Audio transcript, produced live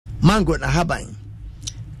mango na haban,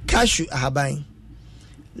 cashew haban,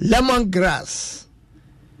 lemongrass,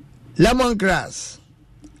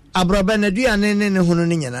 abroba na duane ne hunu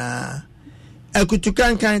ne nyana,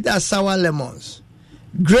 akutukankan da sour lemons,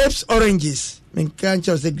 grapes, oranges, men can't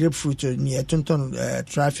just the grapefruit near tonton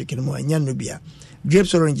traffic no anya no bia.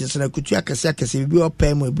 Grapes, oranges na kutu akase bi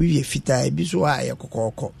opem mo bi fita bi so aye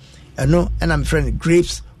kokoko. Eno and I'm friend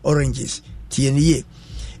grapes, oranges. Tieniye.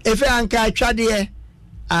 Efe anka twade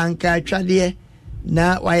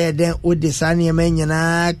na waye den odi sane ma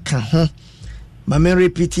nyina ka ho. Ma me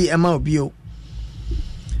repeat e ma obi o.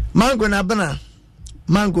 Mango na bana,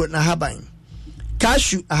 mango na haban.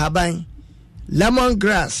 Cashew haban,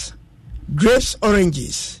 lemongrass, grapes,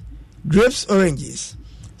 oranges.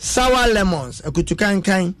 Sour lemons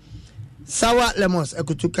akutukankan.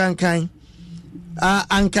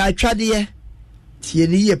 Anka twade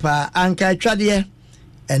tieniye pa anka twade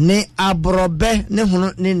ene abrobe ne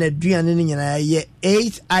hono ne naduane ne nyina ye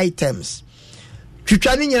 8 items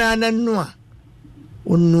twitwane nyina na noa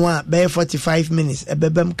onnoa be 45 minutes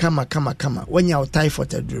ebebem kama wanya o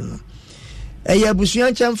typhoid aduru no eya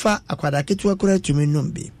busuan chamfa akwada ketu akura tumi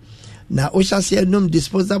numbi na o hyase num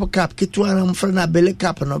disposable cap ketu ana mfra na bele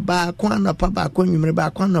cap no ba kwa na pa ba kwa nwumere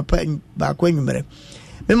ba kwa no pa ba kwa nwumere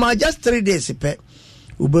me ma just 3 days pe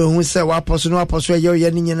ubehu se waposo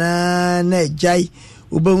ye ni nyina na ejai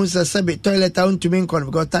ubehu se sebe toilet untumi nkon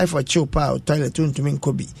because typhoid chill pa toilet untumi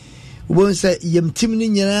nkobi ubehu se yemtim ni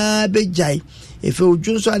nyina be jai efe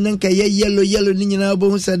ojunso ananka ye yellow ni nyina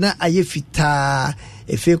ubehu se na aye fita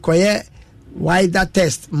efe koye wider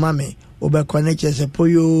test mame ube connect se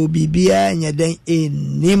poyo bibia nyeden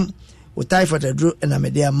enim o typhoid adro na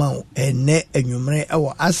media mawo ene enwumre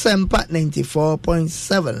ewo asempa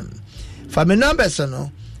 94.7 for me numbers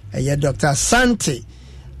no Dr. Asante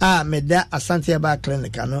meda Asante ba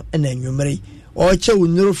clinic no na enwumre o che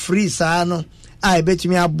unuro free saa no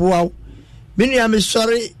betumi aboa menu ya me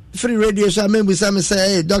sorry free radio so membu sa me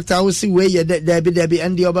say doctor I will see where you debi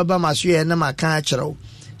and the obaba maso na maka a kire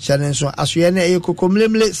Shannon so asoye na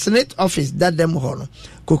kokomlemle senate office that them hono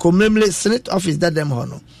kokomlemle senate office that them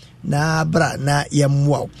hono na bra na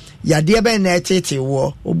yemwo yade be na etete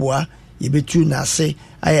wo oboa yebetu na ase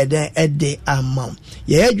ayeden ede amam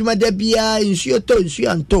ye adwuma da bia nsuo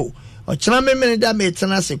anto o kira memene da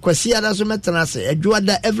metena ase kwasi ada so metena ase adwuma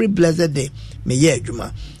da every blessed day me ye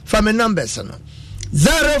adwuma for me numbers no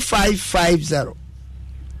 0550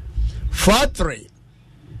 43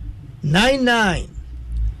 99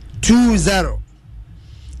 20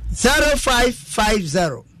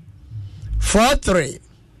 0550 43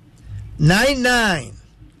 99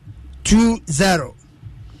 20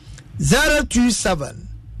 027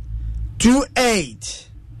 28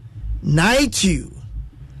 92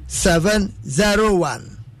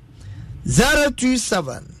 701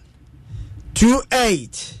 027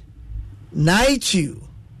 28 92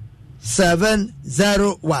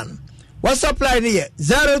 701 what's up line here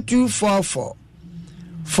 0244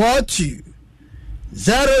 42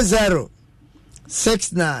 00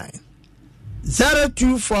 69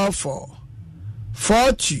 0244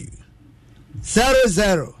 42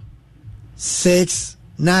 00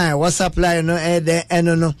 69 WhatsApp line no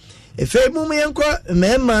no if e mu yenko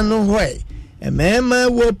mema no hoy mema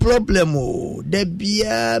wo problem o da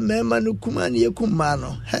bia mema no kuma ne yakuma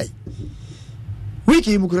no hey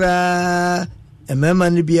wiki mukura mema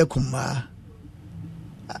ne bia kuma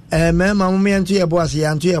mema mu yentu ye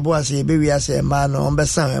boase be wi ase ma no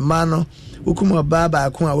onbesan ma no ukuma baba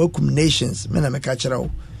akun a wakum nations me na me ka kira wo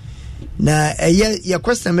na ye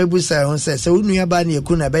question mebusa on say unua ba na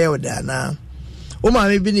yakun na be yoda na o ma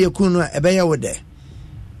me bi na yakun no e be yoda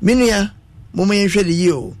minua mo yenhwe de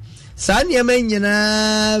yi o sa ne ma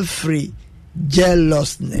nyina free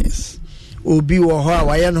jealousness obi wo ho a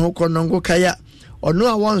waye no konongo kaya ono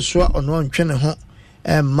a wonsoa ono ontwe ne ho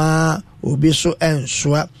ma obi so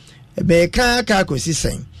ensoa be ka kosi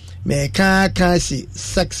sen me ka si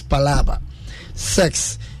sex palaba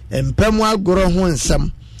sex empemu agoro ho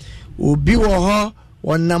nsam obi wo ho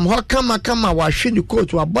wonam ho kama wahwe ni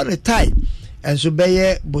coat wa bone tie enso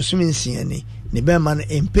beye bosumi nsiani ne be man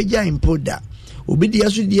empeja impoda obi dia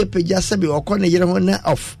so die peja sabe okone yere ho na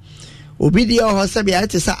off obi dia ho sabe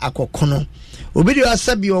atisa akokono obi dia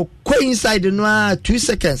sabe okọ inside no 2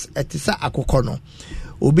 seconds atisa akokono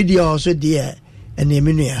obi dia ho so dia ene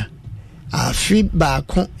menua afi ba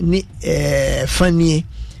ko ni fanie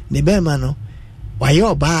ne be man no waye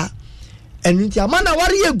oba enunti amana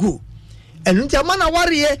ware egu enunti amana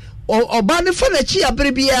ware oba ne fa na chi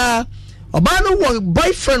abrebia oba no wo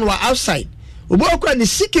boyfriend wa outside obo okwa ni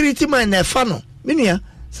security man na fa no menua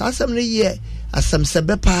sasam ne ye asam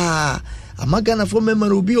sebe pa amagana for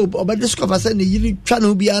memory obi discover say ne yiri twa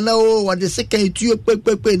no bi ana o what the second tuo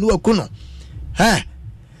kpekpekpe no akuno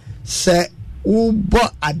se ubo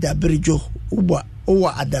adabrejo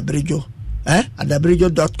adabrejo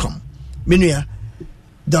adabrejo.com menua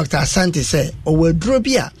Dr. Asante say o we dro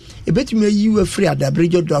bia e betumi ayi free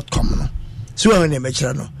adabrejo.com no so when e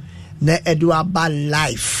mechira no na edu aba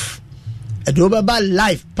life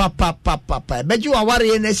papa beji wa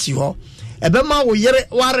ware na si ho ebe ma wo yere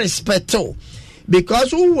wa respecto because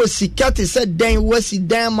who was sikati said den was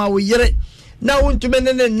dan ma wo yere na wontume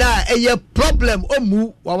ne na eye problem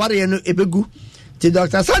omu wa ware no ebegu ti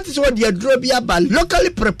Dr. Asante so de adro bia ba locally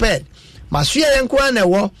prepared masuya yenko na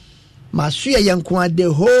wo masuya yenko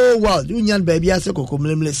the whole world union baby ase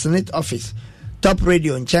kokomlemle Senate office top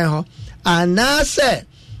radio nchen ho anase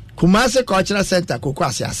Kumasi Cultural Center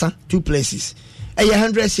Kokwasi Asa 2 places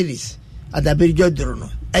 100 cities adabirijo drono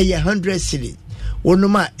 100 cities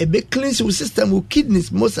wonuma ebe cleanse system with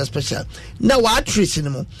kidneys most especially na wa trace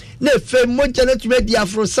no na fe moja na tuma di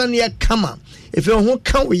afrosania kama efe ho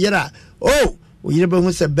kan wo yera oh wo yera be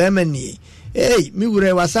hu se bemani mi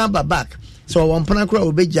wure wasamba back so one pana kura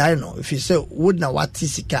obejai no if you say would na wati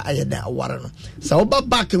sika ayeda awara no so oba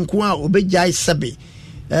back nko a obejai sebe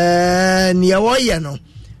ni awoye no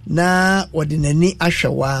na ordinary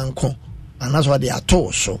ahwewa nko anaso de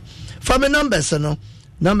ato so for me numbers no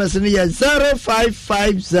is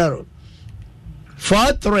 0550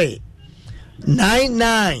 43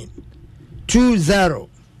 99 20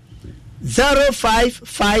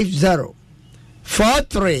 0550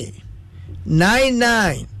 43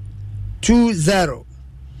 99 20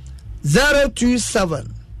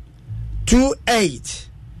 027 28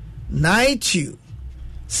 92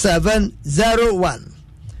 701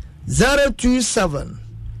 027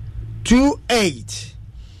 28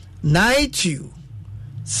 92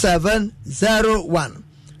 701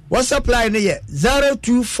 what's up line here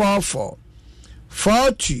 0244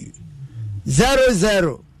 42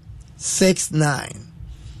 0069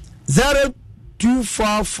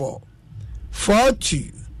 0244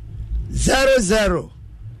 42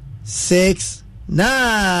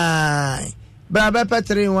 0069 Baba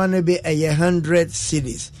Patri wanna be 100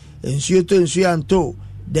 cities Nsuyanto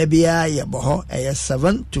debia ye boho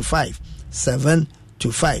 7 to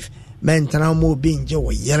 5 mentana mo binje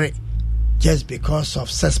wo yere just because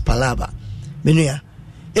of sex palaba menua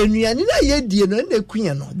enuane na yedie no na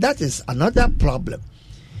kunya no that is another problem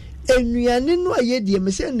enuane no ayedie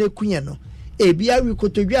me se na kunya no ebia wi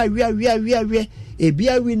kotodwa awi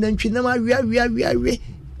ebia wi nantwinam awi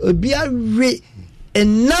ebia wi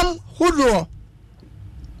enam hodo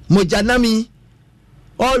mojanami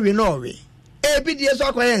owi no owi ebi die so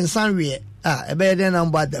akoye nsan wi ebe ye den na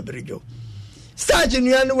mbo adabrejo Starch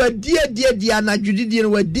nuan wa dia na dwudidie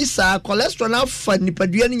no wa disa cholesterol na fa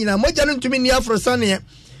nipadua ni nyina moja no ntumi ni afrosane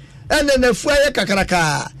ene na fu aye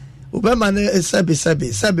kakaraka obama na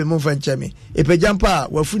sabe mo fa ncheme epejampa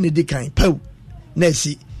wa fu ni dikan pau na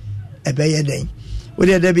si ebe ye den wo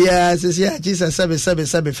de da bia sisi a Jesus sabe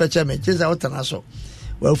fa cheme Jesus wotana so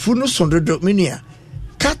wa fu no sondodo menua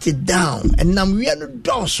cut it down and nam wi no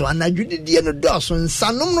doso anadwudidie no doso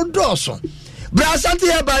nsanom no doso brasante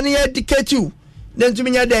ya bani educate you then to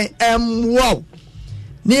me den wow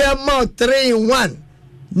near mouth 3 in 1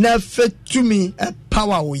 na fit to me a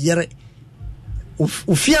power wo yere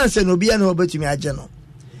ufianse no bia no betumi age no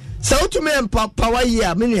so to me power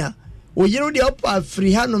here menua wo yere de up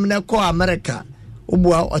free hanom na call America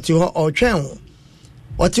obua oti ho otwen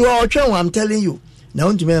I'm telling you na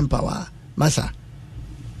want to me power masa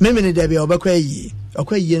meme ne debia obekwa yi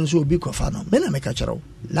nso obi kofa no me na meka kyerɛw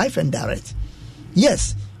life and direct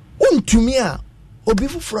yes untumi a obi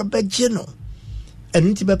fufuro beje no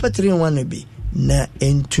enunti be patrin one bi na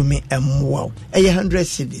entumi emwo 100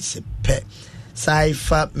 cities pe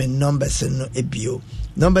saifa me numbers no ebio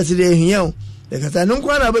numbers dey hia because I no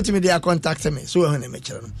kwara betimi dey contact me so ehun me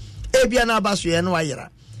kire no ebia na abaso ye no ayera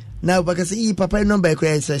na because e papa number e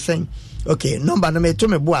kwa say okay number na me to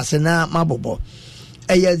me bo ase na mabobo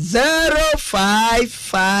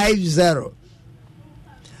 0550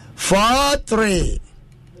 43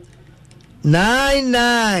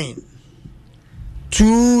 99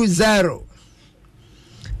 20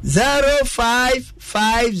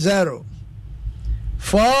 0550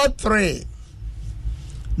 43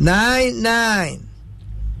 99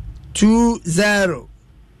 20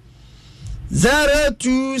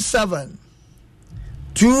 027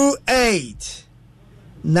 28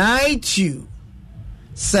 92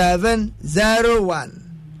 701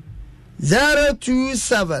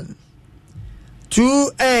 027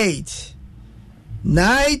 28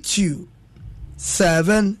 92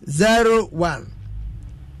 701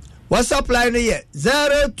 WhatsApp line here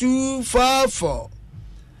 0244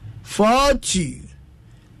 42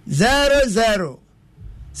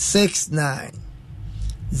 0069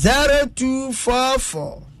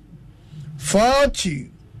 0244 42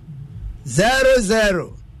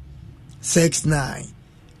 0069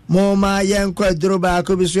 Moma yankwa droba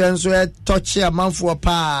ko biso enso e touch amanfo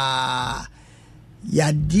pa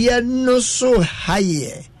ya dia no so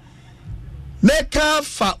haye meka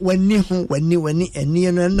fa wani ho wani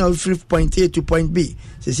eni no na free point A to point B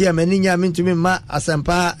se si amani nya mentumi ma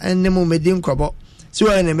asampa enemu medin kobo si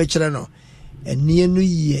wa na mekire no eni no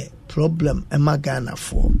ye problem emagana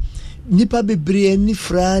fo nipa bebre ni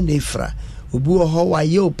fra na efra obu ho wa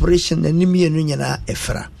ye operation anim ye no nyina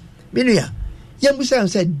efra binua yambusa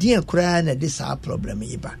say dia kura na this our problem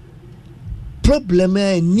yiba problem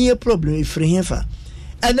ni problem efre hefa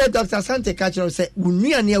and Dr. Sante Kachiro say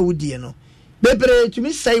unuane a wudie no bebre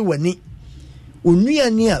tumi sai wani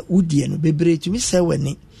unuane a wudie no bebre tumi sai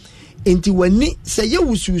wani enti wani say ye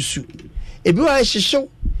wususu ebi wa hyehyew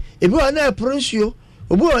ebi wa na pronsuo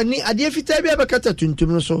obi wani ade fita bia bakata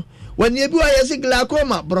tuntum no so wani ebi wa yesi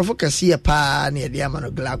glaucoma brofo kase pa na ede ama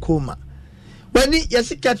no glaucoma wani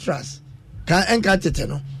yesi cataract ka enka tete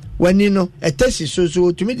no wani no etesi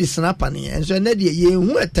so tumi di snap ane enso na de ye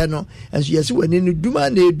hu ete no enso yesi wani no duma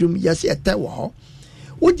na edum yesi ete wo ho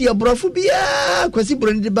wodi abrofo bia kwasi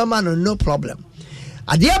broni de bama no problem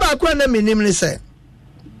ade aba kwa na menim ne se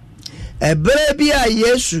ebre bia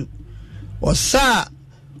Yesu osa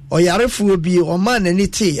oyarefo bi o man ni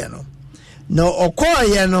tie no na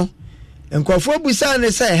okoye no enkofo busa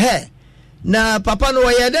ne se he na papa no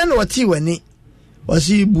oyede no oti wani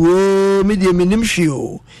osi buo mi de menim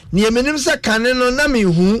hwio ni menim se kane no na me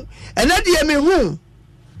hu ena de me hu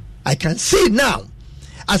I can see now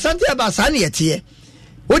asante abasa na yetie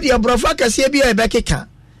wodi abrofo kase bia ebekeka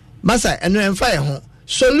masa eno emfa ye ho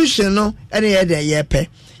solution no ene ye de ye pe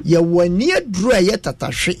ye wani adru ye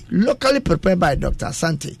tatahwe locally prepared by Dr.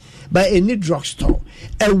 Asante by any drugstore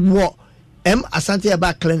ewo Asante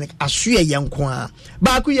Aba clinic asuye yenko a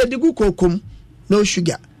ba ku ye digu kokom no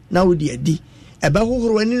sugar na wodi adi eba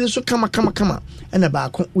hohoro wani no so kama ena ba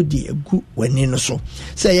ko wodi egu wani no so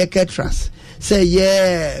say ye cataract say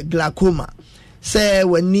ye glaucoma say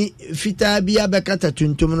wani fita bia bekata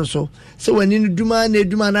tuntum no so say wani no duma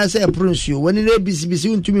na say pronsuo wani na bisibisi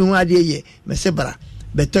untumi ho ade ye mesebra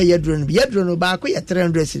beto yedro no ba ko ye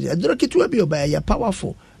 300 cedis edro kitu abi oba ye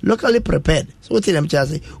powerful locally prepared so what them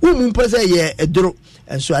say umu mpose ye edro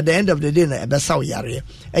and so at the end of the day na ebesa wo yare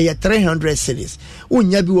ye 300 cedis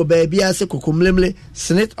unya bi wo ba bia se kokomlemle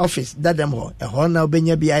senate office dadem ho e ho na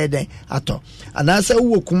obenya bia ye den ato ana se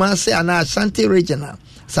wo kuma se ana Asante regional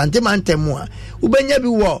Sante Mantemu a ubenya bi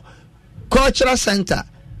wo cultural center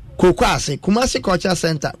Kokwase Kumasi Culture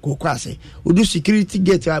Center Kokwase udu security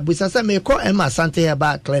gate abusasa me ko ema Asante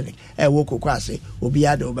Aba clinic wo Kokwase obi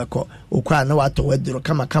ade obeko okwa na wato wedro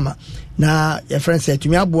kama na your friend say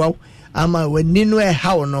tumi aboa ama wani no e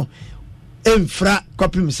hawo no emfra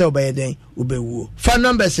kopim se obayeden obewu fa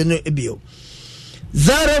numbers no ebio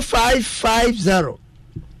 0550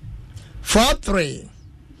 43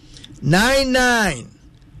 99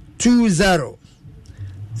 20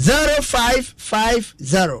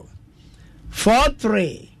 0550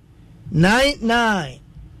 43 99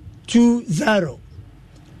 20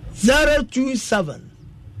 027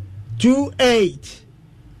 28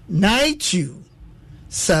 92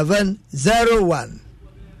 701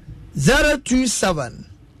 027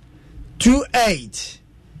 28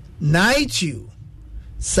 92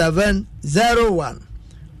 701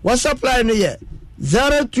 WhatsApp line here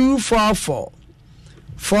 0244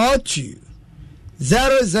 42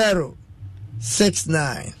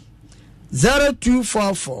 0069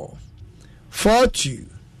 0244 42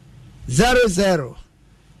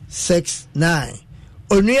 0069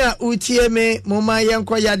 onua utieme moma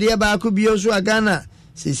yanko yade ba ku biozu agana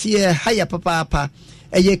sisi haya papa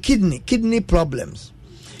eye kidney problems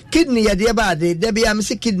kidney yade ba de bia me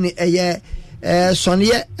kidney eye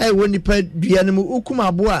sonye woni pa duane mu ukuma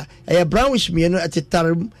aboa eye brownish mienu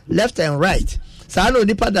atetar left and right sa no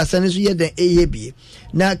nipa da sane so ye den bi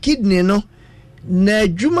na kidney no na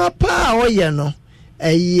djuma pa oye no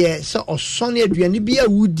eye so osone aduane bia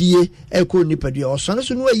wudie eko nipa dua osone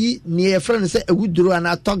so no ayi ne ye frɛ no sɛ awuduro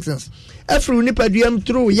ana toxins afru nipa duam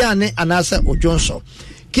through ya ne anasa ojonso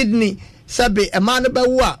kidney sabe ema no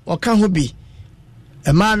bawo a oka ho bi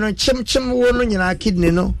ema no chim wo no nyina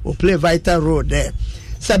kidney no o play vital role there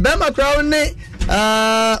sabe makra ne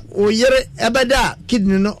oyere ebeda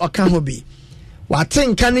kidney no oka ho bi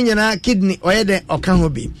watenka ne nyina kidney oyede oka ho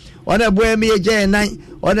bi on a boy me a jay night,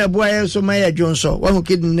 on a boy so my Johnson, one who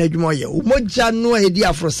kid in Edmoye, Umoja no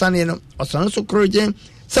idea for Sanino, or Sanso Crojan,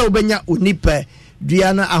 so Benya Unipe,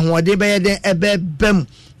 Diana and Wadebe ebe bem.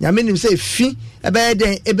 Yamin say fi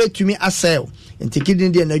ebe to me asel. And kidney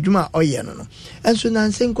the Najuma Oyano. And so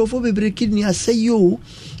Nansen Kofo be kidney I say you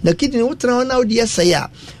the kidney what now dear say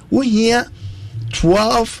we hear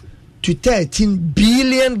 12 to 13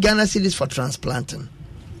 billion Ghana cedis for transplanting.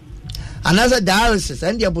 Another dialysis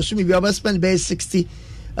and the Abusumi be over spend by 60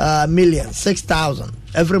 million, 6,000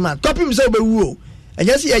 every month. Copy himself be woo. And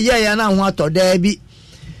just see a year now what or there be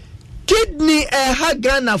kidney ha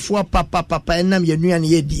Ghana for papa and nam ye nuan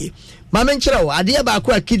ye die. Mama nkyerɛ wo ade ba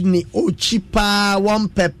ko kidney o cheaper one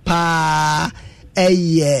pepper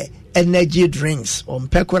energy drinks on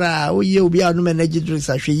pekora o ye obi anu energy drinks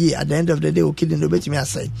ahwe yi at the end of the day o kidney no betimi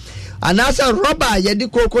asai anasa rubber ye de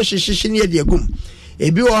koko hyehyehye ne de agum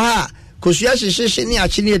ebi wo ha kosua hyehyehye ne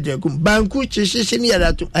achi ne de agum banku hyehyehye ne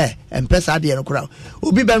da to empesa de no kora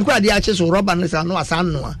obi banku ade achi so rubber no sa no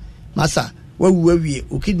asan no masa wawie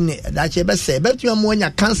o kidney da che be se betimi mo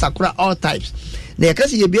nya cancer kora all types na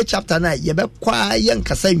yakase ye be chapter na ye be kwa ye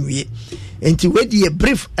nkasa nwie enti wedi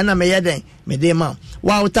brief na me yeden me dey ma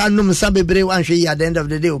wa uta num sa bebre wan hwe at the end of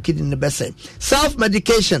the day o kidney the best self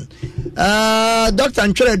medication doctor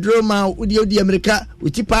ntwere dro ma udi America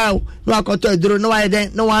utipa no akoto dro no wa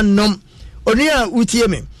yeden no wan nom oni a utie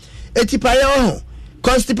me etipa ye ho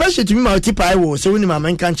constipation to me ma utipa wo so woni ma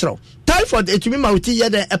men kan kiro typhoid etumi ma uti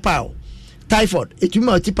yeden epa typhoid etumi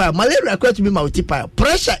multiply malaria kwa etumi multiply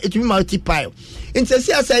pressure etumi multiply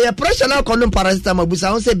intesi say pressure na condom paracetamol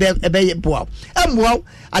busa won say ebe boa emboa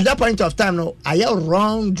at that point of time no aye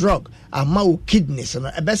wrong drug ama o kidneys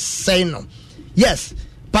no ebe say no yes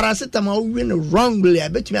paracetamol win wrongly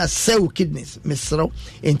abetumi asay kidneys mesro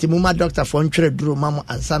entimuma doctor for ntwere duro mamo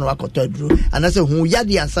ansa na wakoto duro anase hu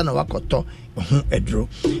yade ansa na wakoto hu eduro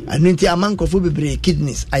anunti amankofo bebre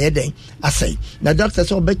kidneys ayeden asay na doctor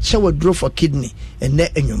say obeche waduro for kidney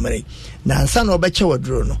ene enwumere na ansa na obeche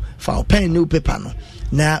waduro no fa pen new paper no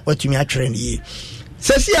na watumi atwere ne yi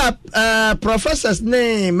sesia professors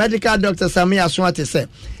ne medical doctors am yaso say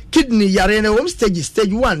kidney yare na home stage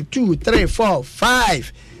 1 2 3 4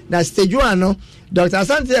 5 na stage 1 no Dr.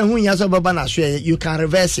 Asante hu nya so baba na so you can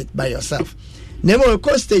reverse it by yourself nemo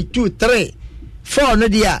ko stage 2 3 4 no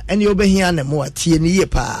dia ene obehia na mo atie ne ye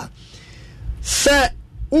pa se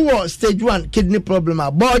uwo stage 1 kidney problem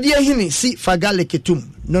a body hini si fagale ketum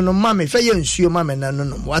no mame fe ye nsuo mame na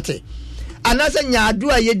no wate anasa nya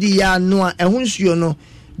adu aye di ya no a ehun nsuo no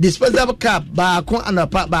disposable cap baako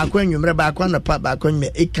anapa baako anwumre baako anapa baako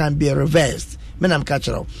anwumre it can be reversed menam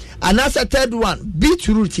catcher anasa third one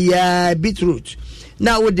beetroot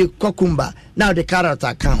now with the cucumber now the carrot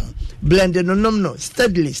account blended no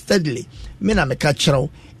steadily menam catcher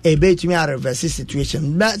a bit me a reverse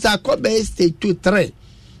situation that's a cobe stage 2 3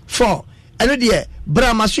 4 and the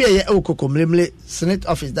bramasu ye okokomlemle senate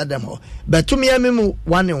office that them but to me amemu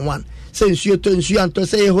 1 in 1 since you to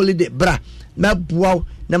say holiday bra na buaw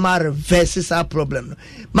na ma reverses our problem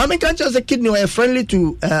mama can just a kidney or friendly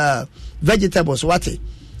to vegetables what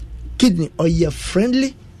kidney or you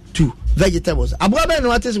friendly to vegetables abua be no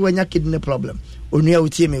what is when your kidney problem onua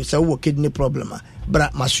utie me say wo kidney problem bra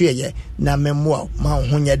maso ye na memwa ma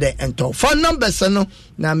honye de ento phone numbers no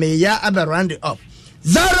na me ya abe round up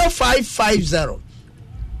 0550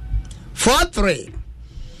 43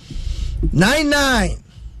 99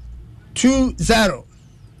 20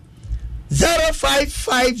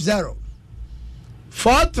 0550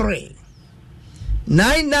 43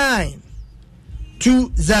 99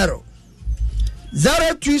 20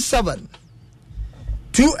 027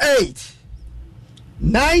 28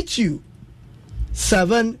 92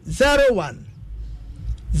 701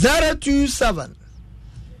 027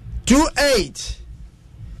 28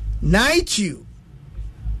 92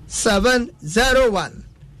 701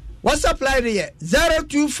 what's up line here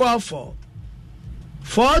 0244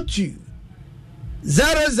 42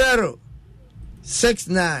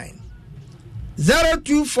 0069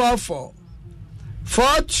 0244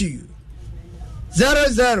 42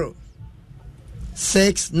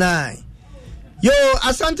 0069 yo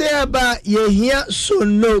asante aba ye hia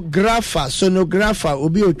sonographer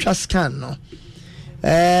obi otwa scan no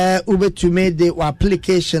ubetume de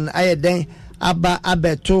application ayeden aba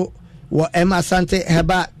abeto wo Asante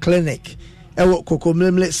Heba Clinic ewo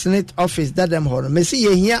kokomlemle senate office dadem ho me si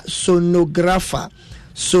ye hia sonographer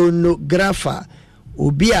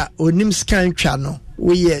obi a onim scan twa no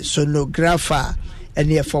we ye sonographer and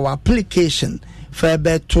ye for application for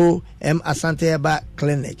beto Asante Heba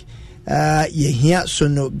Clinic ye hia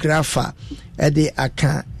sonographer e de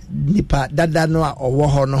aka nipa dada no a owo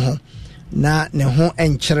ho no ho na ne ho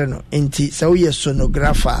enkyere no enti se wo ye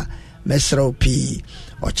sonographer mesro p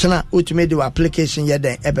ochena utumi do application ye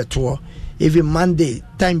den ebeto even Monday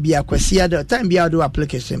time bia kwasi ada time bia do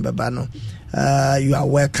application baba no you are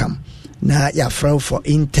welcome na ya fro for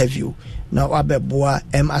interview na wabeboa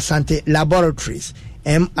Asante Laboratories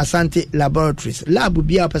Asante Laboratories lab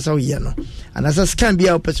bia pesa wo ye no anasa scan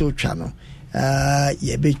bia pesa wo twa no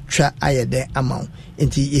ye be twa ayede amount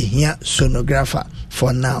enti ye hia sonographer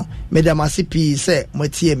for now madam asipi say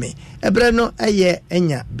motie me ebre no eye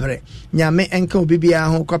enya bre nyame enka obibia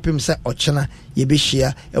ho kwapem say ochena ye be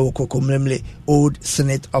hia e wo kokomlemle old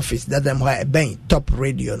senate office that them ha ben top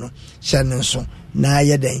radio no channel so na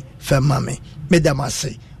ye den fa mame madam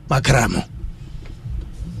asi makramo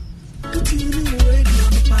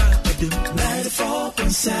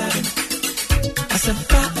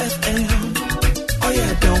Oh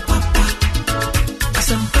yeah, don't papa.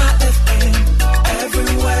 Asampa FM,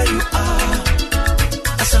 everywhere you are.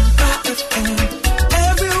 Asampa FM,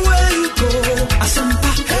 everywhere you go.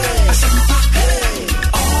 Asampa, hey,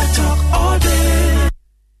 all talk all day.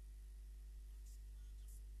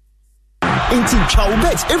 Inti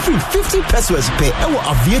Chowbet every 50 pesos pay ewo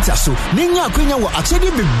aviator so nenya akwenya wo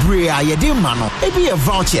achede bebre ayede ma no ebi e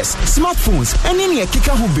vouchers smartphones ene ne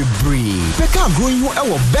ekeka ho bebre peka growing ho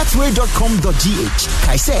ewo betway.com.gh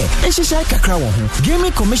kai say ehihia kakra wo ho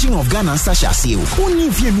gaming commission of Ghana sasha se o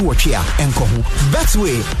oni fie nu wo twe a enko ho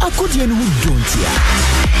betway akodie no ho dontia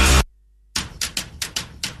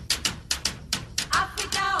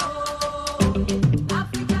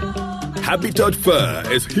Habitat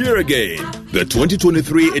Fair is here again. The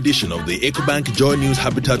 2023 edition of the EcoBank Joy News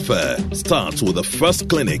Habitat Fair starts with the first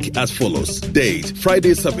clinic as follows. Date,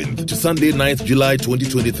 Friday 7th to Sunday 9th July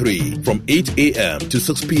 2023 from 8 a.m. to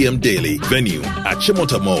 6 p.m. daily. Venue at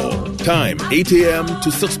Chimota Mall. Time, 8 a.m. to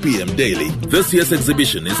 6 p.m. daily. This year's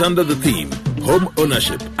exhibition is under the theme Home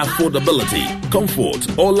Ownership, Affordability, Comfort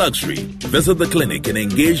or Luxury. Visit the clinic and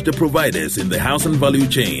engage the providers in the housing value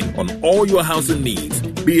chain on all your housing needs,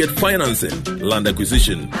 be it financing, land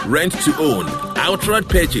acquisition, rent to own, outright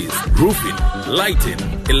purchase, roofing, lighting,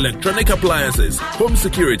 electronic appliances, home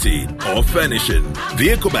security, or furnishing. The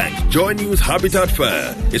EcoBank Joy News Habitat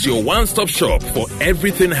Fair is your one-stop shop for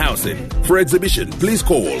everything housing. For exhibition, please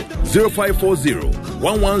call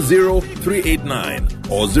 0540-110-389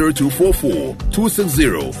 or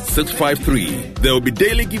 0244-260-653. There will be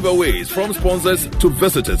daily giveaways from sponsors to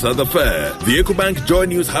visitors at the fair. The EcoBank Joy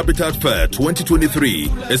News Habitat Fair 2023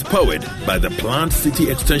 is powered by the Planned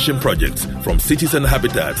City Extension Project from Cities and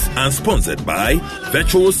Habitats and sponsored by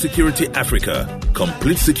Virtual Security Africa,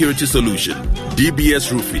 Complete Security Solution,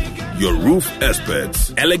 DBS Roofing, your roof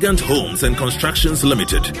experts, Elegant Homes and Constructions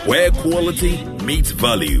Limited, where quality meets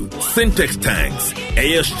value, Syntex Tanks,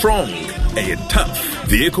 Air Strong, Air Tough.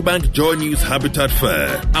 The EcoBank Joy News Habitat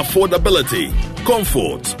Fair, affordability,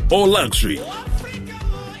 comfort, or luxury.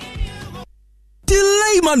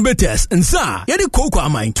 Layman Meteors and sa yadi koko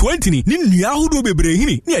amine 20 ni nyahudo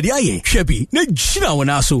bebrehini ni adi aye shepi na jina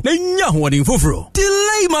wanaso na nyahuwadin foforo.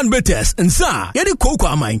 Layman Meteors and sa yadi koko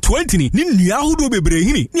amine 20 ni nyahudo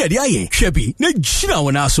bebrehini ni adi aye shepi na jina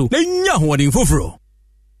wanaso na nyahuwadin foforo.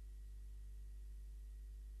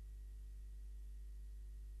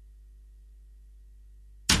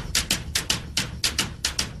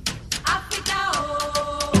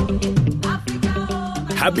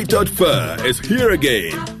 Habitat Fair is here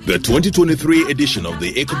again. The 2023 edition of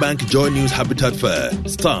the EcoBank Joy News Habitat Fair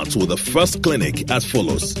starts with the first clinic as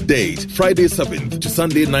follows. Date, Friday 7th to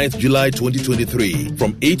Sunday 9th July 2023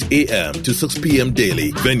 from 8 a.m. to 6 p.m.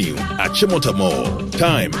 daily. Venue at Chimota Mall.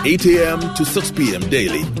 Time, 8 a.m. to 6 p.m.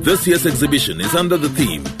 daily. This year's exhibition is under the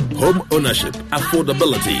theme Home Ownership,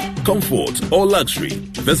 Affordability, Comfort or Luxury.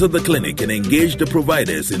 Visit the clinic and engage the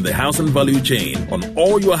providers in the housing value chain on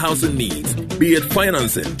all your housing needs, be it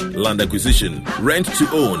financing, land acquisition, rent to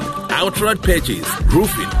own, outright purchase,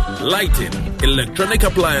 roofing, lighting, electronic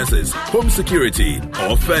appliances, home security,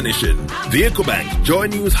 or furnishing. The EcoBank Joy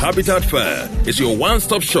News Habitat Fair is your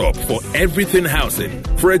one-stop shop for everything housing.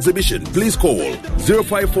 For exhibition, please call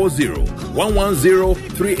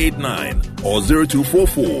 0540-110-389 or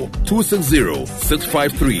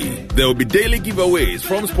 0244-260-653. There will be daily giveaways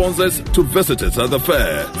from sponsors to visitors at the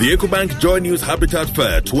fair. The EcoBank Joy News Habitat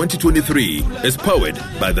Fair 2023 is powered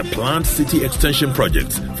by the Planned City Extension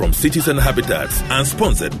Project from Cities and Habitats and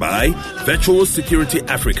sponsored by Virtual Security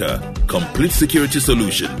Africa, Complete Security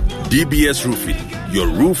Solution, DBS Roofing, your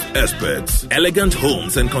roof experts, Elegant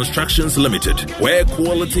Homes and Constructions Limited, where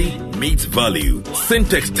quality meets value,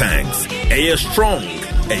 Syntex Tanks, Air Strong,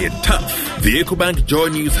 tough. The EcoBank Joy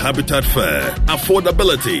News Habitat Fair.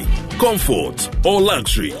 Affordability, comfort, or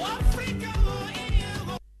luxury.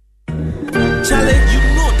 Challenge, you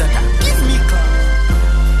know that. Give me clap.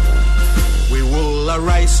 We will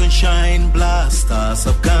arise and shine, blasters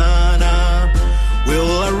of Ghana. We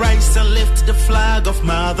will arise and lift the flag of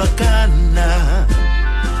Mother Ghana.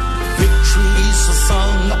 Victory is a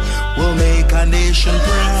song, will make our nation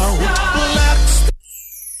proud. Black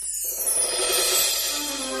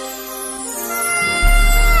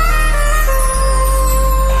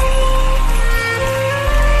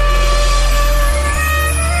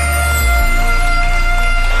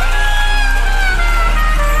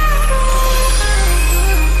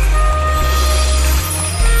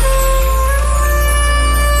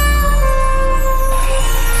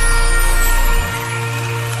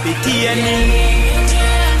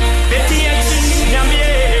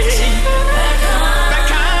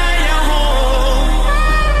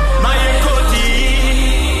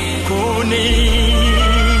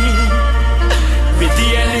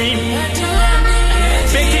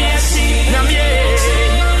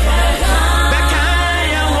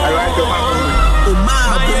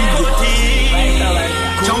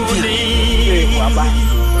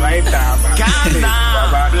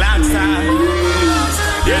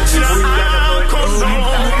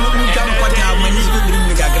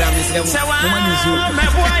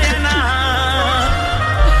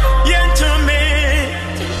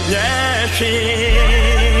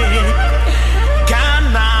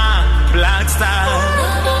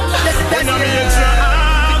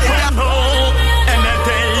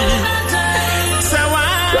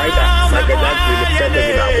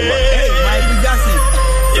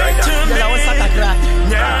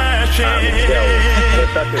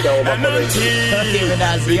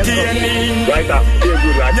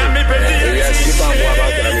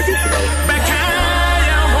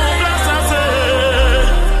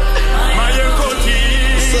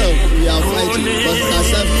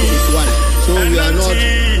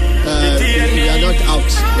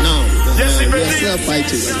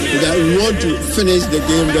finish the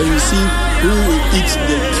game, then we see who will eat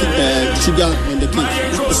the sugar on the cake.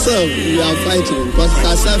 So we are fighting because it's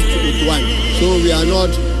ourselves with one. So we are not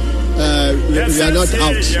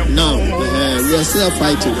out now. We are still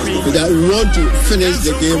fighting. We want to finish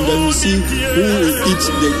the game, then we see who will eat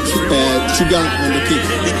the sugar on the cake.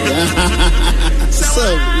 So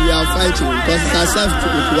we are fighting because it's ourselves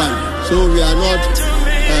with one. So we are not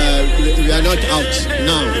out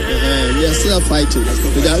now. We are still fighting. We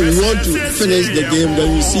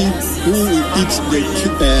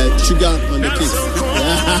want to finish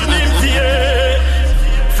the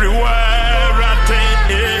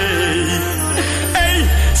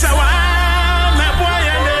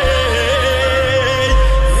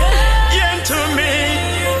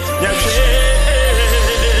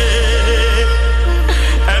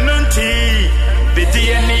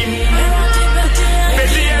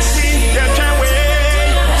then we see who will eat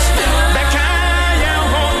the sugar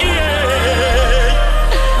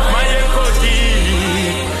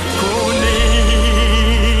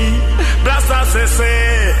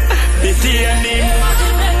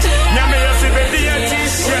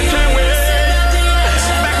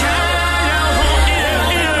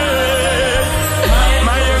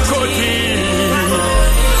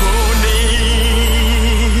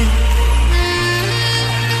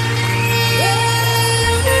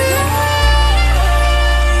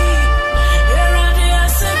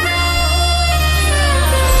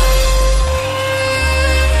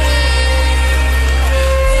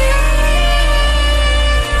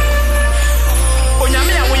on the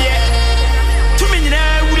cake.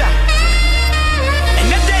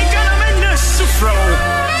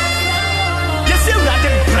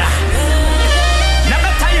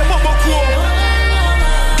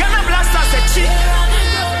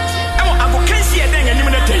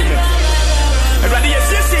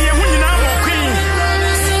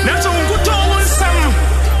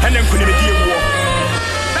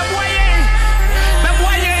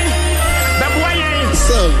 We are not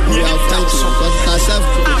out now. We are still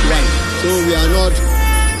fighting. We want to finish the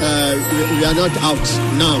game, then we see who will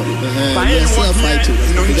eat the sugar on the cake.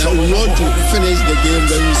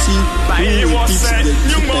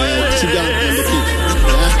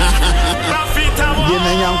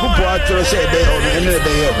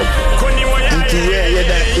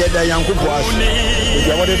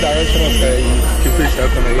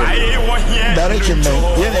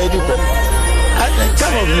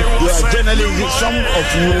 Some of you are journalists, some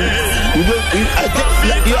of you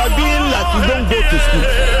are being like you don't go to school.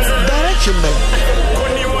 Direction, man.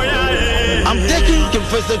 I'm taking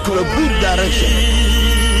Professor to a good direction.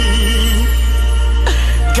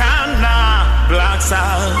 Black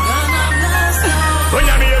Star. When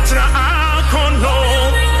I'm here to Afcon,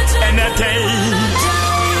 and a day.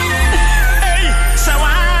 Hey, so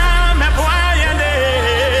I'm a boy and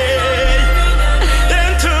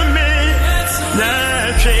into me,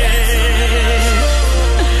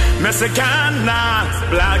 Mexicana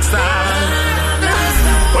Black Star.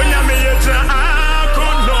 When I'm here to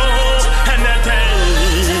Afcon, and a day.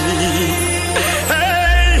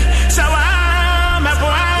 Hey, so I'm a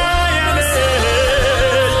boy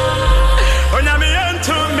and I'm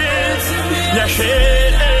into me,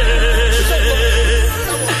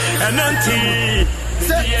 and until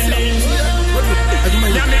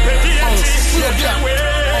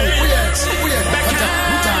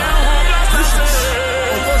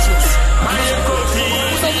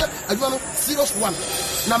serious one.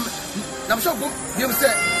 Nam so go you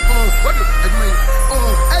say what do I mean?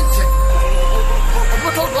 Enter.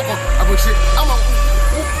 What talk about say am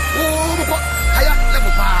higher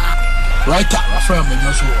level pa. Right up, my friend, me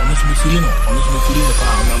no so honest me feeling the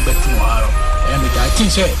power I'm back to tomorrow. And I think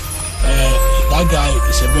say that guy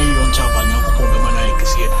is a very young chap and Yakupo Bema na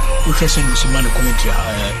kesi. We first send this man comment here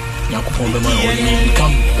Yakupo Bema will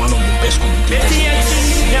become one of the best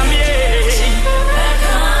commentators.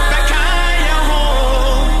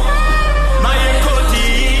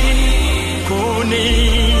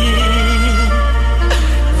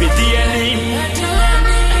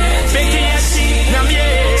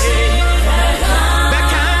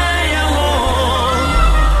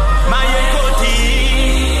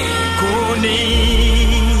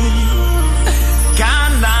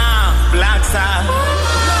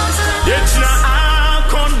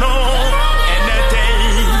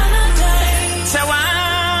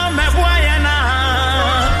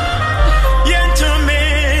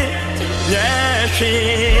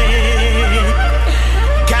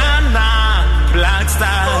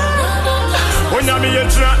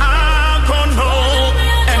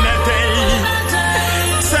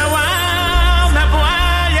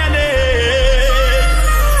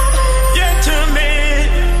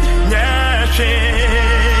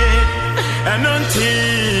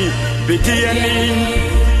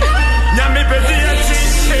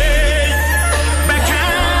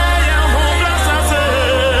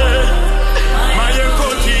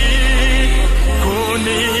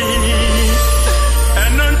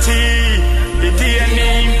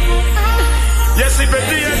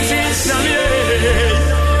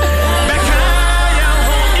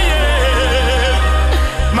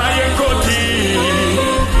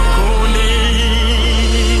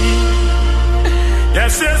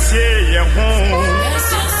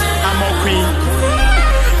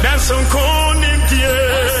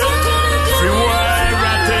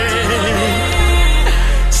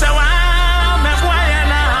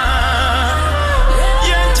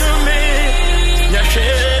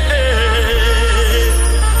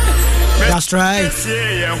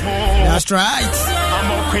 That's right.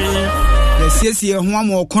 Yes, yes, one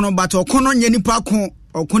more corner, but or corner any parko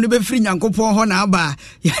or couldn't be free and go for Honaba.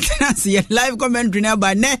 Yes, live commentary now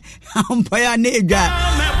by ne umpire nega.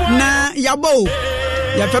 Na yabo.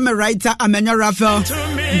 Your family writer Amenya Raphael,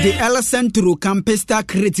 the El Centro Campesta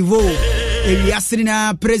Creativo,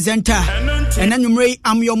 Eliasrina presenter, and then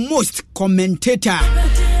I'm your most commentator.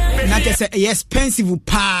 Not just a expensive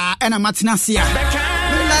pa and a matinasia.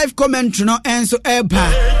 Live commentary no answer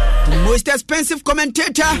ever. The most expensive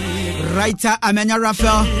commentator, writer Amenya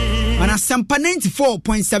Raphael, on a Sampa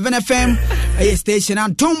 94.7 FM, a station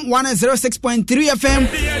on Tom 106.3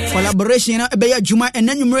 FM, collaboration Ebeya Juma and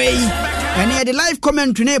Nenumray, and here the live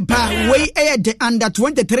commentary way aired the under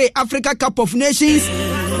 23 Africa Cup of Nations,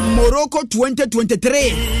 Morocco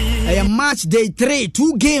 2023, a match day 3,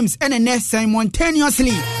 2 games and a next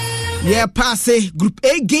simultaneously. Yeah, passe Group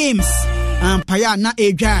A games, and Paya na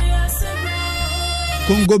Eja.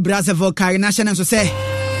 Congo Brazzaville Kari National so say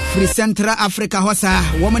Free Central Africa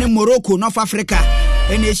hosa woman in Morocco North Africa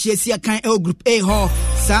NHC kan El Group A ho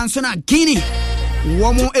Sansona Guinea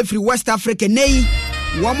woman every West Africa nay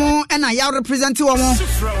woman and I represent woman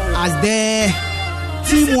as the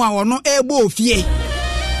team wa no able fie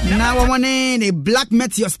na woman the Black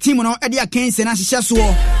Meteors team no e dia kan se na hihya so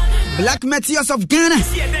Black Meteors of Ghana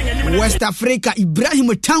West Africa Ibrahim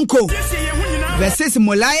Tanko versus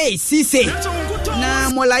Molaye Cisse na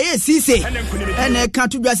Molaye Cisse ene kan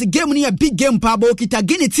to just game ni a big game pa bo kita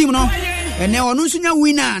Guinea team no ene onu nso nya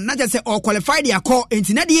winner na just say all qualified ya call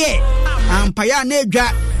intina de ampaya na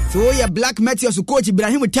edwa so ya Black Meteors coach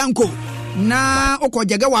Ibrahim Tanko na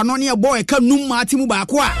okojaga wa no ne boy ka num ma team ba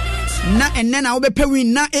ko a na ene na wo be pe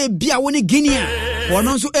win na e bia wo ne Guinea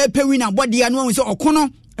wono nso e pe win abode ya no so okono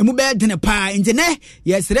emu be de ne pa nti ne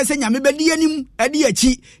yes rese nyame be di anim ade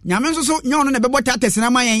achi nyame nso so nyo no na be bota tesena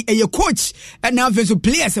mayen eye coach na afi so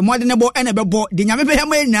players mo de ne bo na be bo de nyame be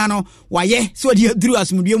hema nyina no waye so de duru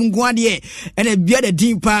asomdue mu nko ade na bia de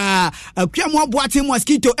din pa akwa mo aboate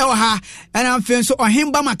mosquito ewa ha na afi so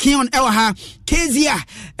ohemba makion ewa ha kezia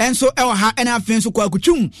enso ewa ha na afi so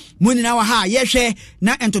kwakutum muni na wa ha yehwe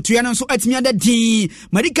na entotoya no so atimi ada din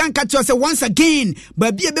marikan catch say once again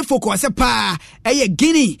baby e be focus pa eye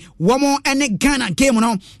Guinea womo ene Ghana game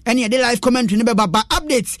no ene de live commentary ne be baba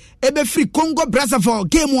updates e be free Congo Brazzaville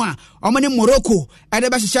game a omane Morocco e de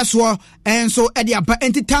be hyehyɛ so enso e de aba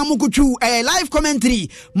entitam kutwu live commentary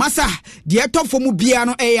masa de top for mu bia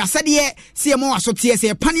no asade se mo asote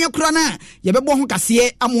se pane kura na ye be bo ho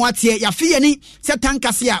kase amoate ya fe ni se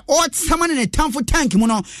tankase a o samane ne tamfo tank mu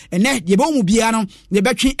no ene ye be mu bia no ye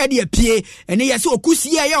be twe e de apie ene ye se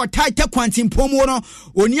okusi ya o taita kwantimpomu no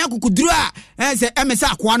oni akukuduru a se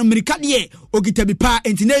emesa akwa no mirika de ogita bi pa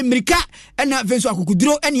entine mirika ena venso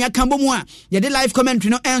akukuduro ene akambo mu a ye de live commentary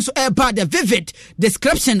no enso about the vivid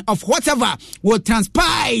description of whatever will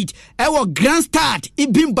transpired our grand start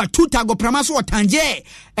ibimba tuta go pramaso otanje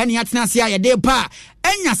ene atena sia ye de pa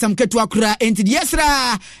enya samketu akura enti de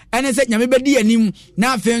yesra ene se nyame bedi anim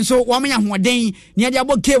na afenso wo menya hoden ne ade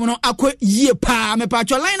abo game no akọ yie pa me pa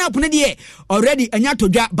cho line up ne de already enya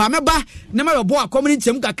todwa ba meba ne ma bo akomni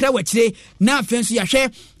ntem kakra wachire na afenso ya hwe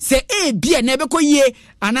se bia na ebekọ yie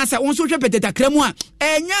anasa wonso hwe peteta kramu a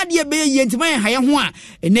enya de be yie ntima ya haye ho a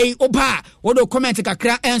ene oba wodo comment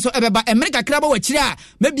kakra enso ebeba America kakra ba wachire a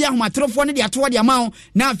mebia homatrofo ne de ato de amawo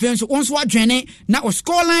na afenso wonso adwene na o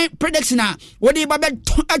scoreline prediction a wodi ba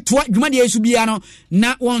atwa dwuma de yesu bia no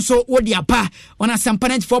na wonso wodi apa on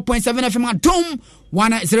Asampana 4.7 FM Adom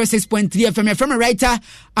 106.3 FM from a writer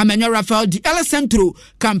Emmanuel Rafael the El Centro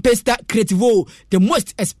Campesta Creativo the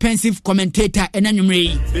most expensive commentator in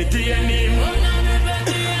Anumri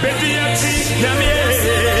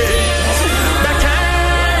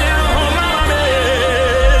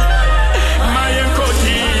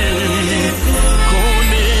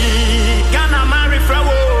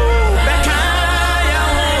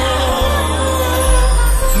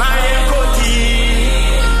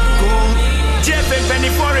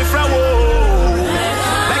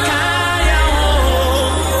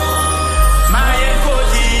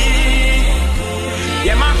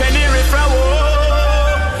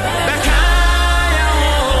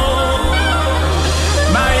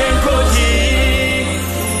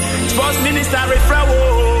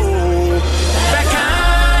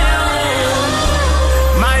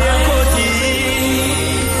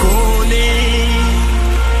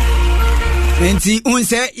Enti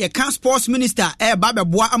unse ye kan sports minister ba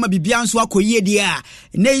beboa ama bibia nso akoyie dia a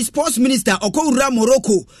nei sports minister okowura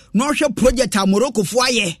Morocco no hwe project a Morocco fo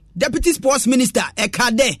aye deputy sports minister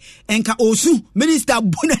ekade enka osu minister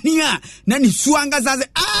bonani a na ni suanga zaze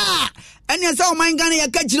ene se o mangana ya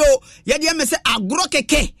kajiro ye de me se agro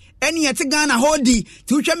keke ene yete Ghana hodi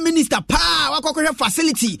ti hwe minister pa wakokohwe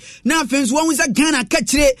facility na afenso won se Ghana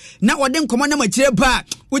kachire na wode nkomo na machire ba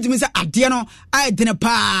wutimi se ade no aidene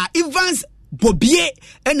pa Evans Bobie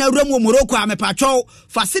ena Ramo Morocco amepacho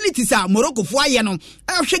facilities a Morocco fo aye no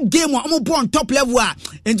ahwe game o mo bon top level a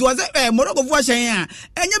enti was Morocco fo ahyen a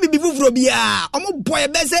enya bibi fufuro bia o mo boy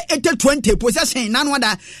be se 80-20 possession na no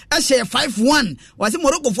da ahye 5-1 was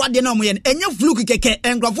Morocco fo ade na mo ye enya fluke keke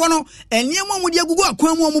engrofo no enye mo de agugu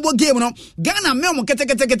akwan mu mo bo game no Ghana me mo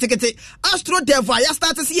kete Astro Defa ya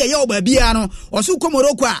start se ye oba bia no osu ko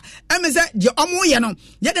Morocco a emeze de omo ye no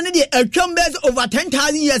ye de ne de atwam base over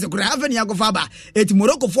 10,000 years ago have ya faba et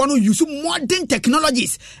Morocco for no use modern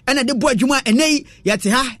technologies and the boy juma enei yete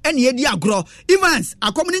ha ene yedi agro Evans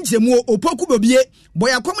akomni nchemu opoku bobie boy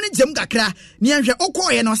akomni nchem kakra ni enhwe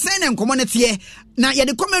okoye no sen enkomo ne tie na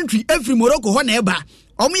yede commentary every Morocco ho na eba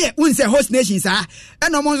omoye unse host nations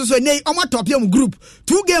and omo so nei omo top yam group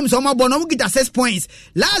 2 games omo bono omo get 6 points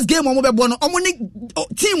last game omo be bono omo ni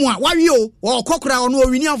team wa wario o kokora ono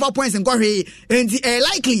win 4 points nko hwe and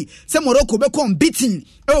likely say Morocco be come beating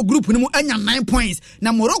e group ni mu anya 9 points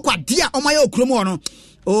na Morocco dia omo ya okromo no.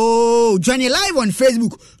 Oh, joining live on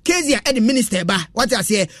Facebook. Kezia the minister ba. What I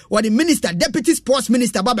say? What the minister, deputy sports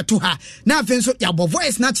minister baba to her. Now fenso ya bo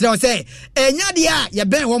voice natural say. Enya dia ya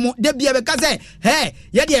ben womo de bia be ka say. Hey,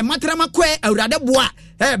 ya dia matrama kwe awrade boa.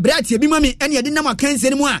 Hey, brat ye bi mami ene ye de na makanse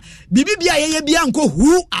ni mu a. Bibi bia ye bia nko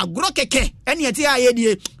hu agro keke. Ene ye ti aye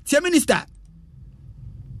die. Tie minister.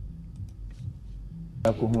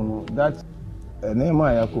 Yakuhunu that name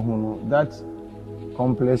yakuhunu that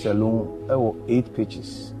complex alone 8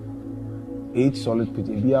 pitches, 8 solid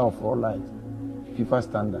pitches, be of all light, FIFA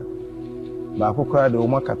standard. ba kokora de o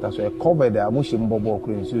makata so e cover de amuhye mbobo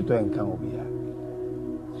okro nsu to enka obia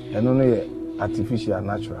eno no ye artificial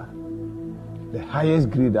natural the highest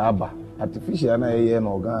grade aba artificial na ye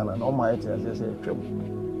no Ghana no ma yete say twem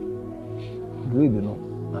grade no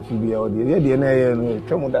na fi bia o de na ye no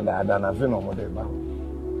twem dada na fi no mo de ba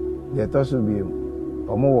de to so bi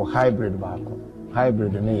omo hybrid ba ko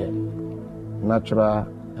hybrid ne ye natural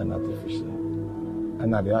and artificial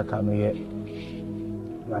and the aka no ye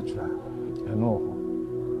natural and no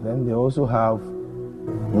then they also have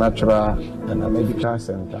natural and a medical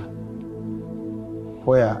center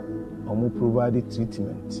where omo provide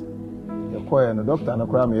treatment the choir no doctor no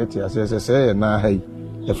kra me yeti say na hai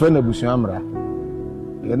the friend abusu amra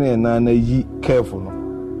ye na yi careful no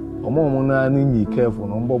omo na ni careful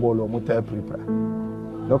no mbobolo omo ta prepare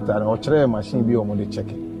doctor na o kire machine bi omo de check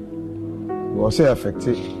we say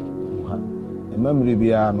affected the memory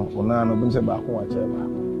bia no ona no bin say ba ko wa che ba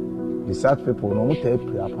the sad people no mo ta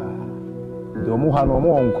prepare the omo ha no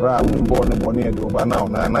omo onkra mbo no bone e do ba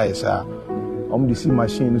na isa omo de see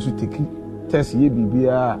machine so take test ye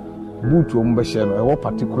bibia boot omo be share no e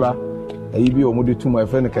particular e bi omo de tuma e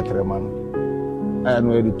fe ne ketrema no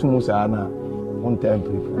no e de tumu sa na on time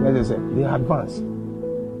prepare let's say they advance.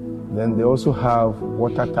 Then they also have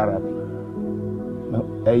water therapy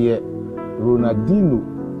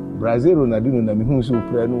Brazil Ronaldinho na mihu so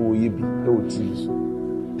pra no wo yebi e o ti so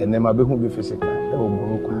enema be hu be physical e o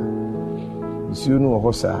Morocco isi no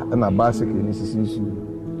ho sa na bicycle ni sisi su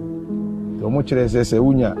to mo kire se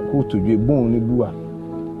unya ko to dwe bon ni bua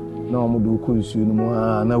na o mo do ko isi no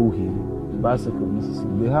mo na wo hi bicycle ni sisi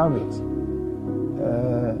they have it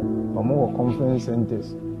omo conference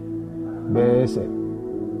centers be say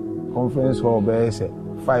conference hall be say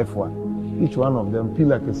 5-1 each one of them feel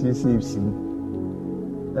like a CCFC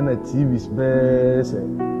and the TVs be say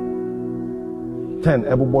 10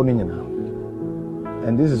 everybody now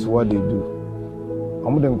and this is what they do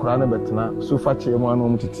omo den kra na betena sofa chair mo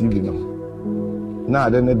anu to TV no na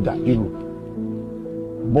ade ne da Europe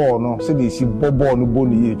ball no say dey see ball no ball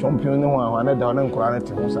ni champion ne ho na da na kra na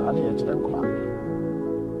te ho sa ade ye kire kra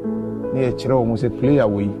ne ye kire o mo say play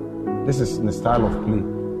away this is the style of play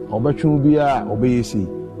obetwu bia obeyesi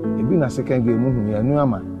ebi na second game hu ya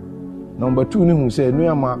nuama number 2 ni hu say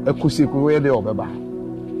nuama ekosi ko we de obeba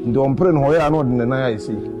ndo ompre no ya no de na ya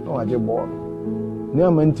esi no ade ball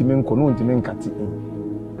nuama ntimi nko no ntimi nkati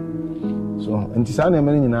so nti sa na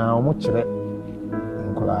emene nyina omo kire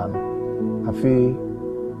nkola no afi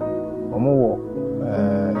omo wo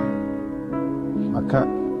aka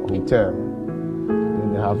hotel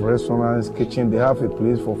they have restaurants, kitchen, they have a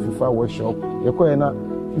place for FIFA workshop. Yekoena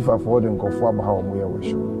FIFA for them go for about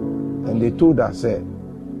workshop. And they told us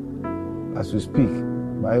as we speak,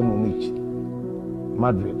 Bayern Munich,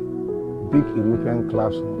 Madrid, big European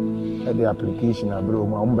clubs at the application abroad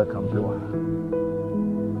Maumba can play.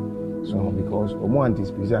 So because Omo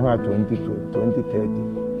anticipates 2030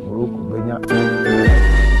 Morocco Benya.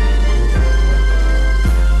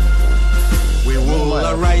 We will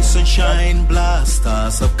arise and shine,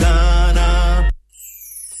 blasters of Ghana.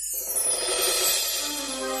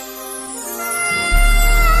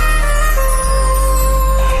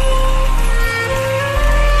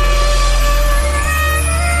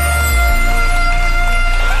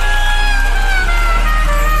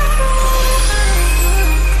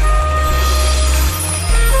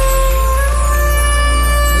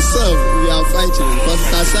 So we are fighting because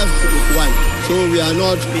it's ourselves one. So we are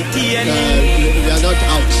not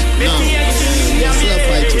out. Now we are still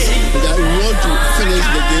fighting. We want to finish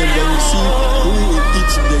the game, then we see who will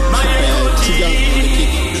eat the sugar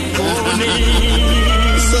on the cake.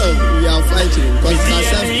 So we are fighting because it's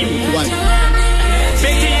ourselves one.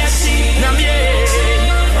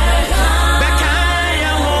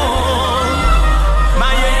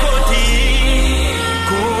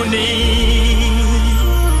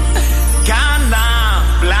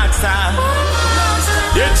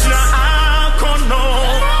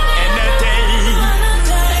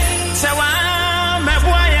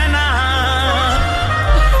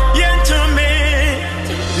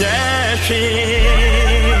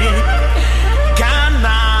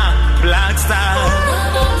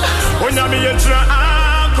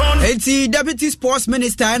 Eti Deputy Sports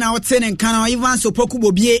Minister na woten nkan Ivan Sopoku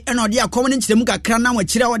Bobie na ode akomo nkyeremu kakra na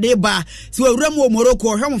wachira wode ba si wawuram wo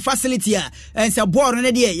Morocco hwem facility a ense board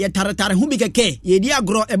ne de ye taratare hu bi keke ye di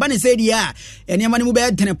agro eba ne se di a enema ne mu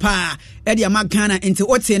be tene pa e de ama Ghana enti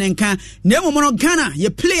woten nkan na emomo Ghana ye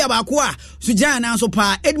player ba ko a sujan na so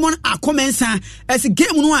pa Edmond Akomensa as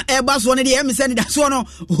game no a eba so ne de em se ne da so no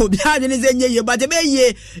obi ade ne ze nye ye ba te be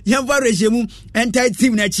ye yemfa regime enta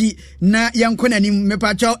team na chi na yenkona nim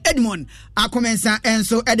mepacho Edmond akomensa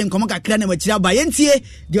enso eden komo kakra na machira ba yentie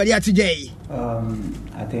de odi atujai.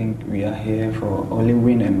 I think we are here for only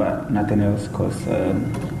winning but nothing else cause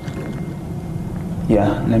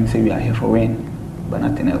let me say we are here for win but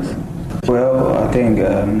nothing else. Well, I think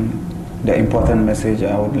the important message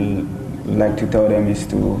I would like to tell them is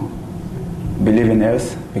to believe in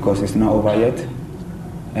us because it's not over yet.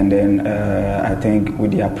 And then I think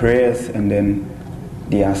with their prayers and then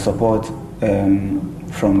their support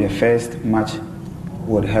from the first match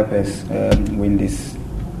would help us win this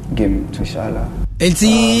game, inshallah.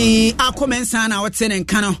 Enti akomensa na woten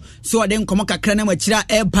enka no so ode nkomo kakra na machira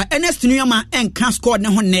eba Ernest Nuyama enka squad ne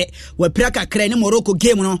ho ne wapira kakra ne Morocco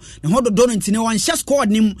game no ne ho dodo no ntine wan sha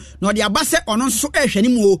squad nim na ode abase ono so ehwe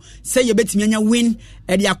nim o say ye betimi anya win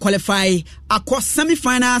e dey qualify across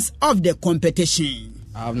semi-finals of the competition.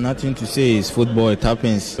 I have nothing to say. It's football, it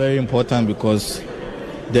happens. Very important because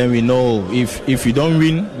then we know if we don't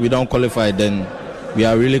win, we don't qualify, then we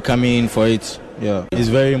are really coming in for it. Yeah, it's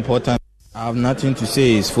very important. I have nothing to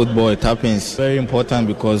say. It's football, it happens. Very important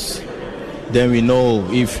because then we know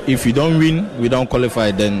if we don't win, we don't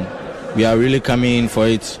qualify, then we are really coming in for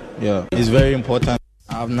it. Yeah, it's very important.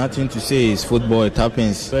 I have nothing to say. It's football, it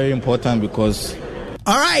happens. Very important because...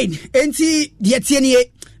 All right, enti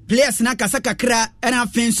dietienie players na kasa kakra na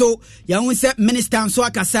fenso ya hunse minister so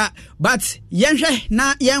akasa but yenhwe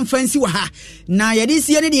na yemfansi wa ha na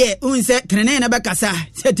yedisi ne de hunse trenene na bekasa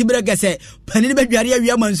setibere gese panini bedware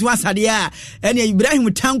awia mansu asade a ene Ibrahim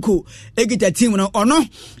Tanko egita team no ono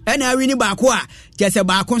ena wini baako a jese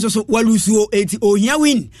baako so walusuo eti ohia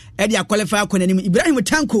win e dia qualify konanim Ibrahim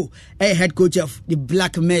Tanko head coach of the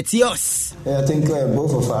Black Meteors. I think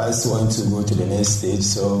both of us want to go to the next stage,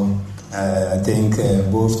 so I think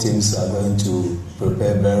both teams are going to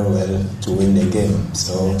prepare very well to win the game.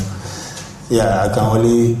 So, I can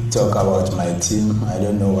only talk about my team. I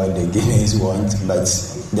don't know what the Guineans want, but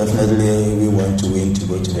definitely we want to win to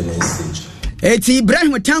go to the next stage. Eti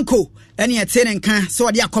Ibrahim Tanko eni atene nka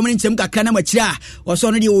so de akomni ntem kakra na machira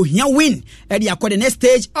oso no de ohia win e de akọ the next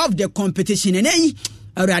stage of the competition enyi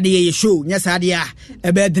awrade ye show nya saade a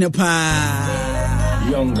e be dene pa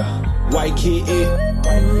younger YKA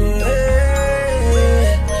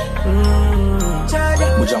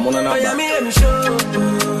Mujamona na ba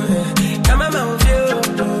kama mavyo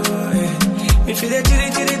mi fide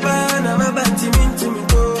chiri pa na mabanti minti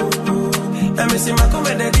miko na mesima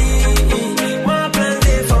komedadi more plans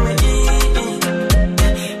there for me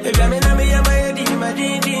baby I'm in a me my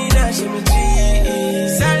madidi na shimichi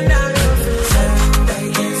send down your face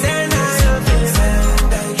send down your face send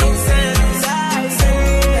down your face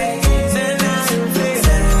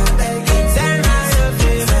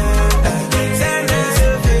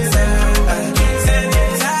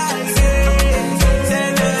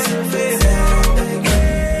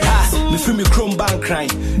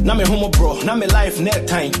na me homo bro na me life net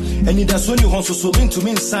time and it does only honso so into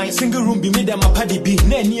me sign single room be made them a paddy be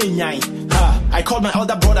na ni enyan I called my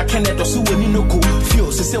older brother Kenneth so when no go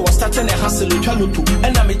feel say was starting a hustle chaloto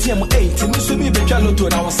and na me team 8 and so be chaloto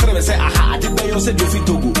and I was say aha the boy said you fit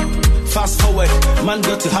to go. Fast forward, man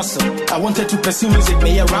got to hustle. I wanted to pursue music,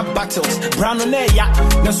 may rap battles. Brown on air, yeah.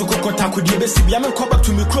 Naso kokota could you be see? I'm come back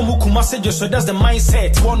to me, Chrome messages, so that's the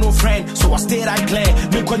mindset. One no friend, so I stayed right clear.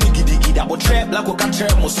 Me koni gidi I would trap like a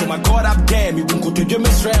catcher. Most of my God up there, me won't go to Jimmy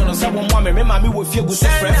Israel. And someone want me, me will feel good,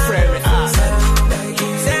 friend.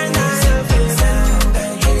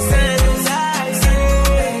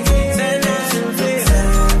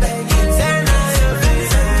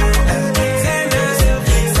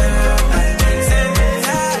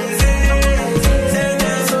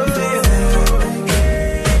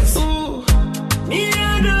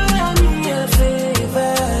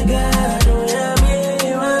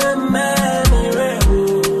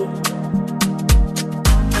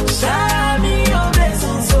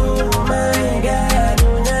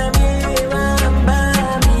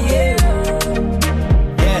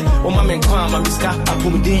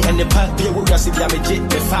 And the path be a wood as if you have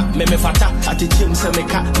me fata at the gym,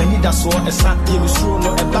 Semeka, many that's what a sack, you throw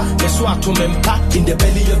no eba, the swat to mempa in the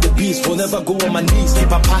belly of the beast, will never go on my knees, keep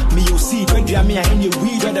papa, me you see, when you are me in your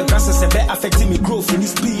weed, when the grass is a bit affecting me growth in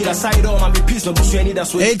this speed, aside all my peace, no bush any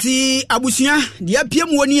that's what. Eti Abusia, the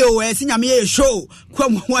PM 1 year, sing me a show,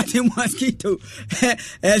 come what in mosquito, sing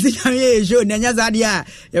me a show, Nanyazadia,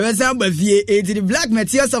 you were some of the Black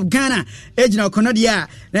Meteors of Ghana, Ejno Conodia,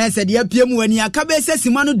 then I said, the PM 1 year, Cabeza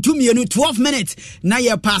Simano 2 minutes, 12 minutes, na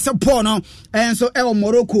ye pass a pono, and so El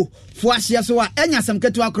Morocco, Fuashia so enya some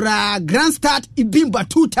ketua kra Grand Start Ibimba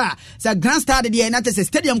Tuta, sa Grand Start the United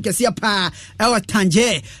Stadium Kesia pa El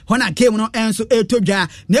Tangier, when I came no and so Etoja,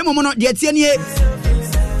 Nemo no the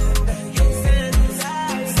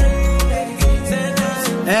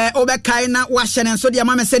obekai na wahye ne so de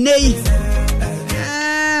ma me se nei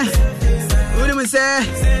we say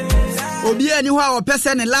obi ani ho a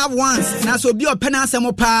opese ne loved ones na so obi opena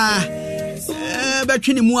asemo pa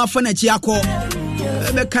betwe ne mu afa na chi akọ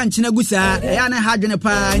be kanchi na gusa ya na hadwene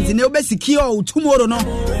pa nti ne obesiki o tomorrow no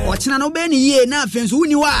ochina no be ne ye na afenso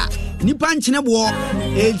wuni wa nipa nchine bo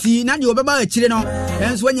enti na de obeba akire no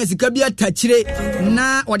enso wanya sika bi atachire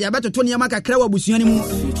na ode abetoto ne maka kra wabusuani mu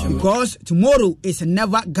because tomorrow is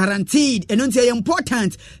never guaranteed eno nti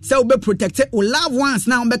important say we protect our loved ones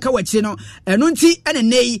na ombeka wachire no eno nti ene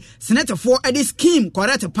nei senator for edit scheme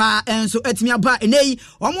correct pa enso etimi aba enei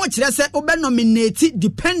omo kire say obe nominate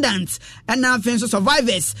dependents and na fenso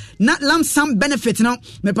survivors na lump sum benefit no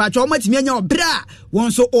me pa twa omo etimi anya obra won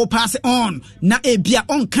so o pass on na ebia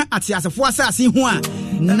onka asefo asase ho a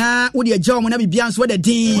na wo de agya wo na bibia nso de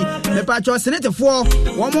din me pa cho senator for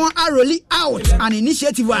wo mo aroli out an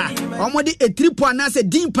initiative a wo mo de etripo na se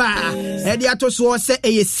din pa e de atoso se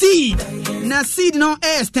e seed na seed no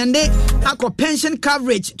extend akọ pension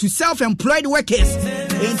coverage to self-employed workers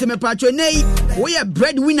enti me pa cho nei wo ye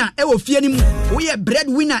breadwinner e wo fie nim wo ye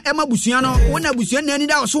breadwinner e ma busua no wo na busua na ni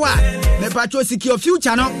da so a me pa cho secure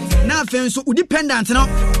future no na afenso dependent no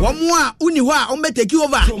wo mo a uni ho a on be take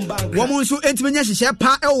over woman so entimenya hihye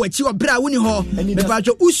pa e wo achi obra woni ho me ba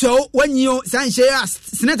twa uso wanyio sanhye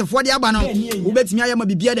senator for de aba no wo betimi ayama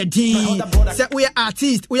bibia da din say we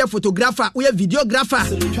artist we photographer we videographer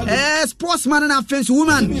sportsman and offense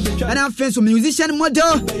woman and offense musician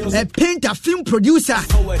model painter film producer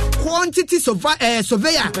quantity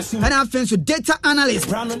surveyor and offense data analyst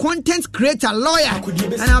content creator lawyer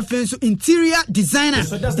and offense interior designer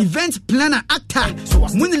event planner actor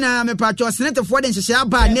munina me pa twa senator for de hihye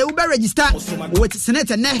aba ne ube register with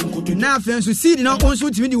senator ne na afenso seed no onso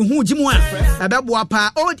timi di hu gimu a abeboa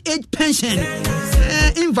pa old age pension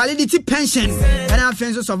invalidity pension and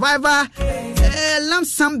afenso survivor lump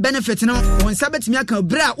sum benefit no on sabetimi aka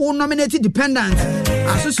bra o nominated dependent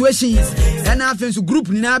associations and afenso group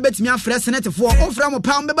ni na betimi afre senator for ofra mo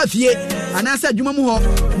pa mbeba fie anasa adwuma mu ho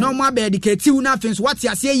no mo aba dedicate na afenso wate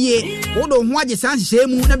ase ye wo do ho age san hye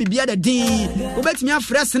mu na bibia da din wo betimi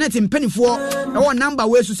afre senator mpanifo e wo number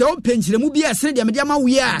we so se wo penchire mu bia sene de media ma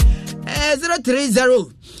we a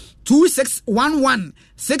 030 2611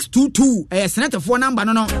 622 senator for number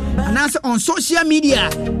no and on social media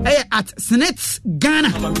at Senate Ghana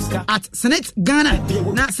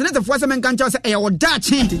na senator for some can say e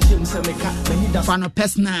odachi fano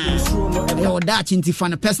personal e odachi nti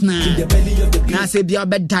fano personal na say bia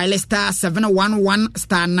be dial star 711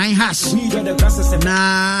 star 9 hash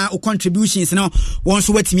na o contributions no won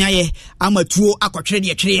so wetimi aye amatuo akotwere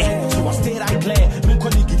de twere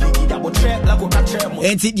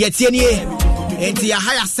enti de tienie enti ya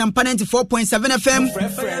higher sampa 94.7 FM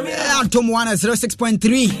Antom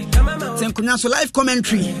 106.3 Tenkunya so live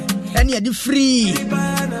commentary any the free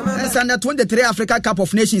under 23 Africa Cup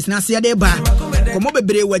of Nations na se de ba komo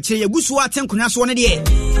bebre wachire yegusu atenkunya so ne de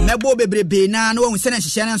mebo bebre be na no hu se na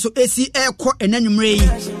hihye na so esi ekọ enanwumre yi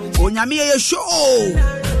onyame ye show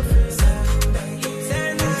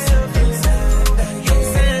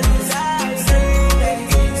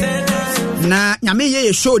na nyame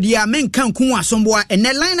ye show dia menka nku asomboa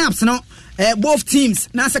ene lineups no both teams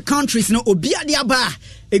na se countries no obia dia ba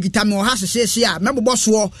egitame o ha hyehyehye a mebobo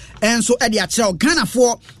so enso e dia kire Ghana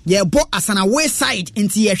for ye bo asana west side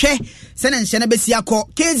enti ye hwe se na nhye na besi akọ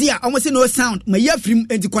Kezia almost no sound ma ya frim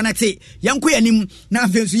enti connect yanko yanim na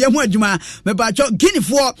afenso ye hu adwuma me ba cho Guinea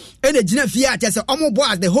for e na gina fie ate se omo bo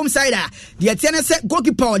as the home sider de tiene se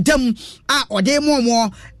goalkeeper odam a ode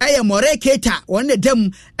momo eye Moreketa won ne dam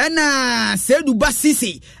na Sedu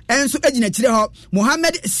Basisi enso agina kire ho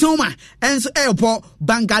Mohamed Soma enso ebo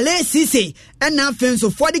Bangale Sisi na afenso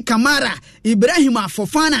Fodi Kamara Ibrahim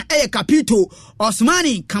Fofana Kapito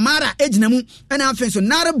Osmani Kamara ejinamu na afenso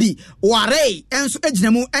Narabi Ware enso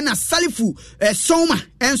ejinamu na Salifu Soma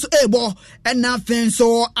enso ebo na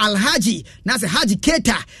afenso Alhaji na se Haji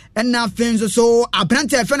Keta na afenso so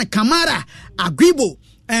abrante afena Kamara Agribo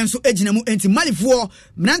enso ejinamu enti malifuo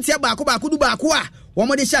mnantia baako du baako a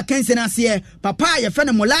womode sha kense na se papa ye fe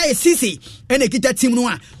ne Molaye Sisi ene kita team no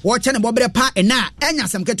a wo che ne bobre pa ena enya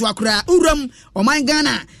samketo akura uram oman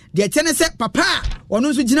Ghana de tene se papa ono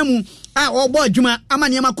nso gina mu a obo adwuma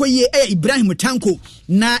amane makoyie Ibrahim Tanko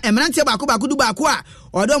na emrantie baako du baako a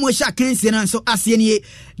odo mo sha kense na so ase nie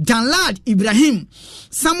Danlad Ibrahim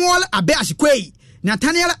Samuel Abeashikwei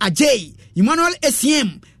Nathaniel Ajay Emmanuel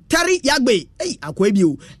SCM Tari Yagbe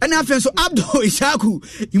akwebio ena afenso Abdo Ishaku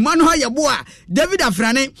Emmanuel Yaboa David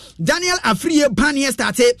Afrane Daniel Afriye Banier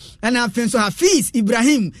starte ena afenso Hafiz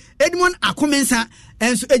Ibrahim Edmond Akomensa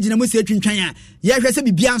enso ejina mu se twintwan a ye hwɛ sɛ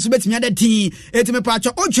bibia nso betumi ada tin etime pa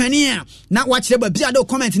acho odwane a na wa kyerɛ ba bia do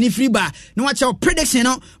comment ni free ba na wa kyerɛ prediction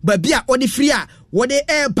no ba bia odi free a wode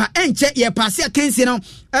eba enche ye passe akensi no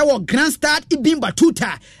ewo Grand Start Ibimba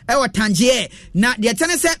Tuta ewo Tangier na de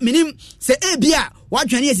tene se minim se ebia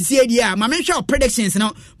wadwane asisi edi a ma menhwe predictions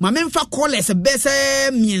no ma menfa callers bese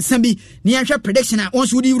miensa bi ne yanhwe prediction a won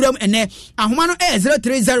so di wuram ene ahoma no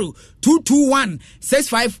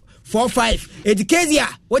 03022165545 Edkezia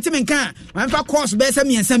what me kan manfa course be se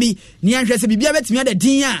miensa bi ne yanhwe se bibia betimi ada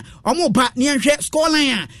din a omo ba ne yanhwe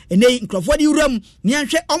scoreline a ene nkrofo di wuram ne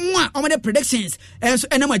yanhwe omo a omo de predictions enso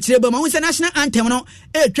ena ma kire ba ma won se national anthem no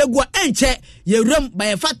etwagua enche ye wuram ba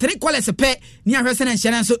ye fa 3 callers pe ne yanhwe se na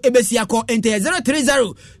nhyere nso ebesi akọ ente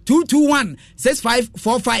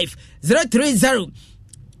 03022165545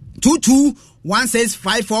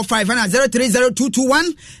 03022165545 and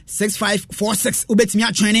 03022165546 ubetimi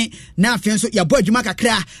atwene na afien so ya boadwuma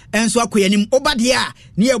kakra enso akoyanim obade a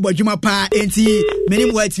ne ya boadwuma pa enti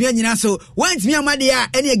menim watimi anyina so wantimi amade a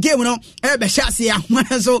ene game no e be hyase ya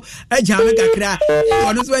homa so ajame kakra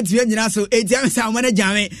ono so watimi anyina so enti amsa amana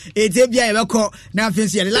jame enti bia ye bekọ na afien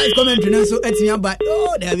so ya live comment no so atimi aba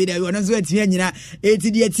oh David ono so watimi anyina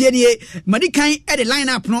enti de tie nie madikan e de line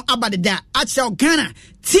up no abade da acha Ghana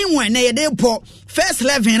team when na ye dey po first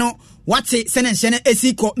 11 no what's sene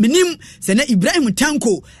esiko minim sene Ibrahim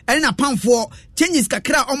Tanko na pamfo changes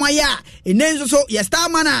kakra omaya enenso so ye star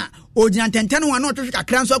mana ojina tentano wa no twa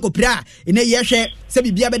kakra nso akopira ene ye hwe se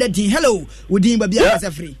bibia beda din hello wodin babia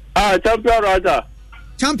kasa free champion Roger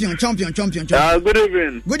champion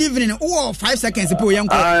good evening oh 5 seconds po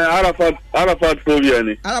yanko Arafat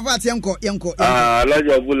Fobiani Arafat yanko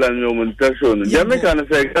Elijah Bulan yo montation Jamaica na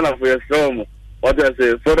say kana for your what I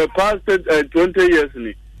say for the past 20 years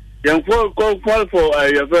ni young call for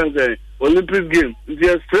your friends Olympic game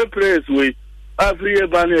there's 3 players we every year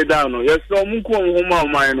ban down yes so munku homa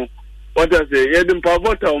man what I say yedim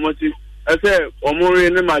pavota omachi I say omori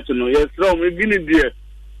ni match no yes so me Guinea there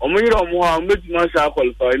omori omo ha metima sha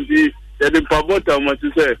qualify ndi yedim pavota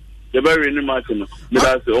omachi say the very new match no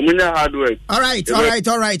because omunya hard work all right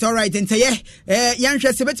ente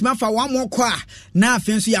yanhwe se betima fa one more kwa na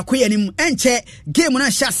afenso yakoya nim enche game na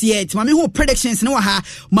hyase tima me ho predictions na wa ha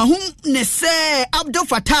ma hum ne se Abdul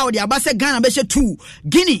Fattah de abase Ghana be 2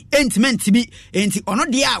 Guinea entiment bi enti ono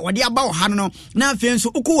de a wode aba wo ha no na afenso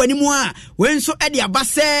uko wanimu a wenso e de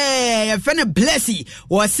abase ye fene blessy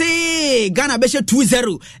wo se Ghana be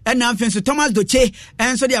 2-0 na afenso Thomas Doche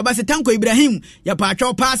enso de abase Tanko Ibrahim ya pa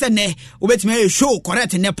atwa pass obetimi show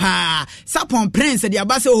correct ne pa Sapon Prince de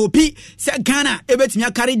abase hopi se Ghana ebetimi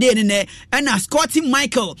carry day ne na Scotty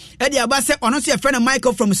Michael de abase ono so friend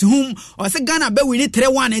Michael from Suhum o se Ghana be win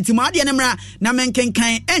 3-1 enti ma de ne mra na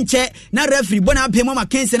menkenkan enche na referee bona pemo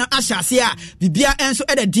Mackenzie na ahyase a bibia enso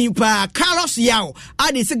de din pa Carlos Yao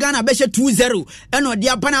ade se Ghana be 2-0 eno de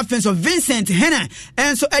apana fence of Vincent Hena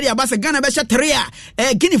enso de abase Ghana be 3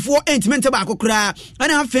 a Guinea for entiment ba akokra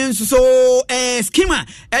na fence so schema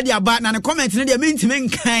aba na comment ne de mentime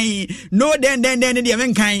nkan no den de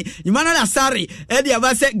menkan Emmanuel Asari e de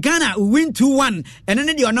aba se Ghana win 2-1 ene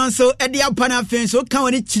ne de ono so e de apa na fen so kan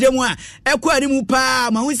woni kiremu a ekwa ni mu pa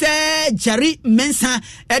ma hu se Jari Mensa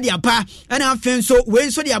e de apa na fen so we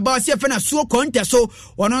so de aba se fe na so contest so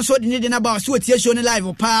ono so de na ba so tie show ni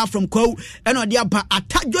live pa from Ko ene de apa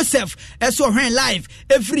Ata Joseph e so hwen live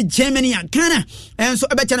every Germany and Ghana en so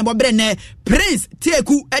e be chane bobre ne Prince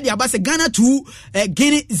Teku e de aba se Ghana 2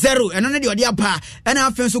 Guinea 0 and only the apa and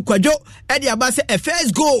our friends who kwajo Eddie Abase a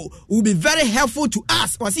first goal will be very helpful to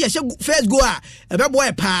us. Was see a first goal a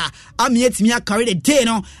boy pa I'm yet me carry the day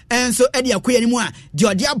no and so Eddie Akwe anymore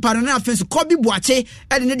the dia parana friends Kobe Boache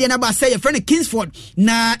and the Abase say a friend Kingsford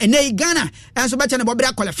na and Ghana and so better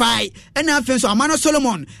Bobra qualify and our friends Amano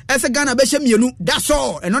Solomon as a Ghana Besha Mienu that's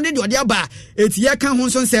all and only the diaba it's Yakan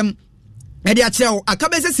Honson Sem Edi acheo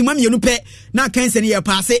akabese simam yenu pe na kanse ne ye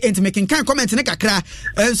paase enti making kan comment ne kakra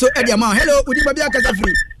enso edi ama hello udi babia kasa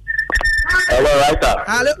free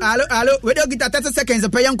hello we do get 30 seconds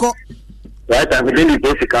pe yanko right I'm really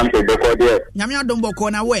supposed to come to boko there nyame adom boko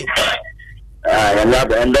na we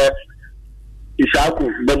and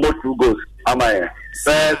Ishaku double 2 goals am I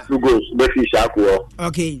first 2 goals be Ishaku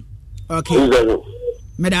okay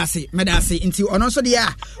medasi nti ono so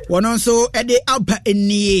dia wono so ede aba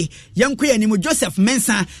enie yanko anim Joseph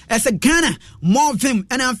Mensah as a Ghana more vim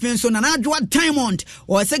and afin so Nanadwa Diamond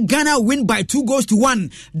or as a Ghana win by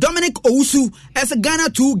 2-1 Dominic Owusu as a Ghana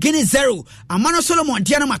 2 Guinea 0 Amano Solomon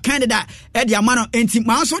Diana Makanda ede amano enti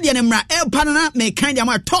ma so dia nemra e panana me kind dia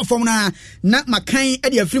ma top form na makan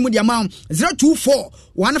ede afrimu dia ma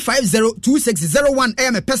 024-150-2601 I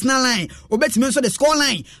am a personal line obetimi so the score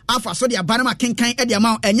line afa so dia banama kenkan ede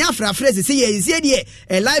ama enya fra phrase say ye die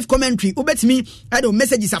a live commentary obetimi ede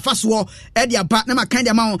messages afaso ede aba na makan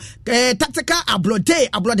dia ma tactical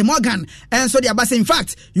ablode Morgan and so dia ba say in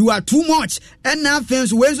fact you are too much and now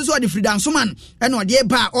fans when so the freedom so man and no dey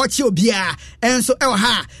ba o chi obia and so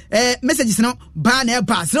ha messages no ba na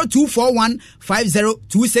ba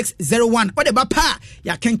 0241502601 o de ba pa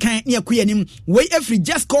ya kenkan ne akuyanim we every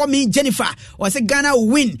just call me Jennifer or say Ghana will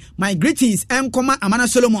win my greetings Koma Amana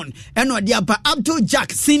Solomon and no dia ba Abdul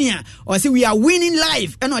Jack Senior or say we are winning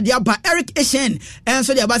live and no dia ba Eric Eshen and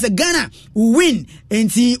so dia ba say Ghana will win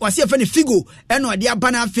enti or say friend Figo and no dia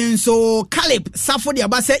ba na fin so Caleb Safo dia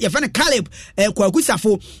ba say your friend Caleb Kwaku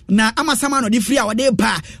Safo na amasama no di free a de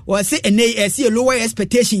ba or say ene see lower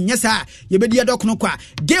expectation yes sir ye be dia dok no kwa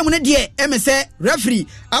game ne de say referee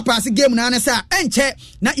apa se game na na sa enche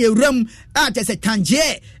na yewram a te se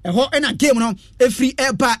tanje ho na game no free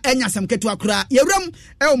eba enya sam ketu akura yewram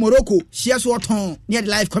Morocco share so ton near the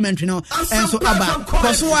live commentary no and so aba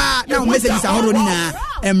kosoa na messages ahoro ni na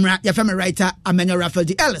emra ya family writer Emmanuel Raphael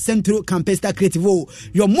DL Central Campesta Creative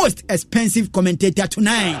your most expensive commentator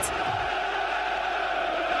tonight.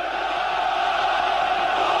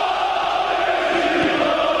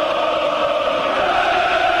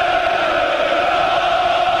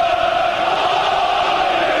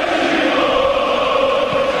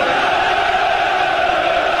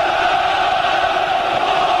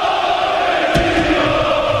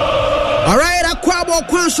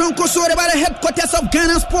 Kwanshon Kosore by the headquarters of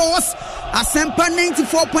Ghana Sports Asempa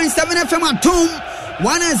 94.7 FM at Doom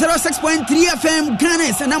 106.3 FM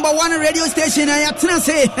Ghana's number one radio station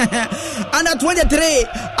say under 23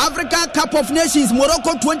 Africa Cup of Nations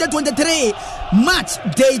Morocco 2023 match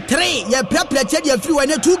day 3 ya prepare ya free one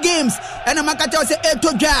 2 games and Makata say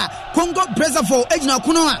Etoja Congo Brazzaville ejina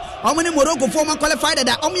kuno omene Morocco former qualified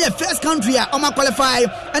that omo first country omo qualify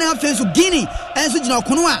and offense Guinea and so jina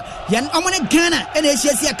kuno yan omene Ghana and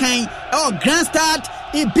Asia kan grand start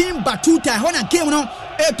e bim batuta hona game no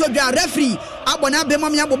Etoja referee abona be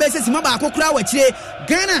mam yambo be sesima ba akokura wa kire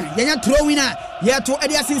Ghana yanya throw winner yeto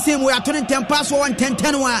ade asinsen we ato ne tempa so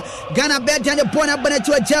 110 wa Ghana be dan the bona bana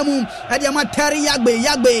to ajamu ade amatari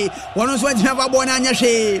yagbe wono so ajina ba bona anya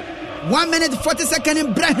hwe 1 minute 40 seconds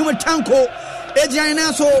Ibrahim Tanko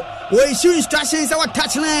ejiana so we issue instructions our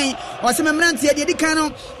touchline or some membrante de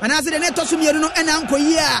dikano and as the neto so mieru no ena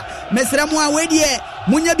nkoyi a mesramu a we de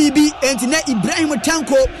munya bibi enti na Ibrahim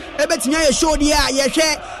Tanko ebetimi aye show de a ye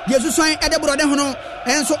hwe yesusuan edebro de hono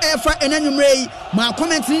enso efa enanwumrei ma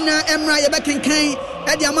comment ni na emra ye bekenkan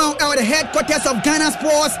ede amount our the headquarters of Ghana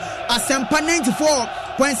Sports Asempa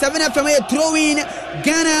 94.7 FM throwing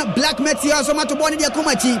Ghana Black Meteors so matoboni de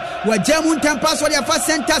komachi wa jamu tempa so de fa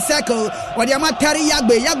center circle or de amatari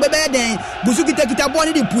yagbe beden busuki kita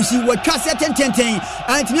boni di pushi wa twase tenten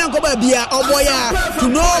antimi ankoba bia oboya to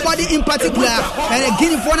nobody in particular and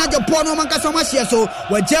Guinea for na Japan no manka so machia so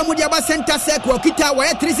wa jamu de aba center circle kita wa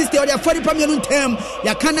 360 or de 40 pamienu tem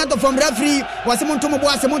ya Canada from referee wa semontomo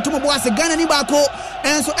boase Ghana ni bako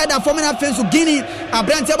and so eda for na fence Guinea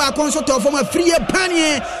abrante ba konso to for free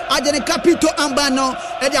panie ajene capito ambano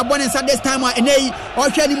ede abone sa this time enei o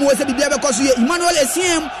hwe ni mu se bibia be koso ye Emmanuel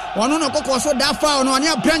Esiem ono no kokoso da fa ono ane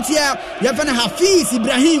abrante ya fe na Hafiz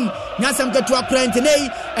Ibrahim nyasam ketu akrante nei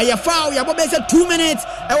ya fa ya bobe se 2 minutes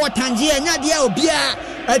e watangie nya de obia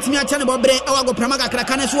atimi acha ne bobre e wago pramaga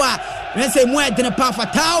krakane so a nse mu edene pa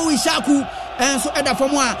fatao Ishaku and so eda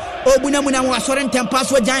from wa obunamuna wa soren tempa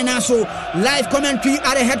so join so live commentary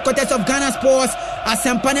at the headquarters of Ghana Sports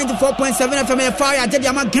Asempa 94.7 FM fire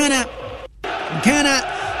Jediama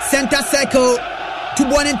Ghana center circle to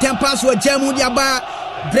born tempa so jamu diaba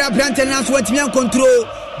brabrantel na so atimian control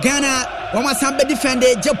Ghana wama sambe defend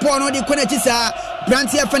Japan no di kona chisa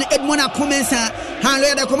Branti afan Edmond Akomensa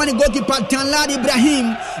handle the command goalkeeper Tanlad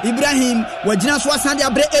Ibrahim wajina so asande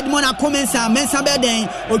abre Edmond Akomensa mensa beden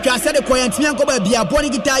o twa se de koyanti ankoba bia boni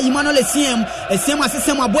gita Emmanuel Esiem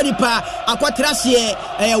asesem abodi pa akwatrahye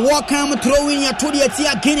welcome throwing ya to the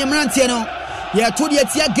tia Guinea Mrantie no ya to the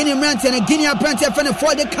tia Guinea Mrantie na Guinea Branti afan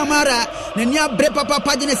for the Camara na nia bre papa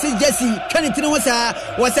pagine se Jesse Kenneth no wasa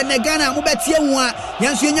Ghana mo betie ho a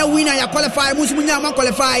yanso nya winner ya qualify musu munya ma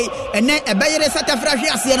qualify ene ebeyere satafra hwe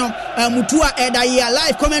ase no Mutua Edaya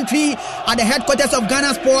live commentary at the headquarters of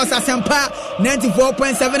Ghana Sports Asempa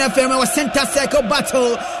 94.7 FM our center circle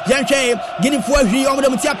battle Yanche Guinea for Hri Omo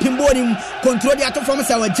Mutia Pimbodim control the attack from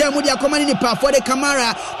our Germany are coming in the for the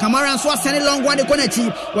Camara and so send long one the Konechi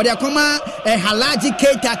where they come Halaji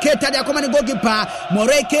Keita they are coming goalkeeper More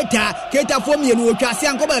Keita for me and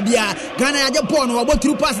Kasian Kobabia Ghana Japan or what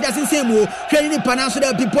through pass that's in same training Panaso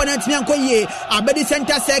the people and Miankoye Abedi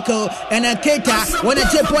center circle and Keita when a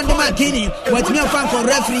chip on the Guinea what me fan for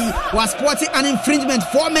referee was sporting an infringement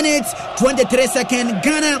 4 minutes 23 seconds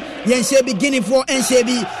Ghana Yenshebi Guinea for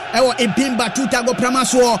Enshebi ewo Impimba Tutago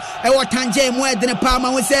Pramaso ewo Tanje Mwedene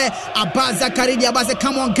Palma we say Abaza Karidi Abase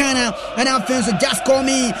come on Ghana and our fans just call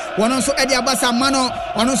me one also Eddie Abasa Mano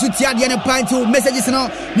on also Tiadi and Pine to messages no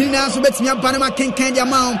Nina so bet me Panama King Kenya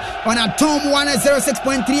Mount on a Tom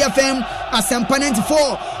 106.3 FM Asempa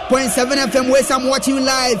 94.7 FM where I'm watching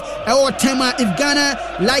live ewo Tema if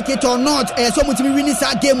Ghana like it or not so much we win this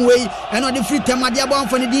game way and on the free Tema dia bon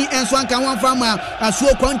for the D and Swan can one from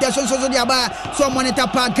so contest so dia ba so monitor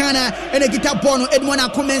pa Ghana and a guitar bono Edmona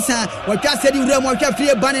Comensa what just said you rem what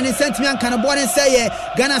free ban and sent me can born and say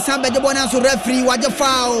Ghana Samba the bona so referee what the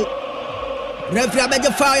foul referee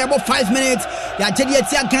abeg foul about 5 minutes ya jedi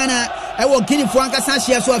etia Ghana I will Guinea for Anka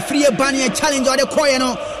Sanchez so a free ban challenge or the coin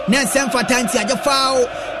no Nelson Fatanti a foul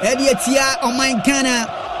Eddie etia on my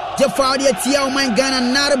Ghana Jeffrey Etia on my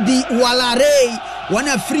Ghana Narbi Walare one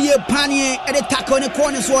a free panye at the tackle on the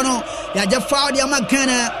corner so no ya Jeffrey the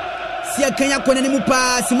Ghana Sia Kenya kone nimu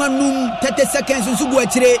pa simanum 30 seconds nsugu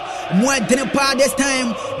achire mwa denepa this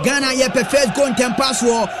time Ghana ye first goal tempas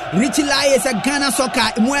wo Richie Lies a Ghana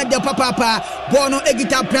soccer mwa de papa bono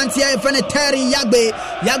egita plantia fene Terry Yagbe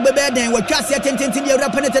beden we twase tententin de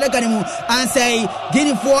rapa ne teleka nimu and say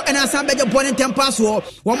Guinea for and asambe de bono tempas wo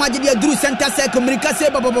maji de duru center circle America se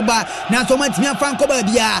baba na so mantimi afan ko ba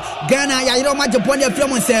bia Ghana ya yiro maji bono de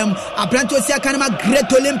frem nsem aplanto sia kanama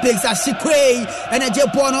Great Olympics a Shikwe and a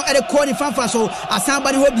Japan e de ni fanfa so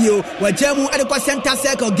asamba ni hobio wajamu adekwa center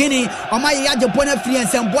circle Guinea oma ya Japan free and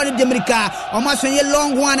some body America oma so ye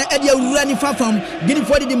long one e de awura ni fanfam Guinea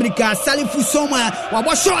for the America Salifu Soma wa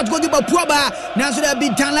bo short go giba puaba na so da bi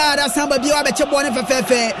tanla da samba bi wa be che bone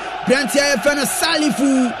fefefe Brantia fena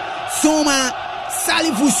Salifu Soma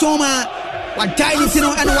wa tiny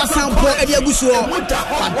sino and wasampo e de aguso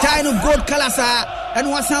wa tiny gold kalasa and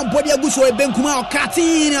wasam body aguso e benkuma o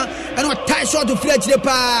katina and what tie shot to fletch the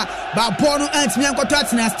pa ba bono ant me anko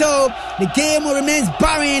tatina still the game remains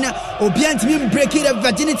barren obiant me breaking the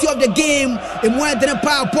virginity of the game e mo adene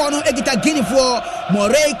pa bono egita Guinea for More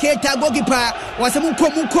Keita goalkeeper wasem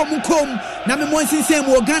kom na me mo nsensem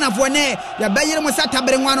wo Ghana for ne ya bayere mo sata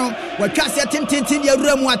bere nwano wa twase tintintin ya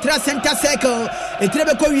rura mu atra center circle e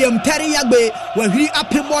trebe ko wiem Terry Yagbe wa hiri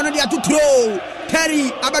apembo no de atutro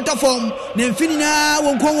Terry abato form na mfini na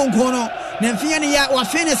wonkon no na mfini ne ya wa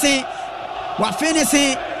finese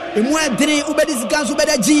emu adene ubedi sikanso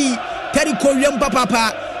beda ji Terry ko wiem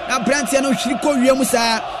papa na Brantia no hiri ko wiem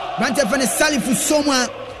sa Brantia fene Salifu Soma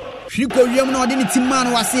hiri ko wiem no de ni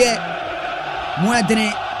timman wase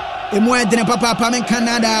emu adene papa men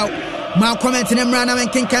Canada my comment in Emrana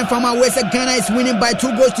and King Kan from our West Ghana is winning by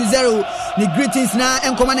 2-0. The greetings now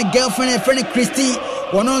and command a girlfriend and friend Christy.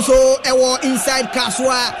 One also a war inside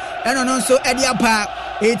Kaswa and also Ediapa.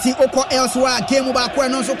 18 Oko elsewhere game about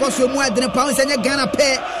and also cost more than a pound and Ghana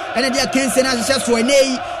pay and they can send us just for a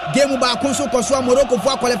nay game about Conso Koswa Morocco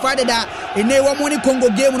for qualified that in a one Congo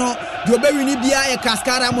game no you very Libya a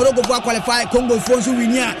Cascara Morocco for qualified Congo Fonsu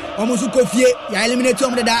Winia almost Kofie ya eliminate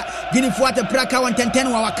that Guinea for the Praka 110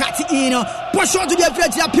 our cat in push on to the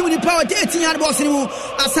flat puny power 18 boss anymore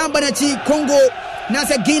Asambanachi Congo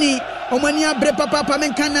Nasa Guinea Omania Brepa Papa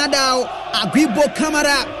men Canada Agribo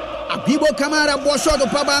Kamara bosho to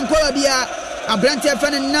Papa Ankola Bia Abrante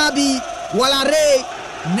Fan Nabi Walare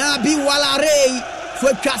so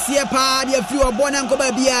Kasia pa dia few abona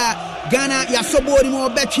Ankola Bia Ghana ya sobori mo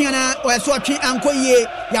betwiana o so atwe ankoye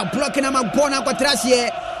ya block na mabona kwatrasie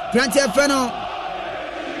Abrante Fano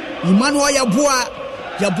Emmanuel ya boa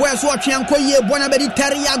so atwe ankoye bona be di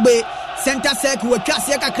Terry Yagbe center circle we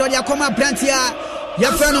Kasia kakra dia koma Abrante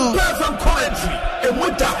ya Fano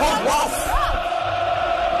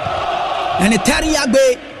and the Terry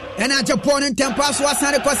Yagbe and a Japan and Tempas was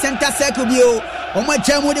not a center circle bio. Oma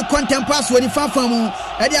jamu de contempas with the fanfamu.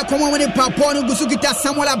 And they are coming with the Papon Gusukita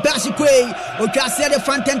Samuel Bashikwe. Okase the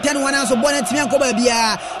Fanten 1 ounce of bonnet Mianko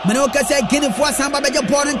Babia. Manoka said Guinea for Samba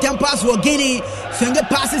Japan and Tempas or Guinea. swing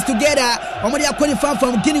passes together. Omodi akoni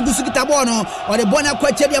from Guinea Gusukita bono or the bona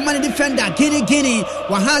kwache the man defender Guinea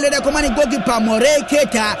 100 the command goalkeeper More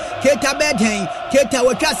Keita Bedhen Keita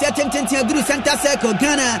wakasi attention through center circle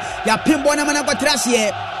Ghana ya pimbona mana kwa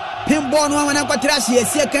trashie Pimbono wana kwa trashie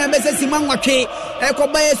sia kan bese sima nwatwe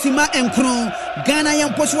ekobaye sima enkron Ghana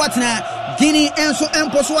yamposo watna Guinea enso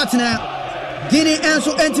emposo watna Guinea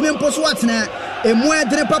enso entime emposo watna emu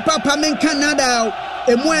edre papa men Canada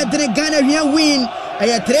emu edre Ghana win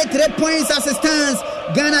aya 3 points assistance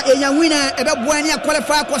Ghana a winner ebe boani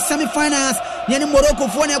qualify for semi-finals yani Morocco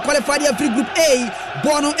for na qualify the free group A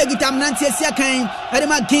bono egitam nanti asia kan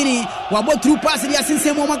edema Guinea wabo through pass dia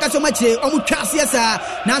sinse mo maka so machire omu twase esa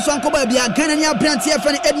na so ankoba bia Ghana ni abrantie fa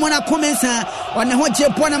Edmond Akomensa ona ho je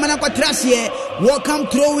pona mana kwa trashie welcome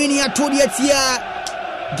throw in ya to dia tia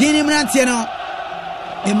Guinea mrantie no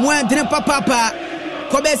emu adre papa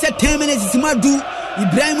ko be se 10 minutes simadu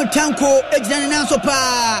Ibrahim Tanko ejina nanso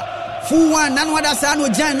pa full one none other sa no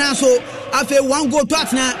jan nanso afi 1 goal to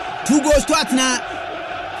atna 2 goals to atna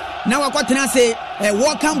now akwatena say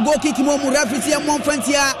welcome goal kick mo referee mo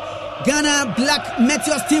fantia Ghana Black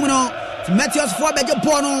Meteors team no Meteors for beje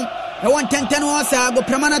bono e won 10 wasa go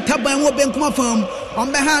pramana taban wo benkuma fam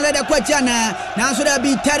on be han le de kwachana nanso da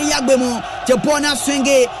bi tari agbemo je bona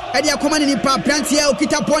swinge e dia komani ni pa plantia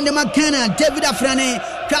okita ponde makana David Afrane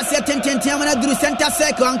Kasi attention amana duru center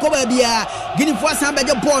circle ankoba bia Guinea for san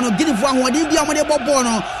beje bono Guinea for ahodi bia mo de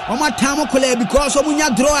bono o matamo kole because o munya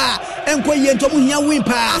draw enko yento mu hia win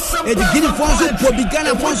pa e di Guinea for so bobi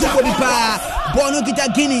Ghana for so bobi pa bono kita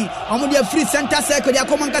Guinea o mo de free center circle dia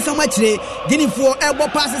komanga so machire Guinea for elbow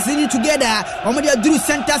passes in together o mo de duru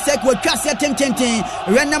center circle kasi attention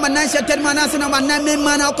renda manansha termanasa na maname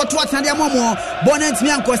mana okoto atna dia momo bono ntimi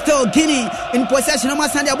anko still Guinea in possession o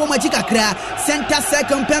masande abo machika kra center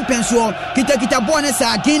circle Pempenso kita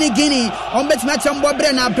bonesa Guinea on bet match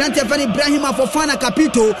Mbobre na Brent Fani Ibrahim Afofana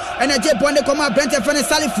Capito and a je bonde koma Brent Fani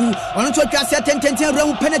Salifu on to twase 10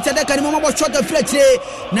 round penalty da kan mo shot of fletche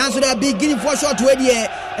na so da big Guinea for shot we dey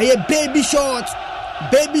a baby shot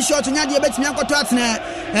nya de bet me akoto atena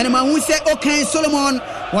and ma hu say okay Solomon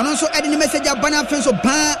one also adding the message abana fenso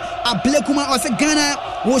ban ablekuma o say Ghana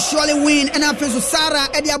will surely win and afenso Sara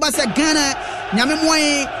edi abasa Ghana nyame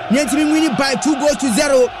moye nyentimi win by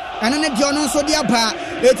 2-0 and then the ono so dia ba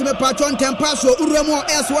etime patron tempa so uremo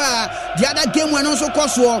elsewhere the other game one also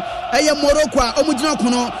koso eye Morocco omugina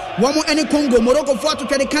kono wo mo ene Congo Morocco for to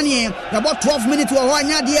twede kane about 12 minutes wo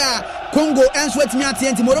anya dia Congo enso etimi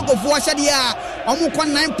atenti Morocco for shadia omo kwa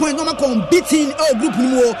 9 points no makon beating all group ni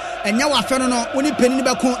mo enya wa fe no oni penini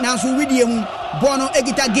be kon na so widie mu bono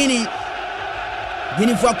egita Guinea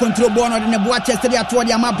for control bono de ne boa chest dia to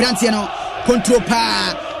dia ma brantie no control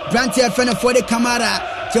pa brantie fe no for the camera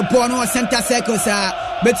je bono center circle sa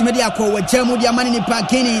betime dia ko wajamu dia mani ni pa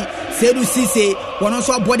Guinea Sedu Sise wono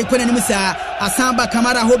so body kwana ni musa asamba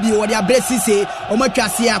kamara hobi wo dia bre Sise o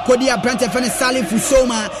matwase akodi ya branch fe ne Salifu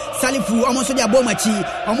omo so dia bomachi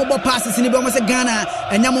omo bo passes ni be omo se Ghana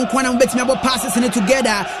enyam nkwana betime bo passes ni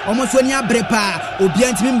together omo so ni abrepa obi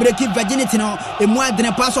antimi break virginity no emu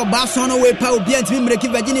adene pass o ba so no we pa obi antimi break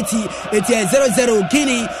virginity eti 0-0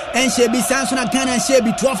 Guinea and shebi sanso na Ghana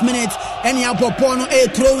shebi 12 minutes eni apopo no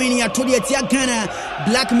throw in ya to the tia Ghana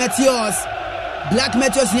Black Meteors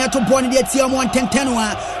ni ato boni de tia mo 10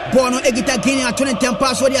 wa bono egita Guinea ato ne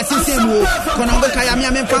tempa so de asisemu kono ngo kaya me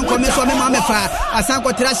amfa nkome so me ma mefa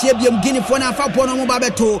asanko trashie biem Guinea fo na afa bono mo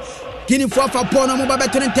babeto Guinea fo afa bono mo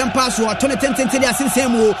babeto ne tempa so ato ne 10 de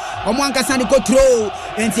asisemu omo ankasa de control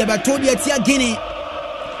enti abeto de tia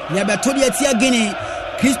Guinea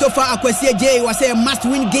Christopher Akwesi J was a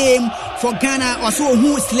must-win game for Ghana. Also,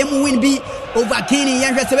 who slim win be over Guinea.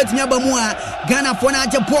 Yangra sebeti nyaba mua Ghana for na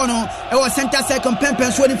Japono. Ewa center second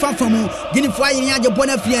pempen so ni fanfamu. Guinea for yin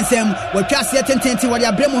Japono fiansem. Wa twase 10 wa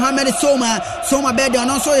dia bre Mohamed Soma bede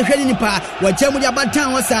on so e hweli nipa. Wa jamu dia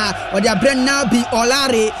badan wasa. Wa dia bre na bi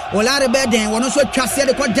Olare bede won so twase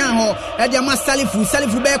de ko dan ho. E dia ma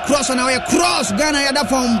Salifu be cross na we cross Ghana ya da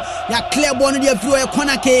form. Ya clear ball no dia through a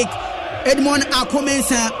corner kick. Edmond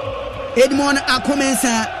Akomensa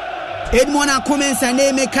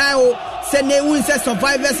ne Mekayo said ne win se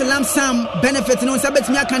survivors lamp sam benefit no sabet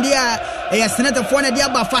mi akandia e senator for na dia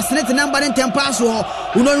ba fascinate number den tempa so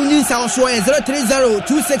uno ni sa so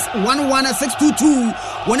 03026111622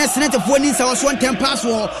 wona senator for ni sa so tempa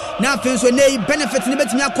so na afen so ne benefit ne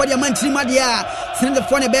betimi akodia mantiri madia senator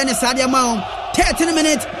for ne be ne sadia ma 13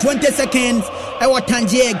 minutes 20 seconds e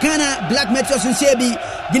watangie Ghana Black Meteors Shebi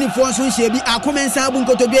Guinea for so Shebi Akomensa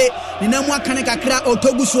bunkotodwe ni namu akane kakra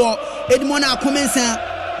otoguso Edmond Akomensa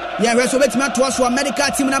ya reso betima to so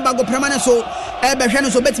America team na bago pramana so Ebehwe no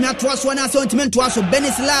so betimi atoa so na so ntimi ntoa so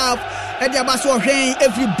Benislav edi abaso hwen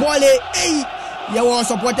every ball your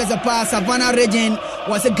supporters a Savannah region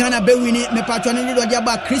was a Ghana Bewini, me patronage of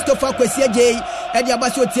Yaba Christopher Kwesi J, Edia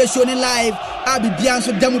Basso Tiation live, Abi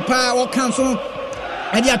Bianso Demupa or Council,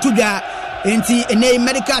 Edia Tuga, Enti, a name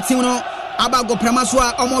medical Tino, Abago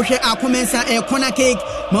Pramaswa, Omoshe Akumensa, a corner cake,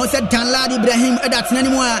 Mosa Danlad Ibrahim, that's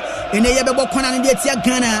Nanimua, and a Yababo Conan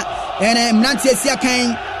Ghana, and Nancy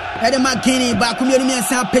Siakain, Edema Guinea, Bakumiri and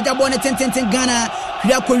San Petabona Ten Ghana.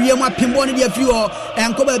 Korea ma pimboni dia fuel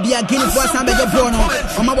and cover be a Guinea for some better bono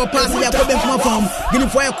on my pass ya ko be from Guinea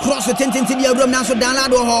for a cross to 10 dia room now so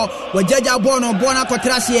download ho we jaja bono bona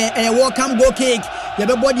kotrasie e welcome go kick ya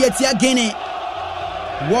be body atia Guinea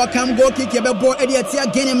welcome go kick ya be body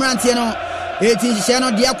atia Guinea mrantie no 18 share no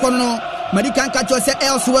dia kono medican catch say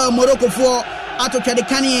elsewhere Morocco for atotwa de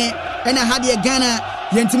kanie and I had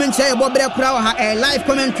Ghana yentimen share bobre kura ha a live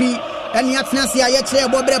commentary and Yatsnasia Yetche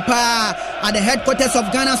Bobrepa at the headquarters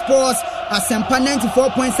of Ghana Sports at Sempa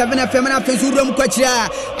 94.7 FM and Fensurum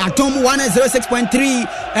Quacha at Tom 106.3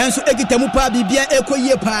 and so Ekitamupa Bibia Eko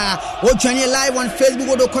Yepa or Channel live on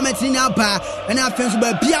Facebook or comment in Alpa and our friends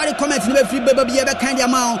will be able to comment in every baby ever kind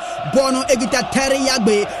amount Bono Egita Terry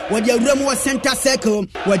Yagbe where the room was center circle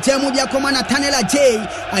where Jamudia Commander Tanela J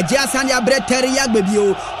a Jasania Brett Terry Yagbe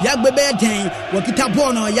Yagbe Bedin Wakita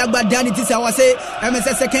Bono Yagba Danny Tisa was a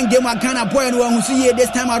MSS second game Ghana boy and one who see this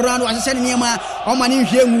time around was a Nima on my name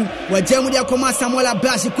where Jamudia Commander Samuel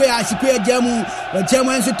Bashikwe Jamu where Jamu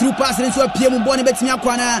and through passing into a PM Bonnie Betimia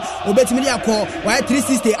Kwana or Betimia Ko where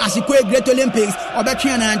 360 Ashikwe Great Olympics or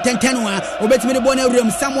Batriana and Tentenwa or Betimia Bonnie Room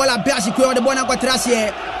Samuel Bashikwe or the Bona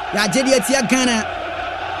Quatrasie Yajedia Ghana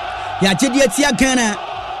Yajedia Ghana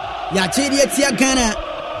Yajedia Ghana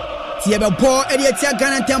Tiaba ball Edia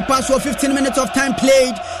Ghana 10 pass for 15 minutes of time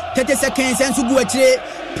played 30 seconds and Suguatre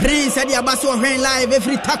Prince Adia Basso ran live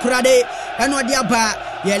every Takurade and Wadiaba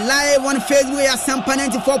live on Facebook at Sampa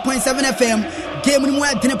 94.7 FM game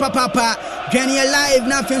in Papa Guinea live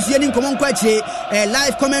now fencing Common Quache a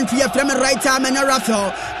live commentary from a writer Mena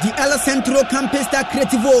Raphael the El Centro Campista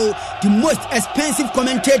Creativo the most expensive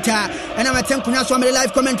commentator and I'm attempting to swam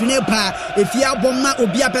live commentary nepa if you are Bomma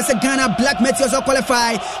Obia Pesa Ghana Black Meteors or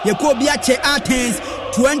qualify Yakobia Che Athens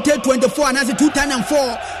 2024 and as 2004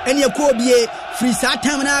 and Yakobie free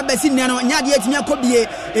Satam na Bessinano Nyadi Etmia Kobie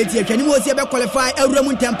Etia Kenimosia qualify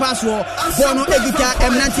Elramun Tempaso Bono Egita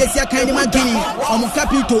Emnantia Kainima Guinea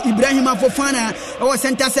Capito Ibrahim Fofana or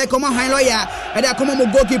Santa Secoma High Lawyer and a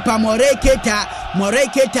common goalkeeper Moreketa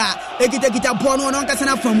Egita Bono on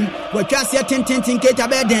Casana from where Cassia Tintin Keta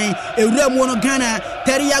Beden a real mono Ghana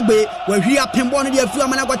Teriagbe where we are Pemboni the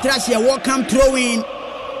Flamanago Trashia welcome throwing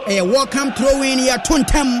here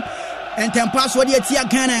Tuntam and Tempaso the Tia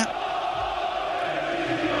Ghana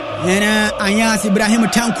and Ayas Ibrahim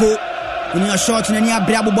Tanko in your short and near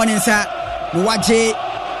Brabo Bonensa Waje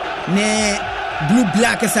ne blue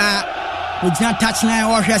black sa we did not touchline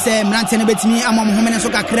or say Mlanten betimi among Mohamed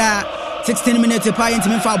Sokakra 16 minutes pa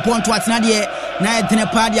intimi fa bon to atna de na edene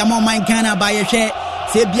pa de among my Ghana ba ye hwe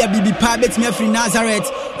se bia bibi pa betimi afri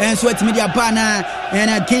Nazareth and so etimi dia pa na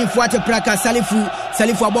and king fuate praka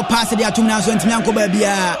Salifu abo pass de atum na so intimi anko ba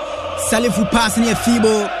bia Salifu pass ne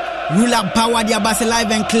fibo ruler power de abase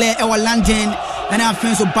live and clear our London and our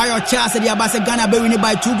friends of Bayo Charles de abase Ghana be winning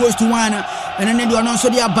by 2-1 and then they are also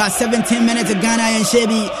there about 17 minutes Ghana and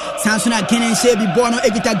Shebi Sansuna Guinea and Shebi Bono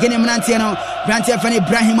Egita Guinea Mnantiano Grantia Fan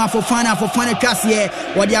Ibrahim Fofana Kasie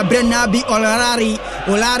or their brand now be Olari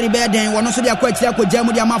Beden one also their question ko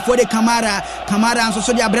Jamu dia Mafode Kamara and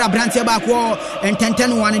so their brand Brantia Bakwo and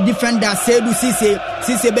 10-1 defender Sedu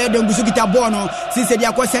Sise Beden Gusukita Bono Sise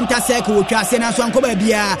dia ko center circle Kasie na so anko ba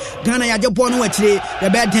bia Ghana ya Bono wachire the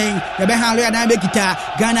Beden the Behanlo na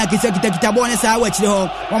Bekita Ghana kita Bono sa wachire ho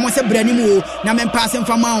one more se branimu na men passing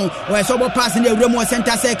from mount or so passing the room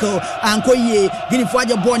center circle and koye Guinea for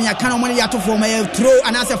your bone ya can money ya to form a throw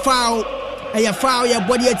and as a foul your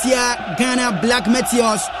body atia Ghana Black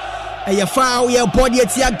Meteors a foul your body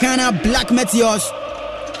atia Ghana Black Meteors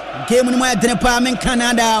game ni mo drepa men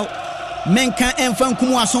Canada men kan enfan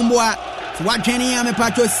kumu asomboa what training am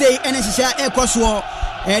pato say NSSA Ecoso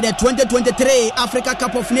the 2023 Africa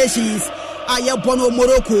Cup of Nations aya bono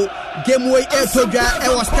Morocco game way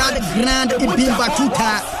Etoja was start grand Ibimba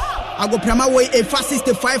Tuta ago prama way a fast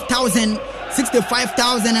 65,000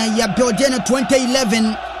 and ya building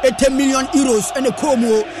 2011 €80 million and a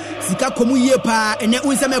Como sika komu ye pa ene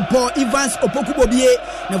unseme ball Evans Opokubobie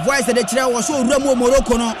na voice de kira wo so Ramo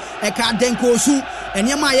Morocco no e ka denko su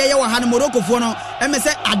enema ye wo ha no Morocco fo no e me se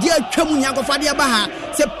ade atwam nyakofa de ba ha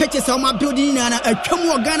se pitches o ma building na atwam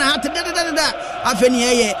o Ghana ha da afeni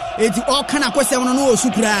eye eti all kana kwese no no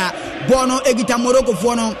osukura bono egita Morocco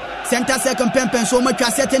fo no center second pempen so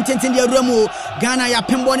matwa setenten de awuramu Ghana ya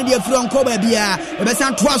pembo ne de afiri onko ba bia e be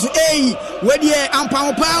san toaso we de ampa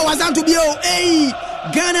ho pa wazanto bio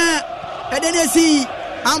Ghana edenesi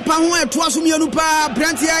ampa ho etoaso mienu pa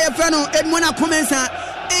Brantia ya fe no Edmona Comensa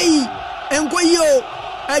enko yo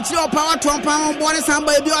achiri opa wato ampa ho bo ne san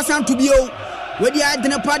ba bi wasanto bio we de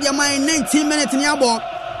adene pa de man 19 minutes ni abo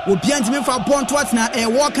obi antime fa bon to atna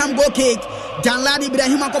welcome goal kick Danlad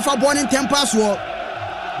Ibrahim akofa bon tempa so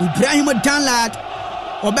Ibrahim Danlad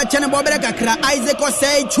obechane bobere kakra Isaac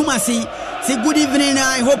Osei Chumasi say good evening,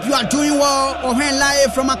 I hope you are doing well. Ohen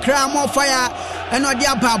live from Accra, more fire and no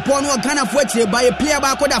dia ba bon wo Ghana fuachire by a player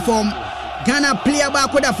ba koda form Ghana player ba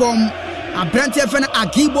koda form Abrantia fan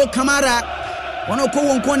Agibo Kamara wono ko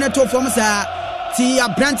wonko neto form sa ti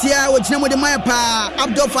Abrantia wo gina mo de mai pa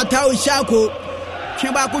Abdul Fatah Shako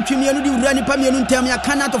tweba ko twemienu di wura ni pa mienu ntem ya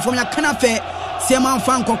kana to form ya kana fe se man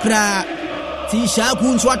fan kokra ti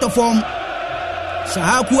Shaku nso ato form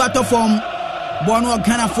Shaku ato form bono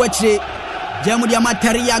Ghana fuachire jamu dia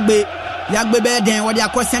matari yagbe be den wodi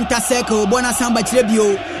akọ center circle bona samba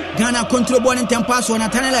chirebio Ghana control ball in tempo so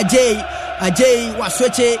Nathaniel Ajay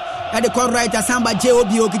wasweche at the corner right samba J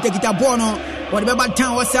obio kita bono wodi be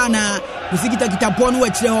batan wasana kita bono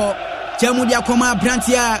wachire ho jamu dia koma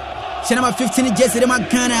Brantia number 15 jersey de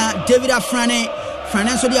Ghana David Afrane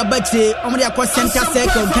so dia bache omo dia akọ center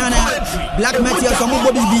circle Ghana Black Meteors omo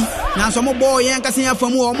bobibi na so omo boy yan kasen ya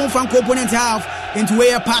famu omo fan opponent half into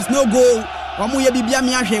where pass no goal omo ye bibia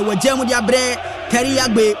mi ahwe wa jamu dia bre tari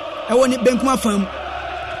yagbe e woni benkuma fam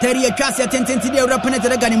tari atwa se tententi dia ura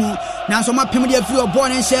penetre ganimu na so ma pem dia free ball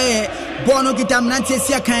ne share ball no kita mnante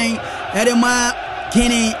sia kan ere ma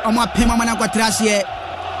Guinea omo pem ma na kwatrase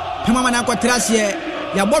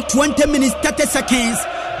ya about 20 minutes 30 seconds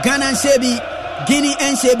Ghana and Shebi Guinea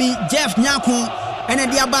and Shebi Jeff Nyako ene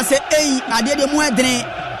dia ba se ade de mu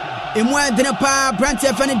adene pa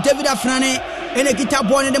Brantia fan David Afrane ene kita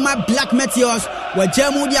ball ne ma Black Meteors wa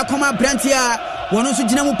jamu dia koma Brantia wono so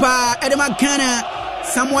gina mu pa ede ma Ghana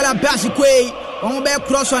Samuel Abashikwe omo be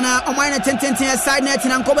cross na omo ina tenten side net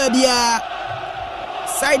na nkoba bia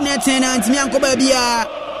side net na ntimi ankoba bia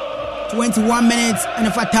 21 minutes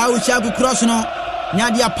and Fatah Shaku cross no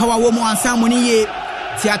nyadia power wo mu ansamu ni ye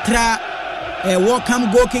tiatra welcome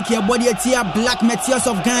goal kick your body atia Black Meteors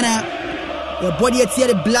of Ghana your body atia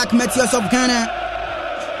the Black Meteors of Ghana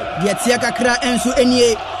dia tia kakra enso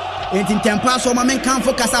enie entin tempa so ma men kan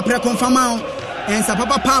focus apre confirm en sa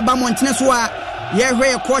papa pa ba montene so a ye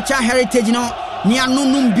hwe culture heritage no ni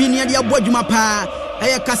anunum bi ni dia bodwuma pa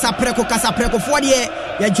eye kasa preko fo de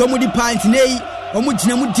ya jomudi pant nei omu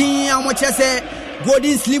gina mu din a mo chese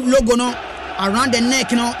golden sleeve logo no around the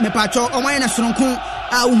neck no me pacho omo ye na soronko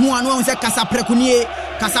a uhu anu on se kasa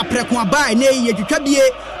preko aba nei ye twitwa bie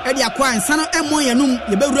e de akwa nsa no emo yanum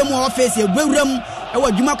ye bewura mu office ye bewura mu e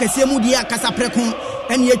wadwuma kase mu dia kasa preko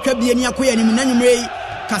ene ye twa bie ni akoya ni nanyumre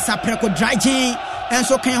kasa preko dry gin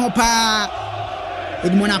enso kan ho pa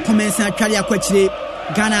Edmona Comensa atwale akwachire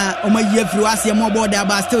Ghana omayi afiri wase mo border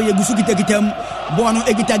ba still ye gusu kitakitam bono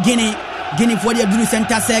egita Guinea for the blue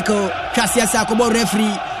center circle Tracia Sakobo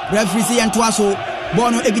referee si antoaso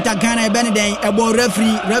bono egita Ghana Beneden ebo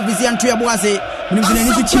referee si antoya boase munimfina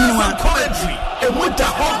ni chimwa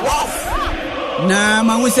na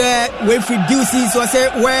mawuse we free duties so say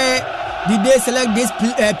where did they select these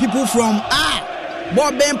people from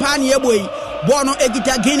Bob Ben Pan yeboy bono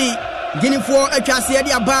egita Guinea for atwase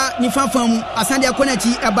de aba ni fanfam asande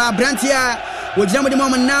akonachi aba Brantia wojina mode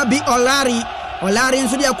mama Nabi Olari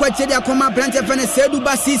nso de akwache de akoma Brantia fene Sedu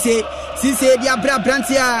ba Sise de abra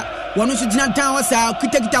Brantia wono so gina dan wasa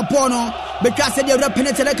kita bono betwase de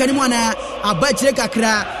penetre kanimu ana aba chire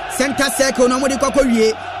kakra center circle no mode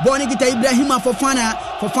kwakowie bono kita Ibrahim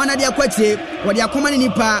Fofana de akwache wode akoma ni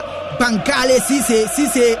nipa Bangale Sise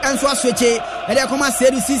enso asweche de akoma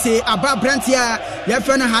Sedu Sise aba Brantia ya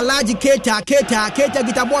fene Halaji Keta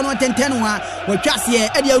kita bono tentenwa wotwase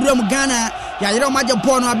e de awuram Ghana ya yero maje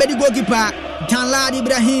bono abedi goalkeeper Danlad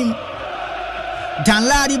Ibrahim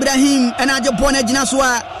and aje bona gina so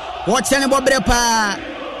a watchane bobre pa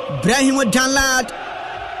Ibrahim Danlad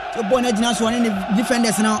to bona gina so ni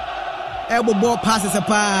defenders no elbow ball passes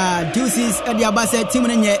pa deuces e dia base team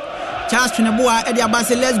nye Charles Twineboa e dia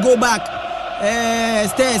base let's go back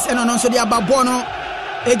stairs and on so dia babono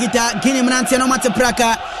egita Guinea mnante no mate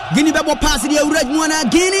praka Guinea bebo pass dia uraj mwana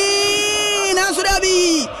Guinea na so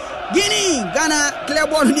dabi Guinea Ghana clear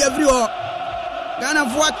ball ni everywhere Ghana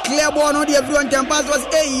for clear ball no the everyone can pass was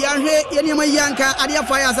yanhe ma yanka adia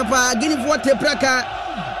fire sapa Guinea for te praka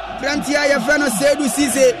Brantia ya fano Sedu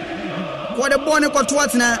Sise the born ko to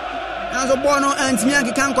atena anso born no antimi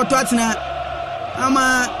ankekan ko to atena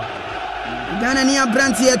ama Ghana ni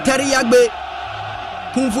abranti e Terry Agbe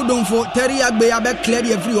kunfu donfo Terry Agbe abe clear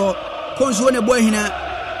the free ho konso ne boy hina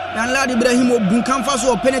dan lad Ibrahim bunkan fa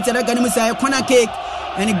so penalty da ganim say corner kick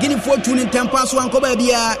and Guinea for tuning tempo so anko ba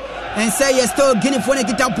bia and say yes still Guinea for ne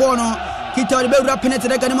kita pono kita be wura penalty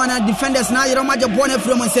da ganim na defenders na yero maje born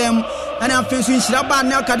from sem and am fin so inshira ba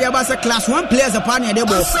na ka dia ba say class 1 players upon ya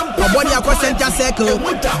debo body akọ center circle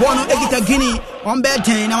bono ekita Guinea on bed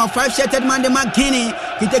 10 now 5 shirted man de Guinea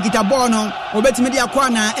kita bono obetimi dia kwa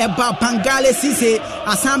na eba Bangale Sise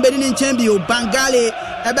asambe ni nchembio Bangale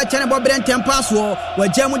ebe chane bo brent tempaso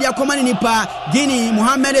wajamu dia komani nipa Guinea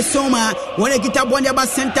Mohamed Soma wona kita bonde ba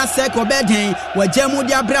center circle beden wajamu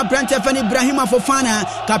dia brent Fani Ibrahim Fofana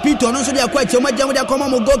capito no so dia kwa chema jamu dia koma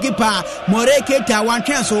mo goalkeeper Moreketa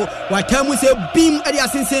wantwenso watamu se bim ade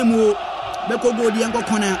asensemu beko go dia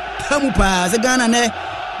ngokona tamu pa ze Ghana ne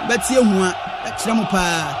betie hu a chiramu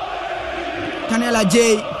pa Kanela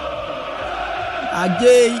J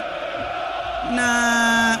Ajay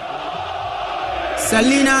na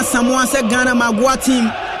Salina Samoa se Ghana Magua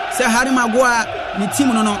team se Harry Magua ni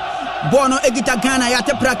team no bono egita Ghana ya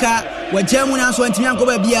tepraka wajamu na so antimi anko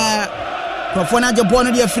ba bia profona je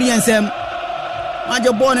bono de free ensem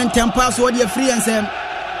waje bono tempa so de free ensem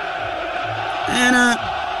ana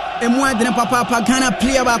emu adene papa Ghana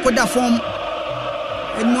player ba ko da form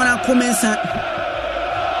emu na commence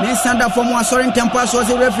men sanda form wa sorry tempa so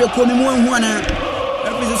se referee ko mi mu hu ana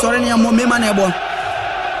referee sorry ne mo mema na ebo.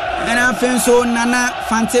 And I feel so Nana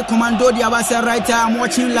Fante Commando the Abasa writer. I'm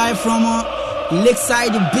watching live from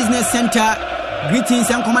Lakeside Business Center.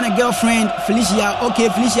 Greetings and command girlfriend Felicia. Okay,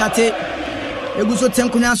 Felicia te. Eguso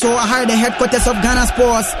tenkunya so I hired the headquarters of Ghana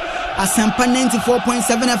Sports. Asampa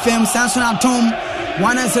 94.7 FM Samson Atom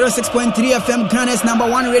 106.3 FM Ghana's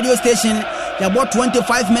 #1 radio station. About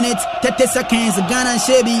 25 minutes 30 seconds Ghana and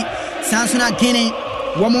Shebi Samson Guinea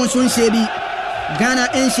Wamonsun Shebi Ghana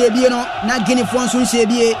and Shebi no na Guinea Fonsun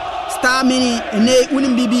Shebi Star Mini ne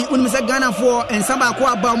unim bibi unim sa Ghana for and samba ko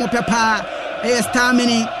aba mo pepa Star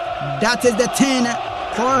Mini that is the 10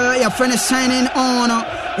 for your friend is shining on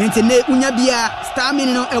into ne unya bia Star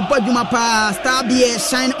Mini no eboduma pa Star bia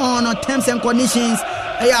shine on terms and conditions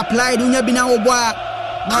applied unya bina obwa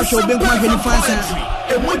na show ben kwa geni fansa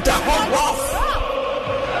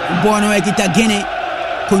bono ekita Guinea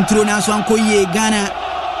control na so anko ye Ghana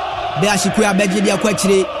be ashiku abeje dia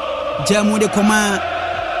kwachire jamu de koma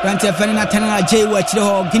Rante Fenina Tanana J wachire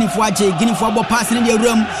ho Guinea for J Guinea for bo pass in the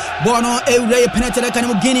room bono ewre penetrate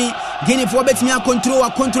kan Guinea for betimi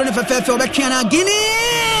control ne fefe obetwa na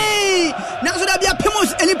Guinea na so da bia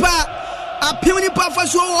pemos enipa apem nipa fa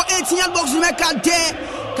so 18 yard box me ka de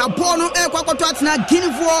ka bono kwakoto atena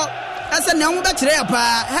Guinea for ese na wo betire ya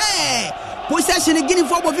pa hey possession Guinea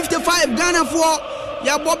for 55 Ghana for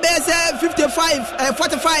ya bo be 55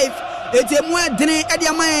 45 etemu adene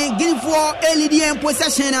ediaman Guinea for elidien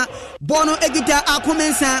possession na bono egita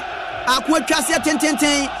akomensa akwatwase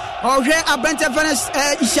tententen ohwe abante fanes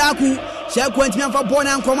ishaku shaku antimi amfa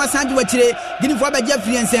bono ankoma sanje wachire Guinea for be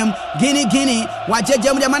Jeffrey ensem Guinea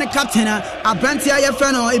wajejemu de man captain abante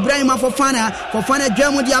ayefe no Ibrahim Fofana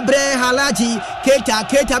dwemu de abre halaji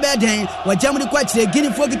Keita beden wajemu de kwachire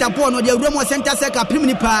Guinea for gita bono de romo center seka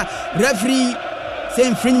primini pa referee say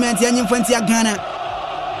infringement ya nyimfanti ya Ghana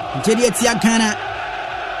Nigeria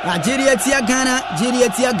tia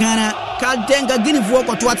Ghana Kaldenga Guinea for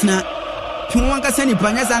ko twatna tunwanka sani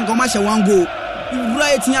panya sanka ma hye wango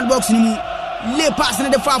right in box ni mu le pass na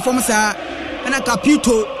the far from sa na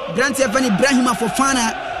capito grant Fani Ibrahim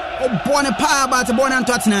Fofana o born pa about born and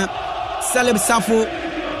twatna Celeb Safo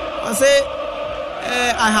I say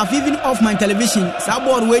I have even off my television sa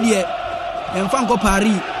board we there en fanko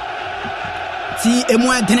Paris ti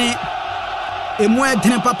emu adene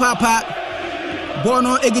papa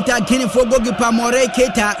bono egita Guinea for goalkeeper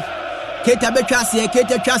Moreketa betwase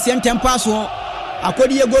twase ntempaso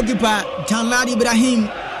akodi ye goalkeeper Janladi Ibrahim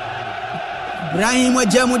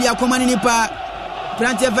wajamu dia komani nipa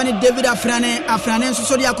Prante Fani David Afrane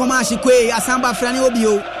so dia koma ashikwe asamba Afrane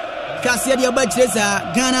obio twase dia bachiresa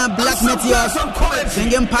Ghana Black Meteors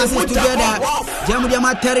singing passes together jamu dia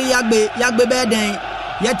materi yagbe beden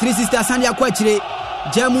ya 3 sisters and ya kwachire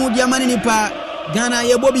jamu dia mani nipa Ghana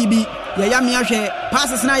ye bobibi ya yami ahwe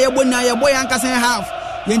passes na ye bonna ye boy anka sen half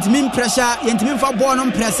yentimi pressure yentimi fa ball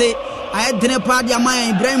no presse aye dene pa dia man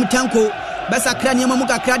Ibrahim Tanko besa kra ne mamu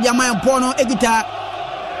kakra dia man ball no egita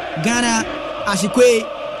Ghana ashikwe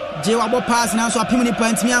je wabo pass na so apim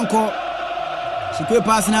nipa ntimi anko shikwe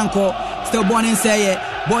pass na anko still born in say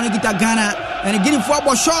born egita Ghana and Guinea for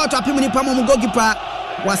ball short apim nipa mamu goalkeeper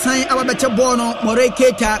wasan ababeche ball no Moray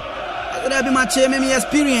Keita there be match me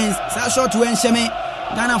experience sa short when sheme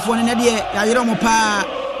Ghana for ne de ya yero mo pa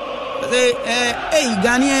say hey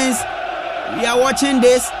Ghanaians, we are watching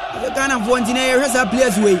this. The Ghana for engineer has a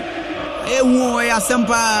place way ya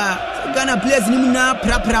sempa Ghana players ni na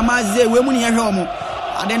pra maze we mu ni ehwe mo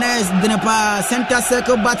adena is pa center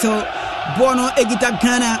circle battle bono egita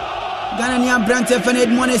Ghana ni Brante Fened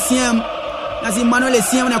Monesiam as Emmanuel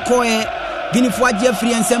Esiam na koe Guinea for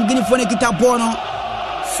Jeffrey and Sam Guinea for Nikita Bono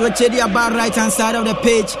switch the about right hand side of the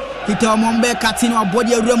page kita mombe Katino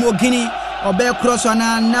body Remo Guinea obe cross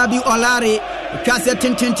na Nabi Olare kase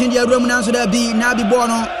tintin the room na so there be Nabi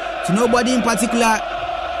Bono to nobody in particular.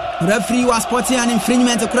 Referee was spotting an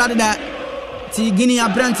infringement crowd that Guinea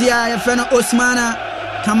Brantia Feno Osmana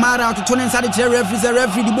Kamara to turn inside the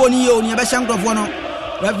referee the Bonio near Beshankrofano.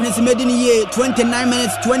 Referee made in year 29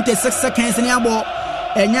 minutes 26 seconds in Yabo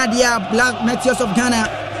and Nadia Black Meteors of Ghana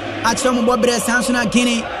Acham Bobre Sansona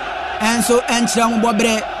Guinea and so Enchram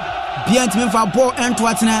Bobre Biantmin for ball and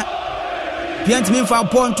Twatna Biantmin for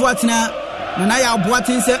ball and Twatna Nanaya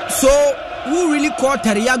Boatin said so who really caught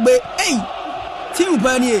Teriyagbe hey Team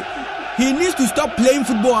Bernier, he needs to stop playing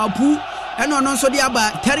football. Apu, and on also the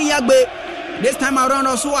Abba Teriyagbe. This time around,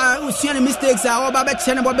 also I see any mistakes. I over bet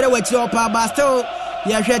Chena Bobre with your but still,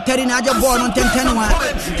 yeah, Terry Naja born on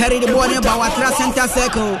 10-10-1. Terry the boy about Watra center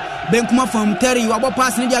circle. Benkuma from Terry, you are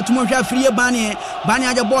passing the tomorrow free Banya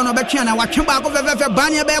Banya born of Betchana. What came back of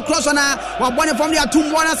Banya Bear Cross on what one from the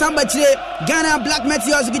two one somebody Ghana Black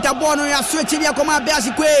Meteors get a born on your switch. You come out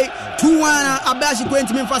Bashikwe 2-1 Abashikwe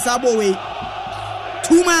to me for Sabo.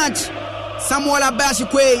 Too much. Samuel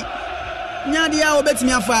Abashikwe. Nyadia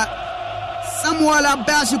obetimi afa. Samuel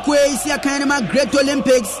Abashikwe is a kind of great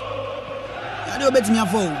Olympics. Nyadia obetimi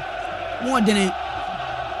afa. More than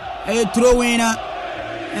a throw winner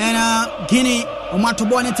and Guinea.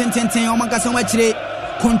 Omatobo ne 10-10 omakasa wachire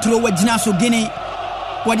control wajina so Guinea.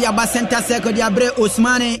 Wadi aba center circle di abre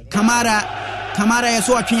Osmane Kamara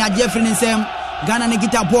yeso atwen Jeffrey nsem. Ghana ne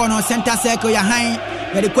gita ball no center circle ya han.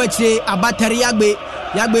 Ya de kwachire abatari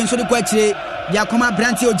Yagbe nso de kwachire dia koma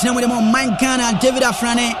Branti ogina mo de mo man Ghana David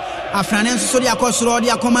Afrane nso de akosoro de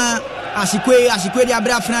akoma Ashikwe de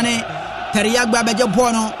abra Afrane Terry Yagbe abeje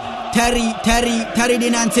ball no Terry de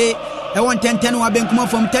nante e won 10-10 wa ben kuma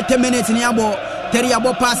from 30 minutes ni abo Terry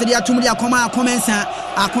abo pass de atum de akoma akomensa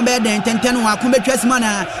akombe den 10-10 wa akombe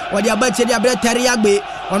twesmana wo de abache de abra Terry Yagbe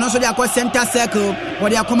ono so de akọ center circle wo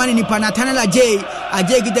de akoma ni nipa Nathaniel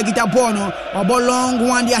Ajay gita ball no obo long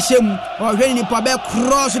one de ahyem o hwe ni nipa be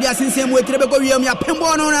cross de asensem we trebe ko wiem ya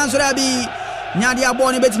pembo no na so da bi nya de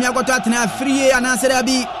ball no betimi akoto atena free ananse da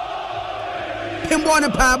bi pembo no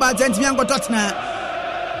pa ba tentimi akoto atena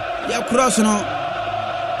ya cross no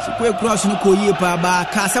sikwe cross no ko yie pa ba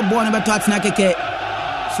ka se ball no beto atena keke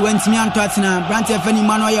so entimi anto atena Branti Feni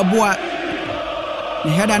Mano ya boa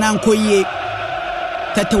ne header na nko yie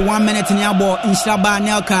 31 minutes ni abo Inshaba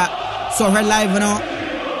Nelka so her live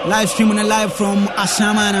stream on live from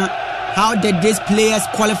Ashamana. How did these players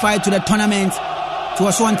qualify to the tournament? To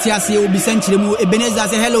us one TSC will be sent to them. Ebenezer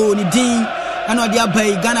say hello Nidin and all the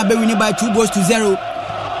bay Ghana be winning by 2-0.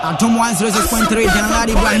 Atom 106.3 Janlad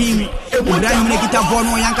Ibrahim Nikita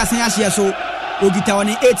Bono Yanka Sanyashia so Ogita on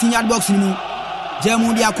the 18-yard box ni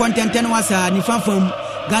Jemu dia content 10 wasa ni fan from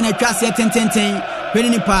Ghana class 10-10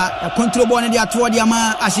 Nipa control ball dia to dia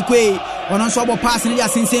ma Ashikwe ono so bo pass ni dia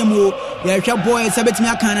sensemu ya hwe boy sabetimi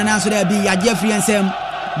akana na so da bi ya Jeffrey ensem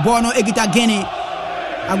ball no egita Guinea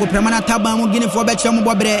ago premana taban mu Guinea for betche mu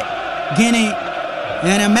bobre Guinea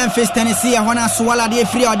and Memphis Tennessee hona swala de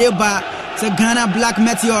free or de ba se Ghana Black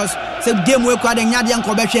Meteors se game we kwa de nyade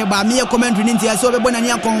anko behwe ba me commentary ni ntia so be bona ni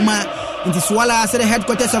akoma nti swala se the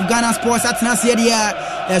headquarters of Ghana Sports atna se dia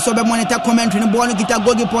so be monitor commentary ni ball no kita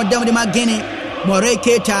gogi for dem de ma Guinea Moray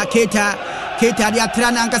Keita dia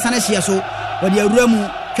trana ankasa na hia so wodi awuramu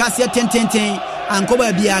twase 10-10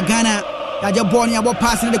 ankoba bia Ghana ya je ball ya bo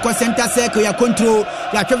pass ni the center circle ya control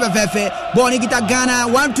ya twefefefe ball ni kita Ghana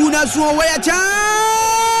 1-2 na so we a chance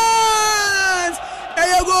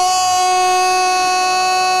go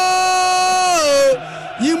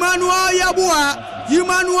Emmanuel Yabua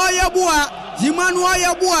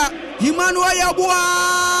go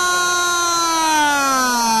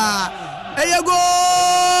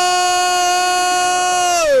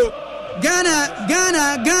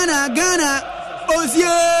Ghana Ozie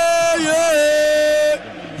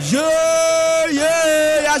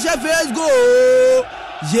ya chef go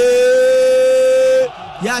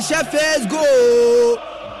ya chef go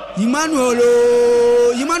Emmanuel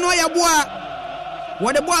Yabua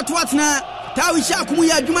what the boy to atna tawi sha kumu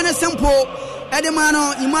ya adwuma na sempo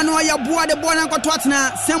Edemano Emmanuel Yabua de Bona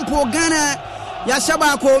Kotwatna Simple Ghana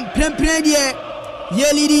Yashabako Prempre die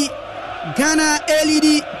Yelidi Ghana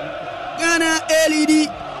LED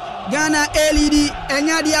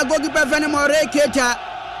Enyadia goalkeeper Venemore Keta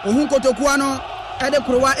Ohunko Tokuano Ede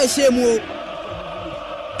Krowa Eshemu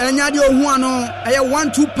Enyadia Ohuano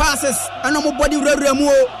 1-2 passes anomo body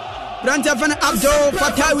reremu Branta Van Abdo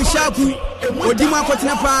Fatawi Shaku Odima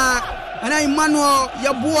Kotinapa Ana Emmanuel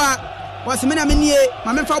Yabua Wasimena Minie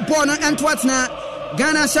Mamefa Bono Antwatna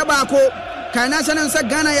Ghana Shabako Kana Shanansa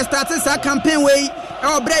Ghana ya started sa campaign way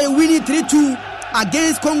our brave winning 3-2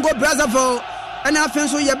 against Congo Brazzaville and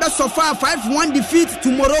offense you best so far 5-1 defeat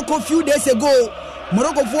to Morocco few days ago.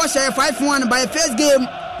 Morocco for share 5-1 by first game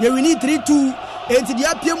you winning 3-2 and the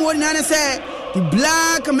APM one say the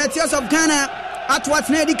black Meteors of Ghana at what's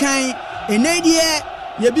Nedi Kain and Nadia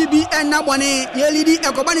ye BB and Nabone ye lady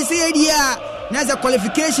Ekobani say idea there's a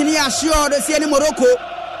qualification here sure to see any Morocco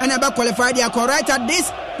and about qualified they are correct at this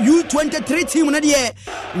U23 team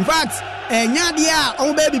in fact Nyadia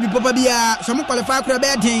on baby papa bia some qualify for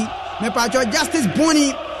betting me patcho Justice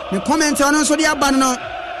Boni me comment on so dia banno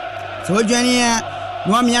so dwania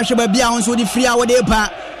no me ahwe bia on so di free awode pa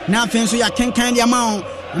na afen so ya kenkan dia ma on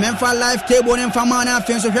me fa live table ne fa ma na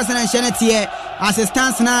afen so hwese na nhye ne tie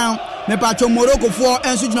assistance now me patcho Morocco for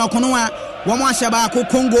enso gina kono a wo mo ahye ba ko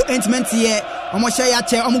Congo intimate tie omo hye ya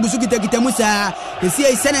che omo gusu kita musa esi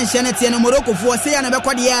e se na nhye ne tie no Morocco for se ya na be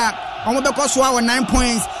kwade a omo be koso a 9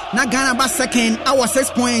 points na Ghana ba second our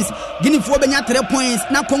 6 points Guinea for benya 3 points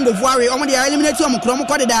na Congo voare omo dey eliminate omo krom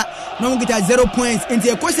kodeda na omo gita 0 points enti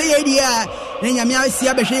e ko se ye dia na nyame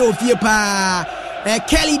asia be hwe ofie pa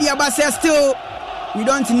Kelly dia ba say still we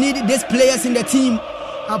don't need these players in the team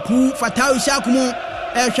apu Fatawi Shakumo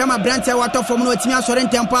Shama Branta water from no team asore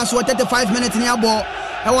tempo so 35 minutes ni abo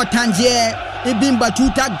e wo Tangier Ibimba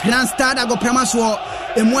Tuta Grand Stade ago premaso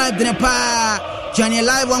e mo adrepa Johnny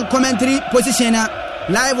live on commentary position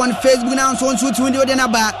live on Facebook now so to window de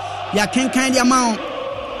naba ya kenkan dia mawo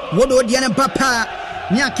wodo de na papa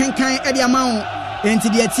nya kenkan e dia mawo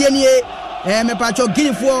enti de tie nie me pacho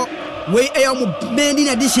Guinea for we am made in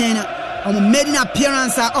edition made in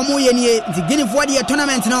appearance omo ye nie enti Guinea for the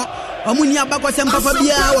tournament no omo ni abakosem papa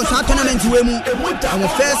bia wo sa tournament we mu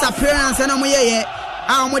omo first appearance na omo ye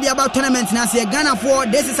omo di about tournament na say Ghana for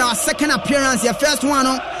this is our second appearance your first one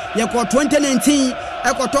no ye ko 2019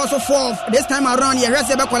 Equator so fourth this time around ye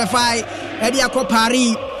rest be qualify e dia ko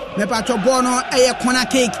Paris me patcho bono e corner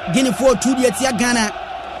kick Guinea for 2 dia tia Ghana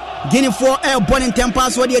Guinea for e born in tempo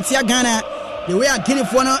so dia tia Ghana the way Guinea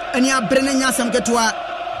for no ani abre na nyasam ketoa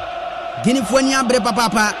Guinea for ni abre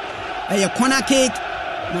papa e corner kick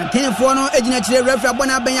na Guinea for no ejina chire referee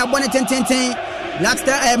bona ben ya bona tenten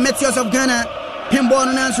Blackstar Meteors of Ghana pinball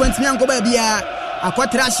no na so ntimi anko ba bia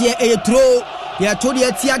akotrahye e throw ya to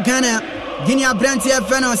dia tia Ghana Guinea Brantia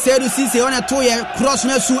Feno Sedu Sise on a 2 year cross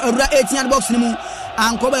na su awura 18 box ni mu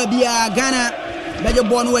ankoba bia Ghana beje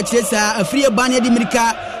ball no wachesa a free ban di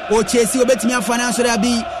America o chesi obetimi afana so da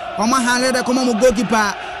bi o ma hanle da koma mu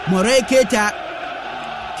goalkeeper Moray Keta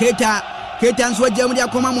nso jamu dia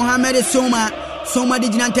koma Mohamed Soma di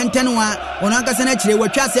jina tentenwa ona nkasa na chire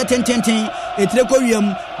watwa se tententen etire ko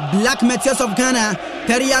wiem Black Meteors of Ghana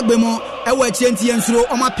tari agbemo e wa chire ntie nsuro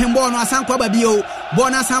o ma pembo no asankwa ba bio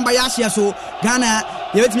bona samba ya hye so Ghana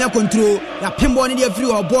ye betimi control ya pembo ne dia free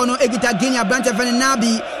o ball no egita Guinea Branta Van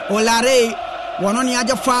Nabi Olare wono ne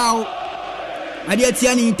aja foul ade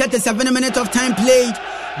atia ni 37 minutes of time played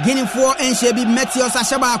Guinea for Enshebi Meteors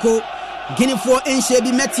Ashabako Guinea for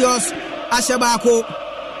Enshebi Meteors Ashabako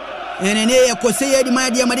enene ye koseye di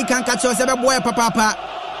madi amadi kan kacho sebe boy papa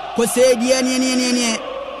koseye di ne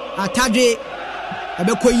atadwe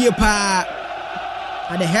abe koyie pa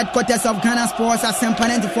at the headquarters of Ghana Sports at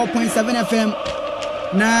 94.7 FM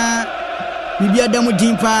na bibia damu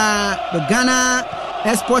dimpa the Ghana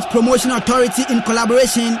Sports Promotion Authority in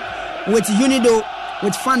collaboration with UNIDO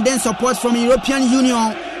with funding support from European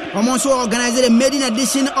Union also organized a maiden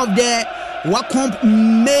edition of the Wacomp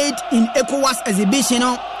Made in ECOWAS exhibition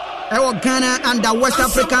our Ghana and the West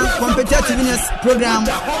African competitiveness program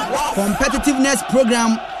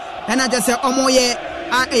and I just say omoye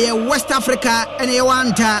West Africa and a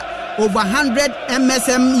wanta over 100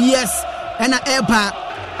 MSM years and a EPA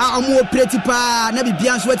omo pretty pa na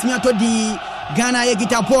bibia so atimi atodi Ghana ye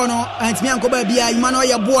gitapono and timi ankoba bia Emmanuel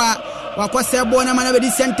Yabua wakose bo na mana be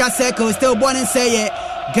center circle still born and say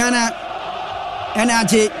Ghana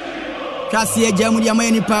energy Kasi jamu dia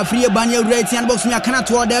mayeni pa free banya right and box me akana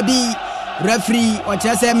to order bi referee o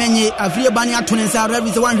chese menye free banya to nsa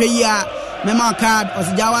referee so wanhwe yi a mema card o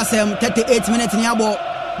se jawa sem 38 minutes ni abo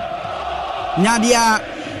nyadia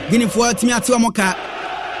Guinea for Timati Moka.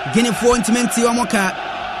 Guinea for Timenti Moka.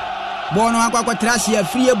 Bono Aqua Trashia,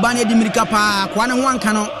 free banner Dimirika Pa, Kwana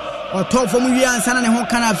Wankano, or top from Urian San and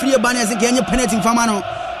Hokana, free banners again, your penalty Famano.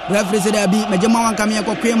 Referee said there be Majama Kamia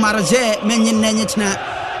Koke Maraje, Menyen Nanyachna.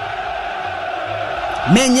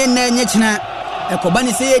 Menyen Nanyachna. A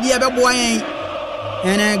Kobani say, Diababoy,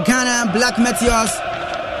 and Ghana Black Meteors,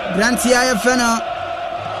 Grantia Fena,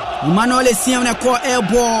 Emmanuel Siam, call air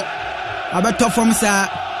ball, about top from Sir.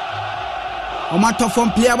 Omato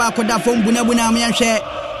from player Bakoda from Bunabuna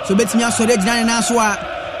Mianche. So bet me also ready na naswa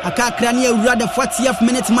aka krani awura the 40th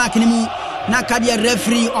minute mark ni mu na ka dia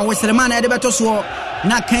referee or Westerman e de beto so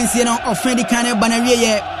na kansie no offend kan e banawie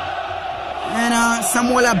ye na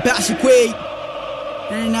Samuel Abashikwe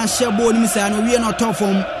na shebo ni misa no wie no top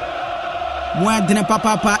form mo adene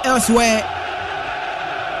papa elsewhere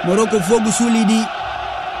Morocco fogusu lidi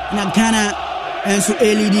na Ghana enso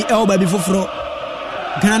elidi elba bi foforo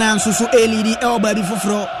Ghana enso elidi elba bi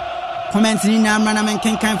foforo comment ni na amra na men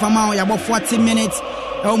kan fama ya bo 40 minutes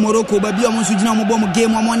el Morocco baby o monsu gina mo bom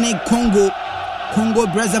game o ne Congo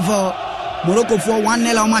Brazzaville Morocco for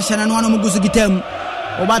 1-0 o ma shana no anu mugusu gitam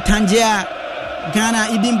oba Tangier Ghana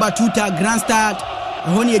ibin Batuta Grand Start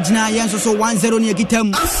honi gina yenso so 1-0 ne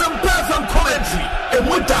gitam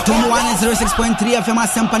Tom 106.3 FM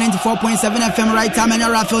Asampa 94.7 FM right time and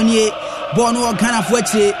Rafael nie bono Ghana for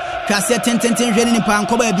eche kwase 10 hwene ni pa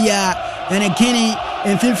nkoba bia ene Guinea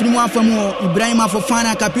en filfini wa famu Ibrahim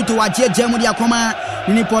Afofana capito wa jemu dia koma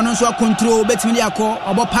ni pono so control betimi dia ko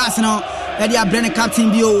obo pass no e dia brand captain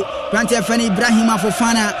bio Brant FN Ibrahim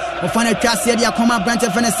Afofana ofana twase dia koma Brant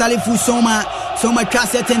FN Salifu Soma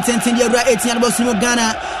twase 10 dia ra 18 boss no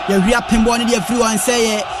Ghana ya ria pembo ne dia free one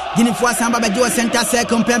say Guinea for samba be do center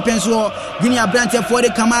second pempen so Guinea Brant for the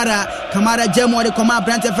Kamara jemu de koma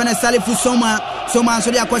Brant FN Salifu Soma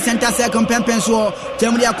so dia ko center second pempen so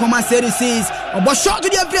jemu dia koma series obo shot to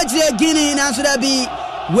the average Guinea na so that be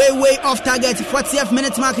way off target 40th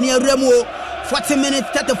minute mark near Remo 40 minutes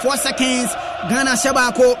 34 seconds Ghana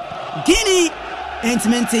Shabako Guinea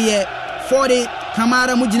intimate here 40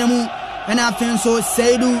 Kamara Mujinamu and Afenso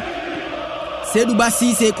Seydou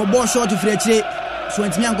Bassi ko ball shot to Frechre so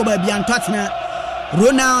ntimi ankoba bia ntwatena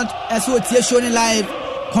Ronald SOT showing live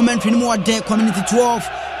commentary more there community 12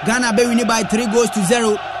 Ghana be winning by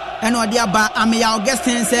 3-0 and Odiaba Ameya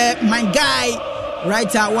Augustine say my guy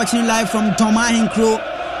writer watching live from Toma Hinkro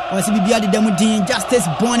was Bibia the Demudin Justice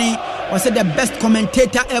Bonnie was the best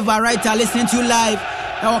commentator ever writer listening to you live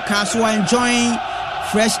our Kaswa enjoying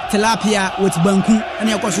fresh tilapia with Banku and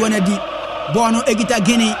Yakoswana di Bono Egita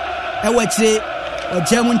Guinea Ewetre or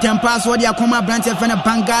German Tempas or the Akoma Branch of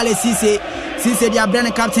Bangale Sise the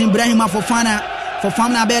brand captain Ibrahim Afofana for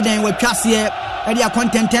Famna Beden with Cassie and the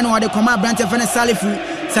content 10 or the Coma Branch of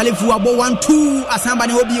Salifu abo 1-2 asamba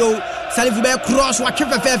ni obio Salifu be cross wa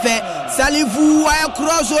twefefefe Salifu wa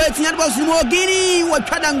cross o 18 box ni mo Guinea wa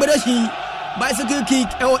twada ngbereshi bicycle kick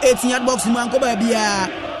e o 18 box ni ankoba bia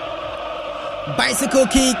bicycle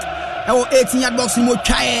kick e o 18 box ni mo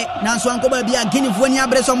twae nanso ankoba bia Guinea fo ni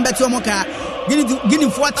abreso mbeti omoka Guinea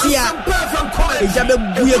fo tia ejabe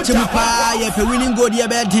buye chemu pa ye pe winning goal ye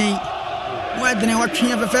be den wa dene wa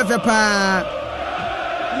twea fefefe pa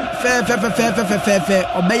fe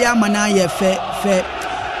obeya mana ye fe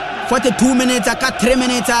 42 minutes aka 3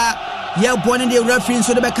 minutes ye born the referee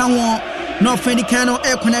so de be kan won no offend kan no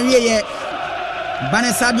e kona wie ye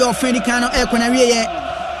Vanessa de offend kan no e kona wie ye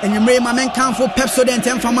enwumre ma men kan fo Pepsodent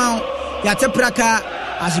emfama ya tepraka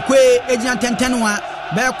asikwe ejina 10 wa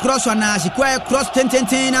be cross na asikwe cross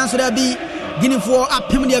 10 na so da bi Guinea for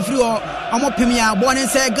apem de free o omo pem ya born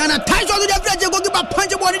say Ghana ties to the free go give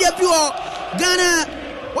punch born de free o Ghana.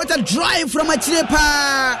 What a drive from a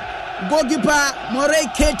chilepa goalkeeper Morey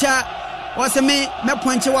Keita was a me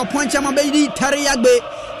punch my baby Tariagbe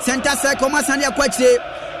center circle Masandia Kwache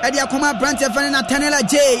Edia Koma Brant FN Nathaniel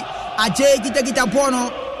J kita bono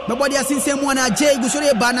body asinse mu na J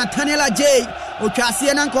gusore ba Nathaniel J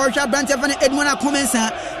otwase na nkorhwa Brant FN Edmona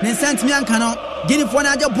Comensa ne sent me anka no Guinea for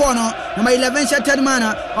na bono number 11 shattered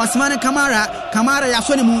man Osman Kamara ya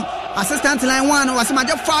so ne mu assistant line 1 was my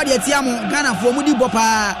foul the tiamo Ghana for mudi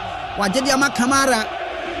bopa wajedi ama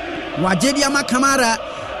Kamara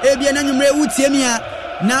ebia na nwumre wutiemia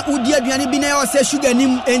na udi aduane bi na o se sugar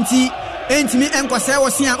nim enti mi enkwasa wo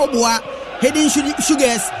se a oboa hidden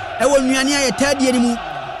sugars e wo nnuane aye tadie ni mu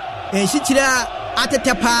enhikira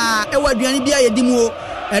atetepa e wo aduane bi aye di mu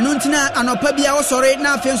eno ntina anopa bia wo sore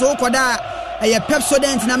na afenso wo koda eye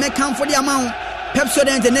Pepsodent na mekanfo de amount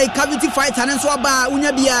Pepsodent na cavity fighter nso aba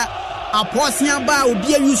unya bia aposia ba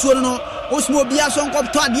obi ayuso no osmo obi aso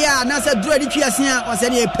nkopto ade a na se dro ade twiase a o se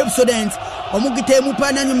ne Pepsodent omugite mu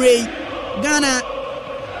pa na numre Ghana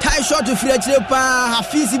tie shot to free pa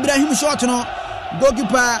Hafiz Ibrahim shot no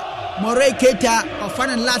goalkeeper Moray Keita of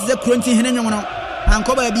final last the Kurunti Henenyo no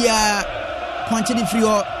ankoba bia punch the free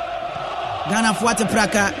Ghana fuate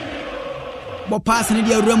praka bo pass ne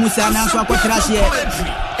dia Ramusa na so akotrahye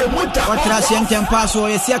ntempa so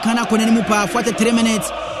yesia kana konani mu pa 43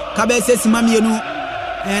 minutes kabese simamienu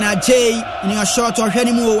na Jay ni a shot or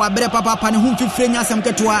hwani mu wa bere papa ne hu fifire nyasam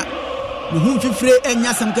ketoa ne hu fifire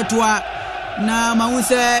enyasam ketoa na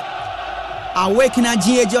mawuse awaken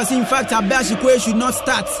GA just in fact Abashikwe should not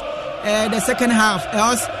start the second half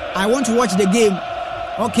else I want to watch the game.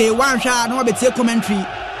 Okay, one shot no be take commentary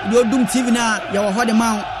do dum TV na ya wo hode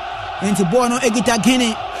man enti ball no egita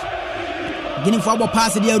Guinea for ball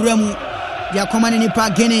pass dia Ramu dia command ni pa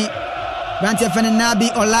Guinea Brante Fene Nabi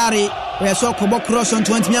Olare we so ko cross on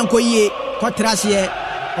 20 mianko yie kotrahye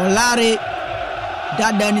Olare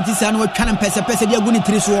dada ni tisa no twana pese dia guni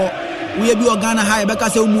tiri so we bi Ghana high beka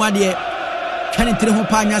se umu ade twane tiri ho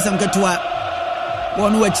pa nyasam ketua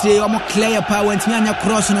wonu wachire omo clear pa wantimi anya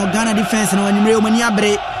cross no Ghana defense no wanimre o mani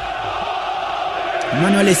abre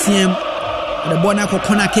Manuel Siem the bona ko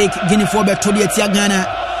corner kick Guinea for beto de tia Ghana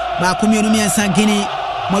ba komienu miensa Guinea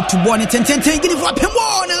matubo ne tenten Guinea for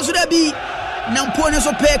pembo na so da bi na mpo ne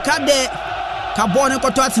so pe kade ka ball ne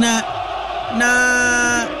koto atena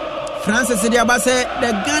na Francis de abase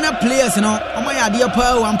the Ghana players no omo ya de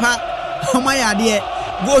pa wampa omo ya de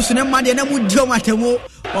goals ne ma de na mu dio matemo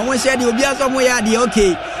omo she de obi aso mo ya de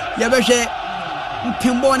okay ya be hwe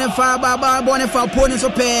pembo ne fa ba ball ne fa po ne so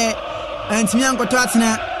pe antimi ankoto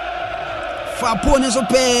atena fa po ne so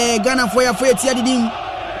pe Ghana for ya tia didim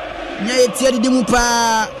nya ye tia didim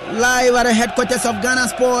pa live at the headquarters of Ghana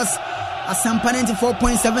Sports Asampa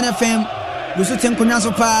 94.7 FM gusu tenkonya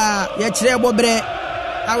so pa ya kire bobre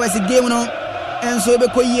awesi game no enso be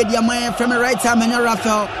ko yie dia man from right time na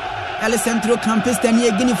Rafael El Centro Campus tani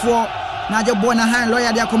Guinea for na je bona hand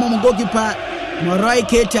lawyer dia komo goalkeeper Moray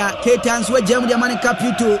Keita nso jam dia man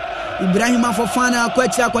Caputo Ibrahim Afofana ko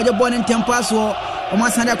akira ko je bona ntempa so o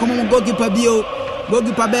masanda komo goalkeeper bio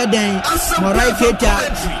goalkeeper beden Moray Keita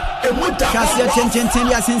kasia ten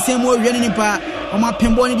ya sensem wo hwene nipa o ma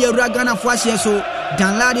pembo ne dia Ghana fo ahye so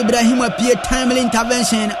Danlad Ibrahim apie timely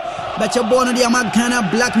intervention Bacha Bono dia Ghana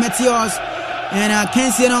Black Meteors and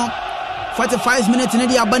Kensi no 45 minutes ne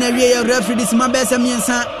dia banawie referee this man besa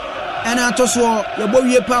miensa and atoso ye bo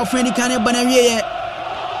wie pa Fendi kan banawie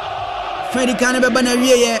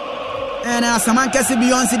and Samanka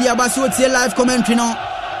Beyonce dia baso tie live commentary no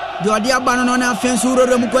do dia bano no na fensu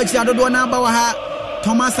ro mu kwachi adodo na ba wa ha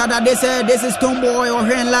Thomas Ada they say this is Tomboy or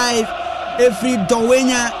here in live every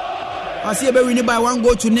Dowenya I see be winning by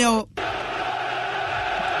 1-0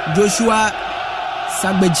 Joshua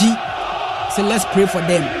Sagbeji say let's pray for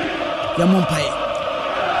them Yamonpai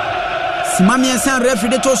Simami San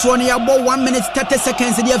referee to so on ya 1 minute 30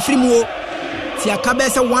 seconds dia free mo ti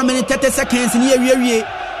akabesa 1 minute 30 seconds ni awie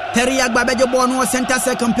Terry Agbabeje ball no center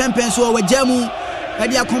second pempen so we jamu e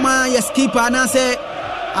dia koma ya skipper na say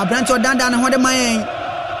Abrancho Danda na hode man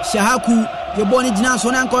Shahaku je ball ni gina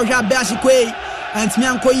so na nko hwa Abashikwe antimi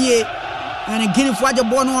anko yie and Guinea for the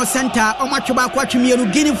ball no center o match ba kwa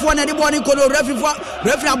twemienu Guinea for na de ball ni kono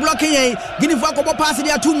referee blocking yen Guinea for ko pass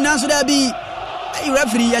dia tum na so da bi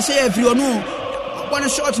referee ya share free onu ball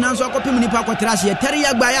shot na so akopim ni pa kotrahye Terry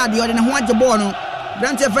Agba ya de ode ne ho age ball no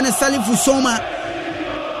Brante Fene Salifu Soma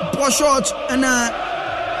ball shot na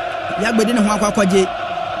Yagbede ne ho akwaje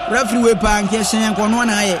referee we pa nke hyen ko no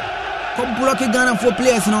na ye ko block Ghana for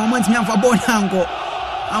players no mo ntimi amfa ball na anko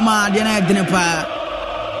ama de na yagde ne pa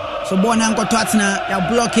so bona anko twatna ya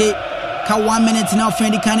block ka 1 minute na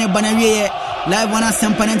Fendi kan banawie live on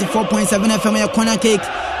Asampa 94.7 FM ya corner kick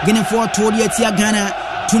Guinea for to the tia Ghana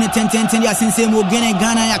 2010 ya sensemo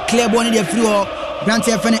Ghana ya clear ball ni de free o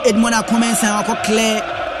Brante Fene Edmond akomensa akọ clear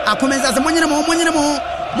akomensa se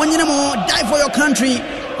monyina mo die for your country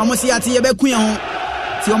almost ya ti ye be kuya ho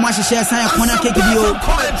ti o ma hye san ya corner kick bio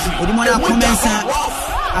Edmond akomensa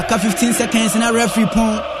aka 15 seconds na referee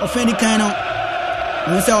pon Fendi kan no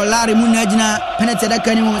we say Olare mu na gina penalty da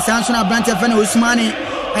kan mu sanso na Brante Fene Usmani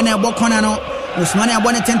ena ebo corner no Usmani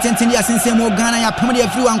abone 10 ya sensem mo Ghana ya pam de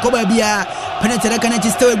free wan ko ba bia penalty da kan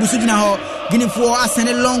chistewe gusu gina ho Guinea for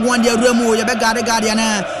asene long one dia ruamu ye be gade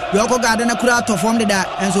na yo ko gade na kura to form de da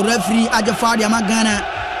enso referee aje foul dia ma Ghana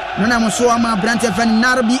no na mo so ama Brante Fene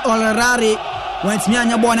Narbi Olare went me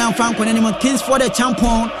anya ball na fan ko ne mo Kings for the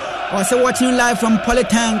champion or say watching live from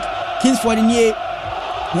Polytank Kings for the near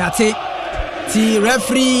yate ti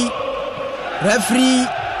referee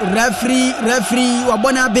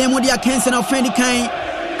wabona be mu dia Kensen of Fendi kan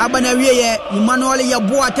abana wiye Emmanuel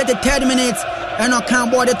Yaboa 33rd minute and can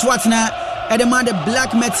board the twatna at the man the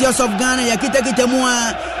Black Meteors of Ghana yakita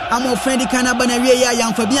mua amo fendi kana bana wiye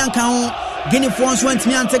yan Fabian kan Guinea France went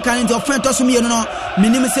me and take into friend to me no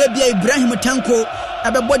minim say bia Ibrahim Tanko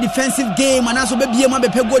abebo defensive game and also be ma be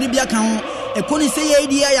pego di bia kan e koni say ye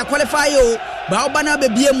dia ya qualify o ba obana be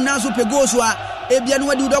bia mu na so pego so a e bia no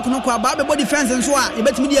wadi udoko no kwa ba be defense nso a e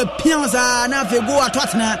betimi dia piansa na fego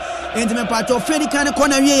atotna entime pato fendi kan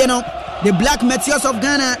kona wiye no the Black Meteors of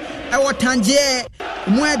Ghana e wo tanje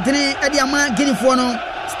mu edene e dia ma Guinea for no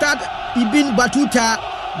start Ibn Batuta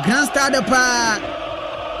grand starter pa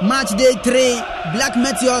match day 3 Black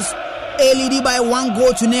Meteors lead by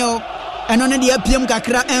 1-0 and on the APM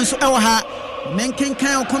kakra enso ewa ha men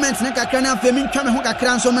kan comment na kakra na femi twa me ho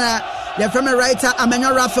kakra enso ma the from writer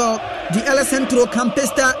Emmanuel Raphael the El Centro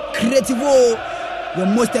Campista Creativo the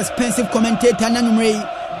most expensive commentator na numre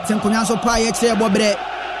tenkonya so pa ye kire bobre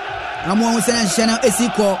amo ho sena hye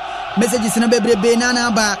esiko messages na bebrebe na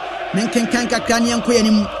ba men kan kakra ne enko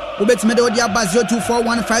yanim obetime de odi aba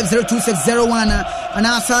 0241502601 and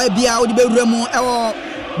asa bia odi bewura mu ewo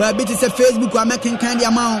ba bit is Facebook or making kind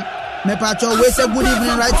amount me pacho we say good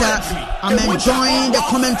evening writer I'm enjoying the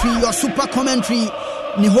commentary your super commentary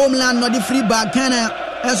ni homeland no the free bag Ghana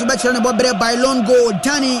and so better na bobre by long go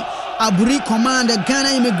Danny Aburi command the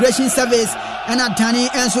Ghana Immigration Service and Danny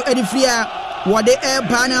and so Eddie Fria what the air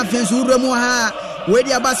banner fence uramu ha we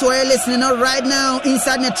the abaso are listening right now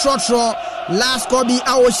inside the trotro last Kobe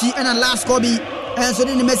Aoshi and a last Kobe and so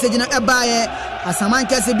the message na ebaye asaman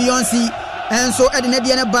kese Beyonce and so at the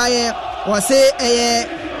Nediana buyer or say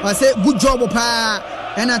good job pa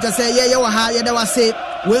and I say yeah that was say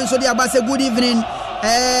when so the abase good evening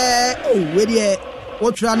where the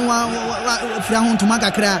what ranwa from to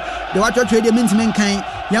makakra the water trade means men kind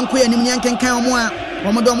yanko yanim yanken kan mo a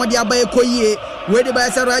omodo dia abaye koyie where the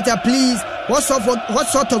buyer writer please what sort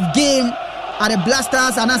of game are the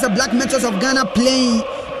Blasters and as a Black Meteors of Ghana playing?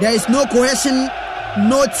 There is no cohesion,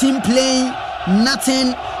 no team playing,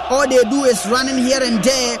 nothing. All they do is running here and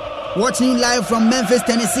there. Watching live from Memphis,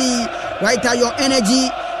 Tennessee. Right now, your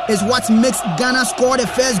energy is what makes Ghana score the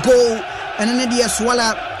first goal. And then they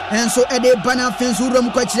swallow. And so, Ede Bana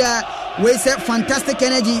Fensurum Kwachira, we say fantastic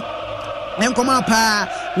energy. And come up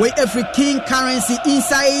with every king currency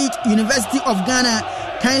inside University of Ghana.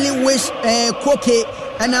 Kindly wish Koke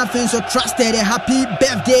and I feel so trusted a happy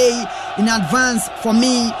birthday in advance for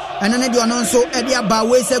me. And then you also Eddie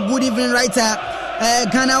Abawe say good evening writer.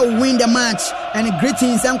 Ghana will win the match and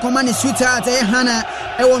greetings and command sweetheart Hannah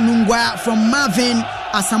Ewonungwa from Marvin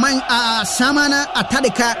Asaman Shamana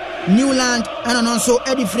Atadeka Newland and also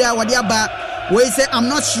Eddie Fria Wadiaba. We say I'm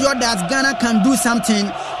not sure that Ghana can do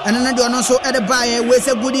something. And then you also Eddie Baye we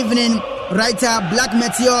say good evening writer Black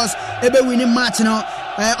Meteors ebe winning match now.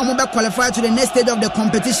 Omobe qualify to the next stage of the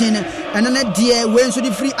competition and then dear when so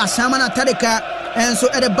the free Ashamana Tadeka and so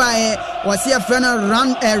at the buy was here friend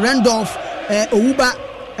Randolph Ouba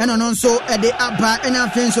and also at the Abba and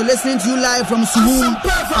I'm so listening to you live from Sumu.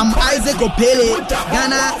 I'm Isaac Opele.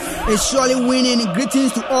 Ghana is surely winning.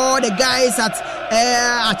 Greetings to all the guys at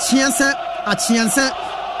Achiansa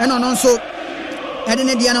and also at the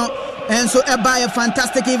Nediano and so a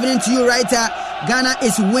fantastic evening to you writer. Ghana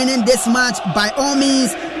is winning this match by all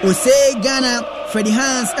means. Osei Ghana, Freddie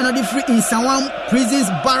Hans, and the free in Sawam prisons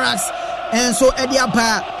barracks. And so Eddie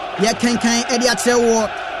Abba, Eddie Achewo.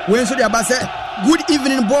 When so the Abba said, good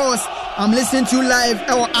evening, boss. I'm listening to you live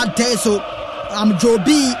at there. So I'm Joe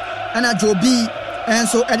B and a Joe B. And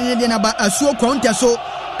so Eddie Abba, a so counter so.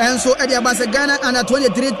 And so Eddie Abba said, Ghana under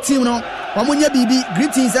 23 team no. Wamunya Bibi,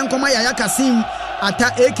 greetings and Komaya Kasim,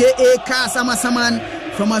 Ata aka Kasama Saman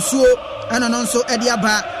from Asuo. And also Eddie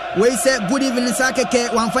Abba, we say good evening,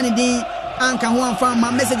 Sakeke, one funny day, and can one find my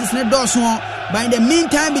messages in the door. But in the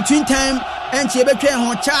meantime, between time, and Chebeke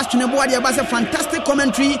on charge to the body about a fantastic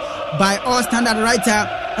commentary by all standard writer,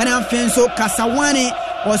 and I'm feeling so Kasawane,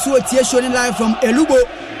 also a tear showing live from Elubo,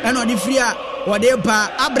 and on the Fria, or the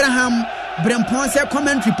Abraham, Bremponse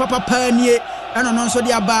commentary, Papa Pioneer, and also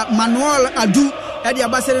the Abba Manuel Adu, Eddie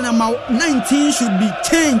Abba said number 19 should be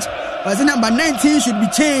changed. Was the number 19 should be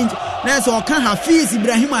changed. Now so can have fees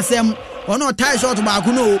Ibrahim Asem or not tie short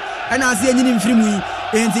bakuno and I see any free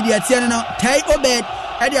into the Atiana tie Obed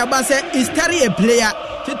Eddie Abase is Terry a player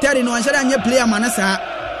to Terry no answer player Manasa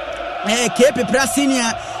Cape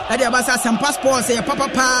Prasinia Eddie Abasa some passports say papa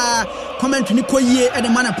comment to Nikoye at the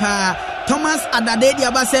Manapa Thomas Adade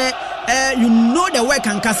Abase you know the work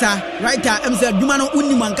and Kasa writer MC Dumano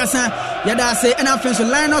Uniman Kasa Yada say and offense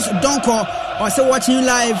Linus Donko or say watching you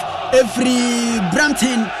live every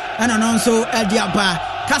Brampton and also Diaba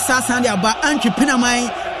Kasa Sandiaba entrepreneur mai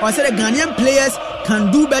or say the Ghanaian players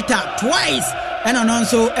can do better twice. And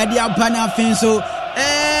also Eddie Abana Finso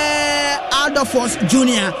Aldo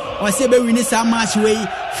Junior or say we need some match way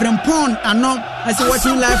from Pond and no I say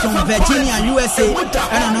watching live from Virginia, USA.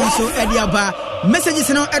 And also Eddie Abba messages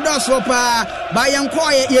no Edoso pa by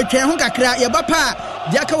Yankoy ye can kakra ye bapa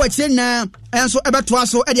Jaka Wachina and so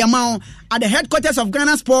Ebatwaso Eddie Amount at the headquarters of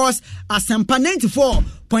Ghana Sports at Sampa 94.7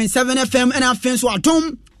 FM and Finso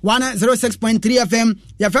Atom 106.3 FM.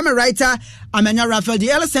 Your family writer Amenya Rafael the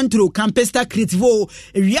El Centro Campesta Critivo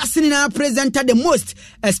Yasinina presented the most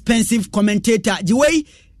expensive commentator. The way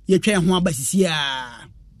you try Basisia.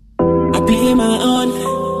 I play my own.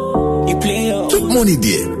 You play your Chop money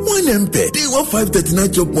there. 1 MP. They want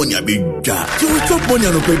 539 chop money a big jar. You will chop money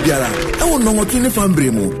on a pediara. I want no more 25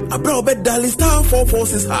 bremo. A brow bed dial star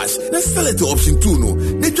 446 hash. Let's sell it to option 2 no.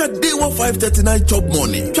 They try day 539 chop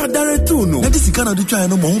money. Try direct 2 no. Now this is kind of the try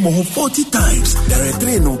no more 40 times. Direct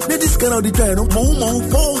 3 no. Now this is kind of the try no more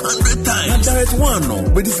 400 times. Now direct 1 no.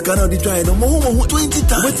 But this is kind of the try no more 20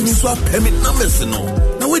 times. Wait till you swap permit numbers no.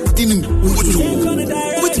 Now wait didn't wait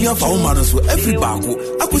till you have our models for every barco.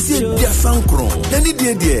 I could see a dear sound crown. Then the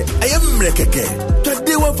dear I am Mrekeke. That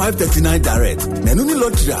day 539 direct. Nanuni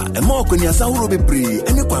Lotria and more when you sound be free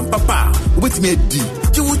and you can papa. With me D.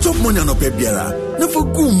 You will chop money on a pebiera. Never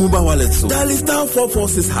go mobile wallet so. Dial star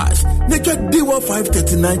 446 hash. Nature day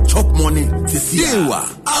 539 chop money. Sisiwa.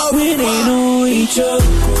 We know each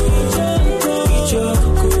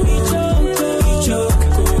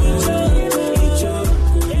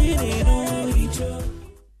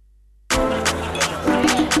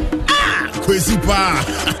Crazy pa.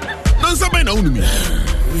 No somebody know me.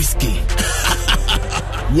 Whiskey.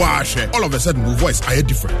 Wash. All of a sudden, my voice I hear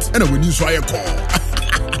different. And when you saw a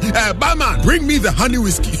call. Barman, bring me the honey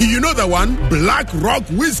whiskey. You know the one? Black Rock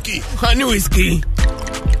Whiskey. Honey whiskey.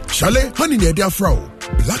 Chalet, honey near their fro.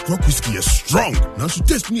 Black Rock Whiskey is strong. Now so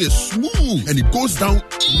taste me is smooth and it goes down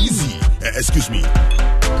easy. Excuse me.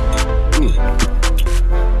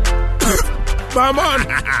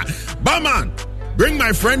 Barman, bring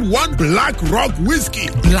my friend one Black Rock Whiskey.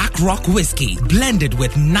 Black Rock Whiskey, blended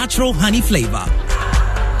with natural honey flavor.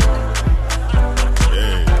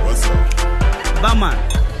 Hey, what's up? Barman.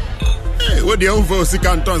 Hey, what the hell for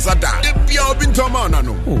Sikanton Sada? The pure Bintomana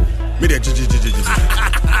no.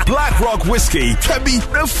 Black Rock Whiskey can be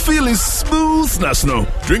a feeling smoothness no.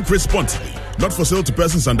 Drink responsibly. Not for sale to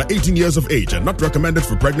persons under 18 years of age and not recommended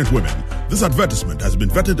for pregnant women. This advertisement has been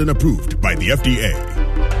vetted and approved by the FDA.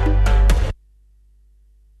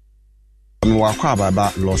 Mwakwa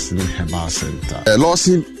baba Lawson Herbal Center.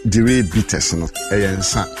 Lawson Dewey Bitters no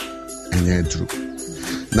eyensa enye duru.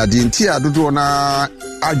 Na di nti adodo na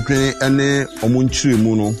adwen ene omunchiri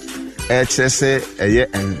mu no kyerese eye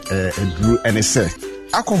eduru ene se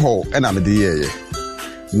alcohol ena me de yeye.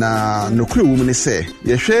 Na nokure wo mu ne se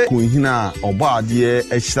yehwe kunhina obaade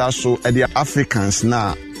ehira so ede Africans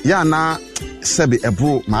na ya na sebe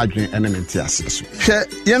ebro madwen element ase so hwe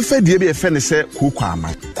yemfa die bi efe ne se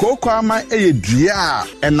kokoama eyedua a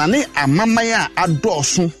enane amaman a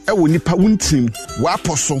adoso ewo nipa wuntim wa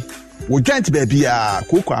aposo wo joint baby a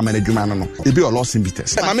kokoama na dwuma no ebi olosin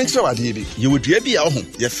bitters ma me nche wade bi ye wodua bi a ho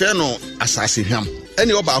ye fe no asase hwam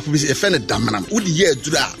ene oba akọ bi ye fe ne damanam wodi ye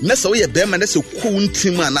adura na se wo ye bema na se ko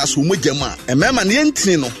wuntim a na so mogya ma emema na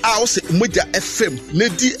yentin no a wo se mogya fm na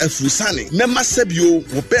di afurusane na masabio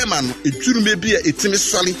wo bema no edwurume bi a etimi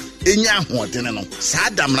sole enya ahoɔden no saa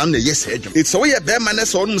damanam na ye se adwum so wo ye bema na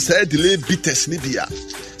se onum saa delay bitters ni bia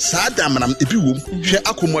saa damanam ebi wom hwɛ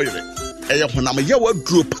akomoyere eye honam ye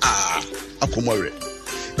waduro pa akomoyere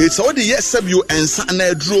it's all the yes sabio ensa na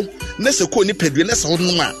aduro na se ko ni pedua na se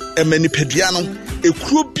honum a emani pedua no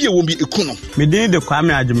ekuro bi e wo bi ekuno me din de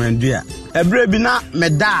kwame adwumandua ebre bi na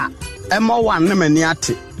meda emo wan na mani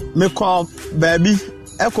ate me call baby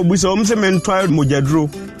ekobusa om se me ntwa mojaduro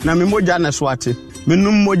na me moja na so ate me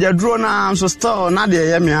num mojaduro na so store na de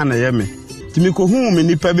ye me ana ye me timi ko hu me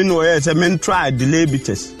nipa bi no ye se me try delay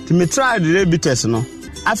bitters timi try delay bitters no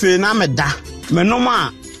afi na meda me num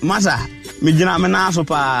a masa me gina me na so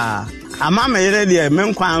pa ama me yere de me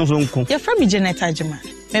nkwan so nko ye fra me Janet Ajima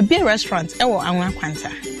me be restaurant e wo anwa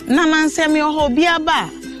kwanta na nanse me ho bia ba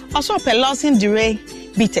oso Lawson Dewey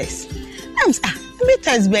bitters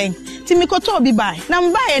bitters ben ti mi koto obi bai na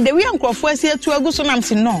mba ye de wi ankrofo asie tu aguso na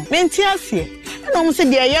mti no menti asie na mo se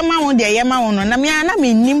de yema wo no na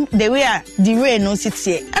me nim de we a the way no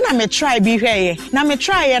sitie na me try bi hweye na me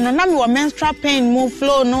try ye no na me wo menstrual pain mo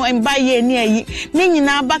flow no mba ye ni ayi ni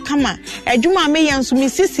nyina ba kama adwuma me ye nso me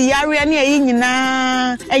sisi yare ni ayi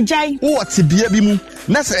nyina ajai wo te bia bi mu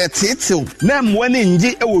na say titil na mwani nji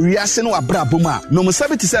e wo wiase no abrabom a no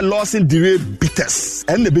musabe ti say Lawson Dire Bitters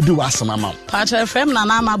and the bedu wasoma ma Patrick FM na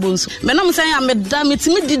na mabonso me no say am da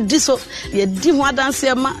metimi didi so ye di ho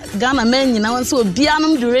adanse ma Ghana man nyina won say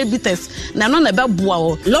obianom Dire Bitters na no na beboa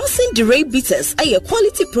wo Lawson Dire Bitters a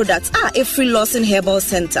quality product every Lawson Herbal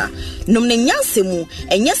Center nom ne nyanse mu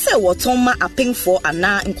enye se woton ma apengfo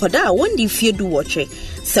ana nkoda a wondi fie du wotre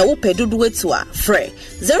se wo pedudu wetu a frɛ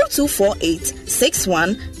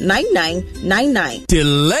 0248619999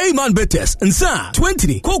 Layman Betes nsa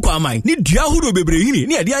 20 koko amai ni dua huro bebrehini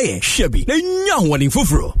ni ade aye hyebi na nya hoɔden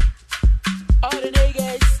foforo. All the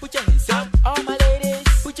niggas put your hands up, all my ladies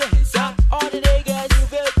put your hands up, all the niggas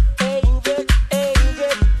move it, hey move it, hey move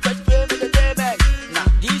it, fresh film entertainment. Now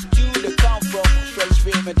these two they come from fresh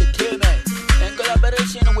film entertainment in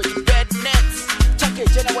collaboration with Bed Nets. Check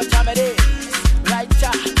it, you know what time it is. Right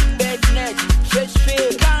up, Bed Net, fresh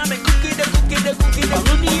film. Come and cook it,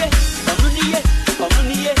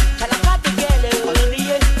 Amuniye, Kalakate gele,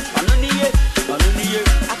 Amuniye. I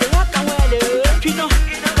can walk away,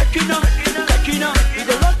 Katrina, we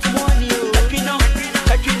don't want to warn you, Katrina.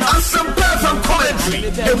 And some perfect commentary,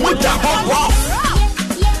 the winter hot walk.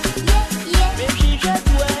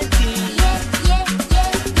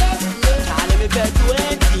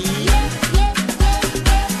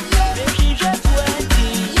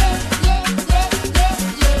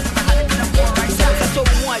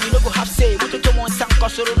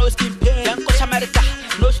 Kosoro no skin pain, young Coach America,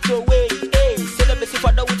 no straw way, eh? Celebrity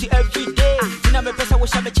for the witty every day. Tina me pesa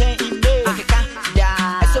wish I'm a chain in me. Kaka, da,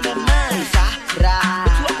 I saw my man, Sara.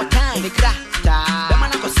 But you have a time, the craft, the man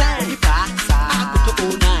I can sign, I put to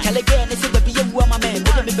own. Tell again, they say, baby, you are my man.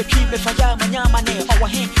 But me between me, Faya, my name, our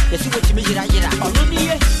hand. You see what you mean,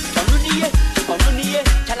 Onuniye,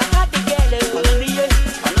 Kalakate gele, Onuniye.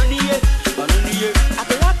 I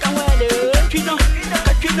can walk away, Katrina.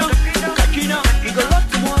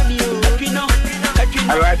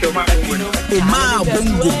 Oma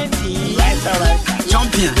bongo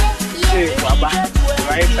champion Baba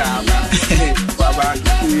right Baba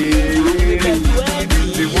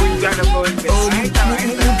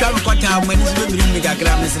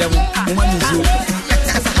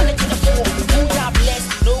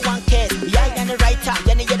no one cares. Yeah, and the right time,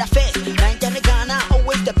 then you get a face. Nine Ghana,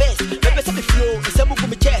 always the best. Maybe some flow, some of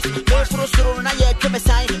my chest. No for so na ya come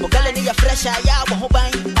sign. Ogalani ya fresh ya wo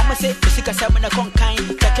hoban. I'ma say physical salmon a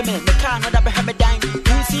conkind. Take me the car not a behind dime.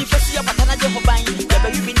 You see first ya batana je hoban. Ya be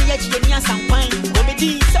you be near Genia some wine. Go me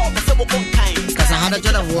di so be so conkind. Cause I had a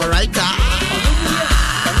job of war right there.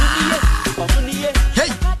 Hey,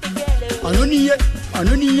 Anoniye.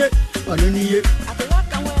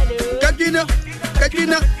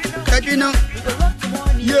 Katrina.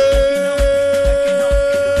 Yeah.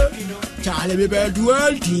 Charlie me bear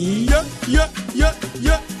 20. Yeah.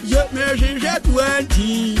 Me she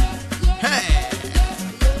 20. Hey.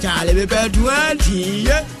 Charlie me bear 20.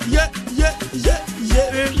 Yeah.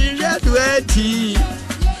 Me she 20.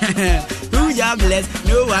 Who ya bless?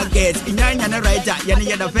 No one gets. Inyanya right ya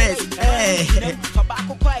the face. Hey.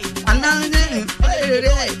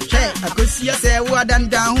 I could see us say what done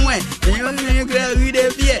down when you read a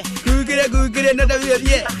beer. Good, another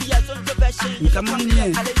beer. Come on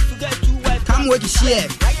here. Come with the share.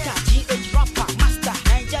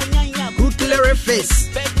 Good clear face.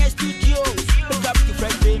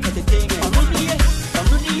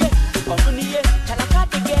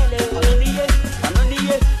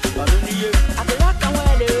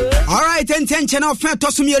 All right, 10 channel fan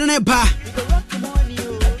toss me on a bar.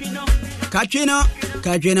 Katrina,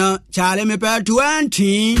 Charlie me per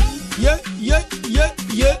 20. Yeah.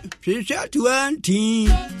 She said 20.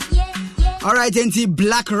 All right, NT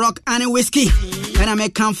Black Rock and whiskey. And I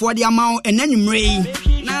make come for the amount and then you rain.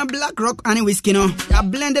 Now Black Rock and whiskey, no. I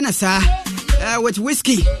blending us with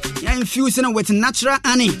whiskey. I infusing with natural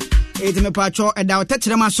honey. It's me patcho and I'll touch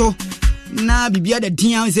them so. Now be the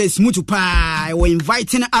deal is smooth pie. We're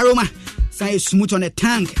inviting aroma. Say smooth on the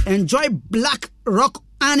tank. Enjoy Black Rock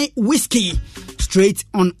and whiskey straight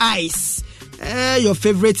on ice. Your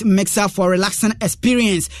favorite mixer for relaxing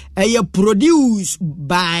experience. Produced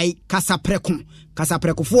by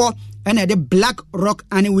Casapreco 4 and the Black Rock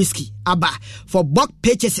and whiskey. Abba for bulk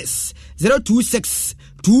purchases 026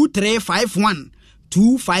 2351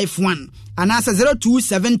 251 and answer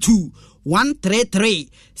 0272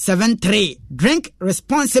 13373. Drink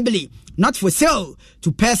responsibly. Not for sale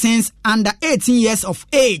to persons under 18 years of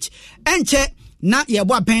age. And check. Na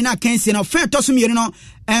yebo apena kensi na fe toso mienu no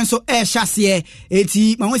enso hyasie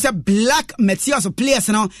eti ma won say Black Meteors players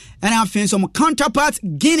no and afen so mo counterpart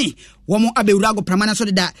Guinea wo mo abewura go pramana so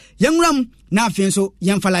da yenwuram na afen so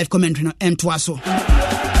yemfa live commentary no ento aso.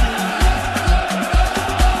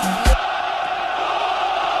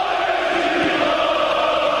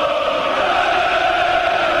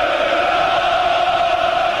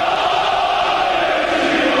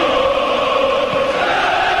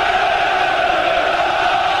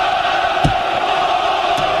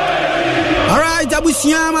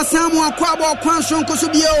 Busia Masamu Akwabo Kwanshon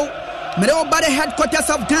Kosubio. Medal by the headquarters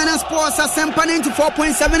of Ghana Sports at Sempa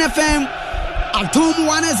 94.7 FM. Atom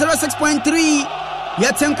 106.3.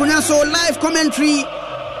 Yaten Kunaso live commentary.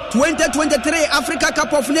 2023 Africa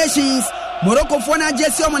Cup of Nations. Morocco Fona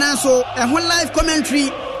Jesse Omanaso. A whole live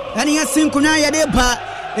commentary. And he has seen Kunaya Depa.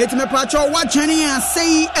 It's me patrol watching here.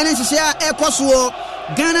 Say NSCA Ecosuo.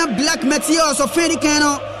 Ghana Black Meteors of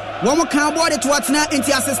Fedicano. One more cowboy to what's now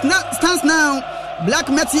into stance now. Black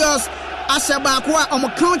Meteors. Ashabakwa on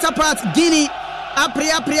counterpart Guinea.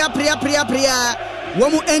 Apria.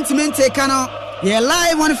 One more intimate kano. Yeah,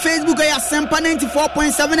 live on Facebook. I have Sempa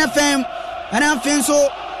 94.7 FM. And I'm feeling so.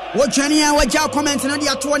 What Johnny and what y'all commenting on the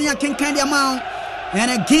Atonia can kind of amount.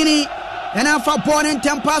 And a Guinea. And I'm for born and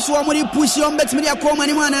Tempas. One more push on Bex Media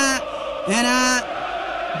Comani Mana. And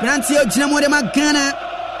Brantio Ginamo de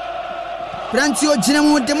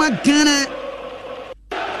Magana.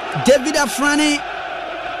 David Afrani.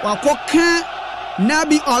 Wakoka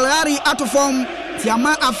Nabi Olari out of form.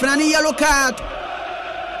 Tiama Afrani yellow card.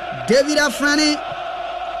 David Afrani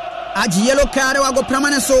Aji yellow card wago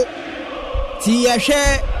pramaneso.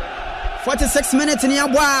 Tiashe 46 minutes in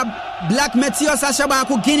Yabwab. Black Meteors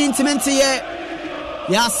Ashabaku Guinea intimate ye.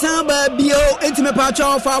 Ya samba bio intimate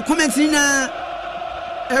patrol for commenting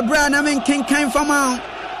Ebra Namen King came from out.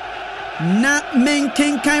 Na men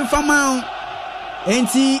king kind from out.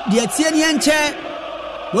 Enti the Etienne chair.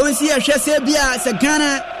 We see a Shesebia,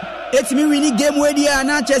 Sagana. It's me winning game where they are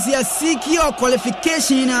not just a secure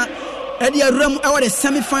qualification at the room over the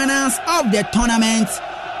semi-finals of the tournament.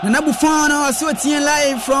 Nabufano, so Etienne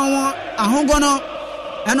live from Ahongono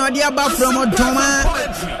and Odiaba from Odoma.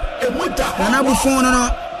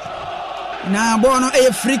 Nabufano. Na Bono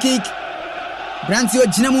a free kick. Brantio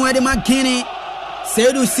Ginamo de McKinney.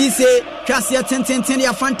 Seydou Cissé, Kassia 10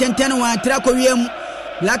 ya fan 10 trako wiem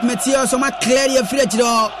Black Meteors o ma clear ya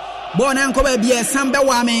frejiro bon anko ba bia sambe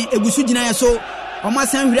wame egusu gina yeso o ma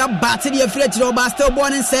san hwira bat de frejiro ba still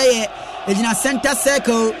bon nseye egina center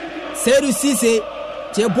circle Seydou Cissé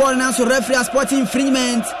che ball na so referee sporting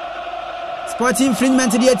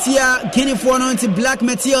infringement de tia Guinea for no anti Black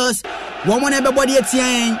Meteors woman e be body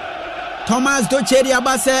tia Thomas Doche de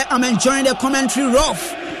abase I'm enjoying the commentary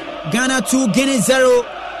rough Ghana 2, Guinea 0.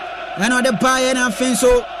 And on the buy and I think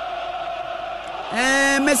so.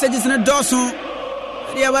 Messages in the Dawson.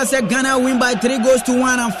 There said Ghana win by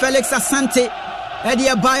 3-1 and Felix Asante.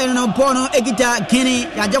 Eddie Bayern no Bono Egita Guinea.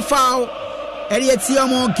 Yaja foul. Eddie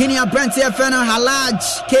Tiamo Guinea Brenti Fena Halaj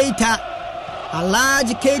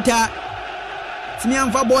Keita.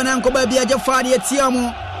 Timian Fabona and Koba Bia Jafari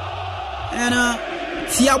Tiamo. And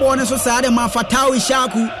Tiabo and Society Mafatawi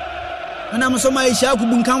Shaku. And I'm so my shaku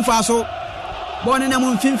bunkan faso. Born in a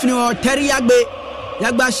monfinfini or Terry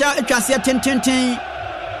Yagbasha, Cassia 10.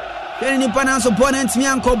 Any panels opponents, me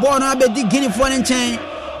and Cobono, Abedi Guinea for and chain.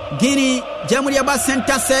 Guinea, Jamudia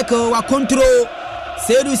Center Circle, or control.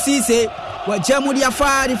 Seydou Cissé, what Jamudia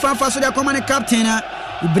Far, the Fanfaso, the command captain,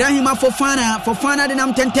 Ibrahim Fofana, the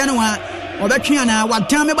Nam 10 or Batriana, what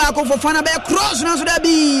Tamibako Fofana, Bear Cross, now should that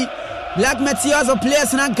be Black Meteors of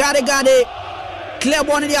players and Gade. Clear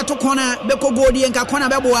one the ato corner beko godi enka corner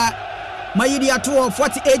beboa mayidi ato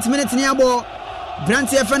 48 minutes ni abo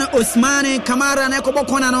Branti efena Osmane Kamara na ekobo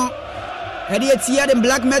corner no edi etia dem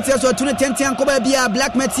Black Meteors o 2010 ankoba bia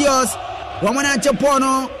Black Meteors wamana chepo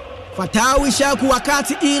no Fatawi Shaku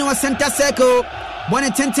wakati in wa center circle bone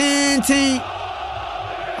 10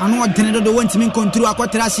 anu odene do want me control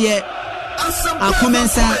akotrashie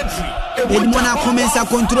akomensa edmona akomensa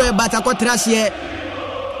control but akotrashie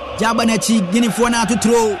Jabanachi Guinea for now to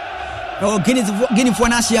throw or Guinea for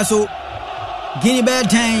Nasia so Guinea bad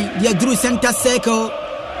time the Drew center circle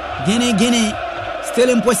Guinea still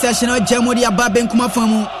in possession of Jamudia Baben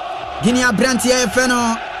Kumafamu Guinea Brantia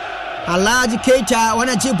Feno a large Keita one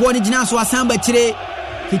a Jiboni Jinaso Asamba Chile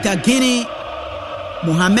Kita Guinea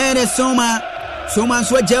Mohamed Soma so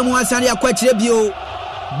Jamu Asandia Quachrebio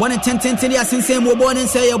Bonnet 10 since same born and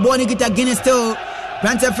say a Bonnie Kita Guinea still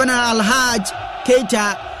Brantia Fena Al-Haj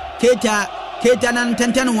Keita nan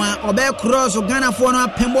 10 obe cross o Ghana for no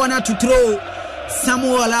pembona to throw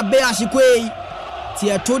Samuel Abe Ashikwe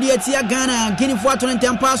tia todi tia Ghana Guinea for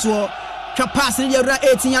 20 pass wo twa pass ni the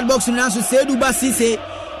 18 yard box na so Seydou Basise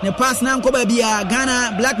ne pass na nko ba bia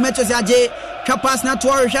Ghana Black Meteors aje twa pass na to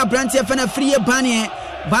Risha Brantie fena free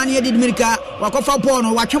Banie did Mirka wakofa ball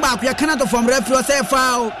no watwe ba akwa kana to from referee say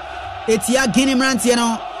foul etia Guinea Brantie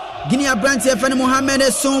no Guinea Brantie fena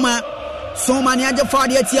Mohamed Soma ni aje for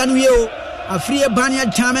the etiano yo afrie bania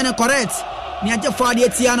jamena correct ni aje for the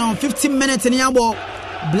etiano 15 minutes ni abo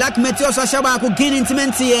Black Meteors ashaba ko Guinea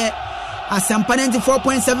intimate here Asampa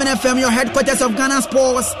 94.7 FM, your headquarters of Ghana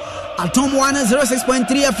Sports. Atom 106.3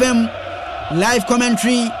 FM, live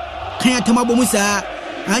commentary. Kaya Tamabo Musa,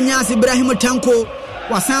 Anyas Ibrahim Tanko,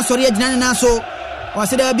 Wasan Soria Janana Naso,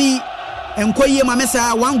 Wasedabi, and Koye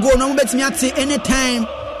Mamesa, one goal, no bet me at anytime.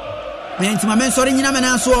 And to my men, sorry,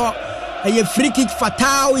 Namanaso, a free kick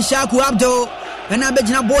Fatao, Ishaku Abdo, and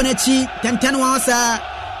Abedina Bonechi, 10 wasa,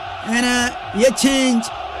 and ye change.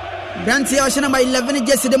 Granty Ocean by 11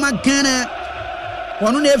 Jesse de Magana,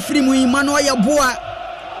 one on every Manoa Yaboa,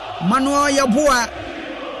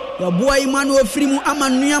 your boy Emmanuel Frimu ama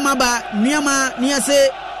Nyama ba Nyama niase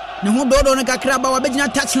ne ho dodo ne kakra ba wabegina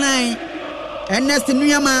touchline Ernest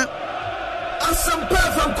Nyama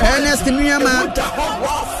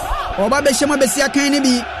oba be shema be sia kan ne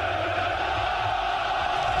bi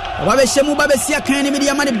oba be shemu ba be sia kan ne bi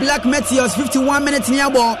ya mani Black Meteors 51 minutes ni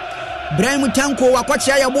abo Ibrahim Tanko wakwachi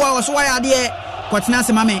ya boa waso wa ade kwatena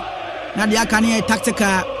se mame na de aka ne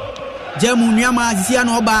tactical Jemu Nyama zisia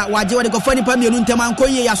no oba waje wade kofani pa mienu ntema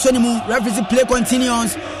nkoye ya soni mu referee play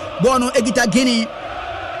continues bono egita Guinea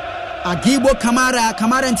Agibo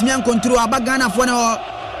Kamara ntimi an control abagana fo ne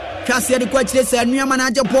twase de kwa chire se Nyama na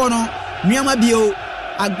aje pono Nyama bio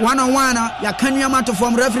one on one ya kan Nyama to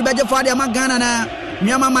form referee beje for de amagana na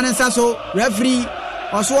Nyama manensa so referee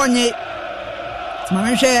oso onye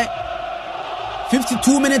timamenhwe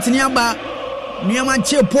 52 minutes ni aba Nyama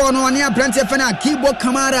chepo no ne abrante fena Agibo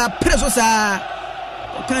Kamara preso sa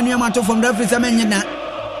kan Nyama to from referee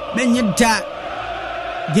menyeda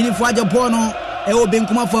Guinea for aje pono e o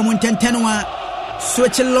benkuma for mu tentenwa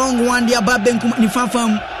switch long one dia ba benkuma ni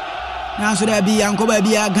fam na so da bi anko ba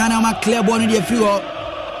bia Ghana ma clear ball no dia free ho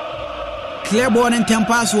clear ball and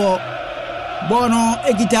tempas ho bono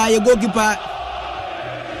egita ye goalkeeper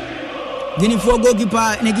Guinea for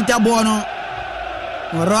goalkeeper ne gita bono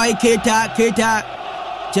Roy Keita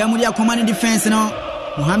Jamudia command defense no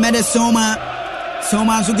Mohamed Soma so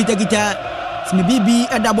kita simi bibi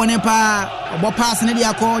edabone pa obo pass ne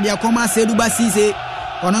dia koma Seydou Basise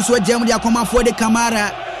ono so Jamudia koma for the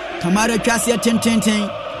Kamara twase ten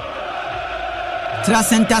tra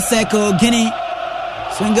center circle Guinea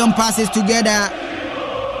swinging passes together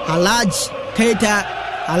Alaj Keita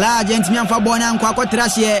ntimi amfa bona nko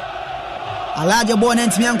akotrahye Alaj bona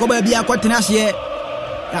ntimi anko ba bia akotrahye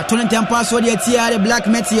ya tonen tempa so de tia the Black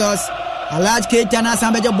Meteors Alaj Keita na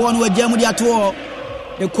sambeje bon wa Jamu dia to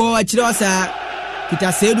de ko achirosa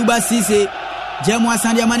kita Seydou Basise Jamu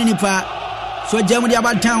asande amani nipa so Jamu dia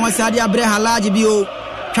batan wasade abre Alaj bio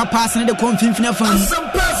twa pass ne de konfinfina fam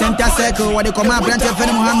center circle wa de koma branch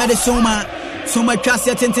fen Mohamed Soma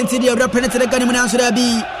twase tententi de represent Ghana mu na so da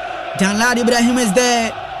bi Danlad Ibrahim is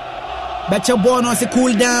there beche bon no se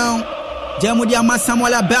cool down Jamu dia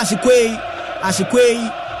Masamola Ashikwe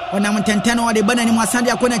ona mtenteno wa de bana ni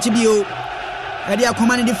mwasandi akona chibio edi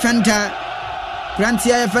akomani defender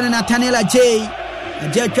Grantia yefene Nathaniel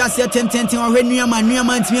J twase tententi wa hwe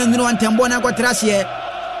Nyama ntimi andunu antembo na akotrahye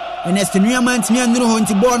Ernest Nyama ntimi andunu ho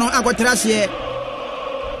ntibo no akotrahye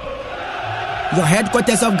your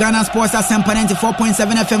headquarters of Ghana Sports Asampa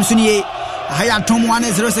 94.7 FM Suniye Ahaya Tom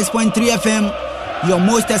 106.3 FM your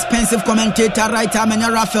most expensive commentator writer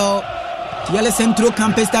Menya Raphael Tiele Centro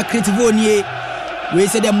Campesta Creative we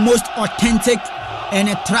say the most authentic and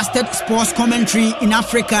a trusted sports commentary in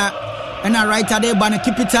Africa and a writer there but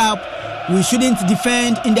keep it up we shouldn't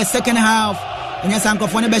defend in the second half and yes anko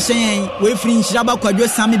fone be shen we free Shiraba Kwadwo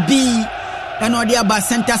Sami B and odi aba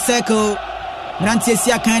center circle Brantie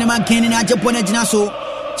sia kan ma Guinea na Japan gina so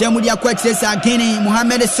Jamu dia kwatire sa Guinea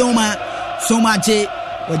Mohamed Soma je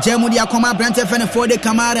o Jamu dia koma Brantie fene for the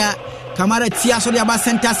Kamara tia so dia ba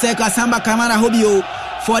center circle Samba Kamara hobio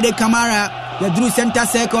for the Kamara the drew center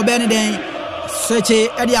circle Beneden search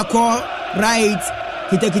edi akọ right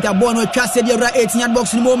kita bono twase dia right 18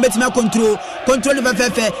 box ni mo metima control the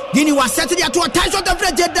fefe Guinea was set dia to tie shot of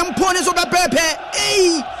red dem pone so be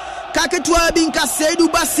pepe kaketwa bi nka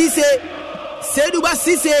Seydou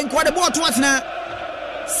Basise nko de ball to atna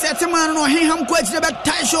set man no heham ko ejire be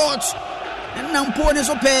tie shot na mpone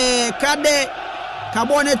so pe kade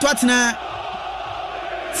kabone to atna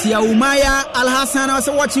Tia Umaya Al-Hassan I was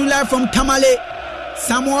watching live from Tamale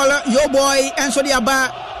Samuel your boy and so the aba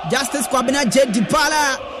Justice Kwabena J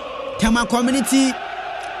Dipala Tama community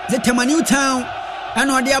the Tama New Town and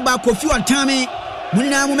no the aba Kofi Watami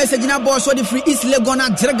munina mu message na boss so the free East Legon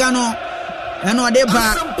at Dragano and no the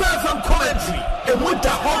ba some commentary e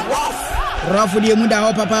muta hot Rafu di muda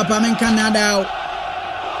ho papa men Canada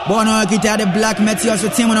bono kita the Black Meteors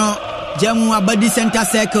team no Jamu abadi center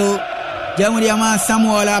circle Jamu dia ma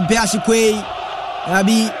Samuel Ashikwe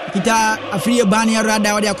abi kita afrie bani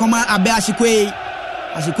rada wa dia koma Ashikwe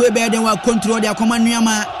Asikwe bɛɛ den wa control de akɔma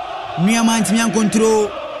nnuama ntimi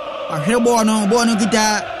control ahwɛ bɔɔ no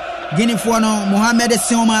kita Guinea for no Mohamed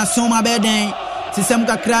Soma bɛɛ den sisɛm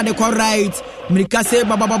kakra de kɔ right mirikase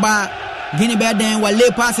baba Guinea bɛɛ den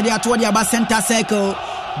wale pass de ato de aba center circle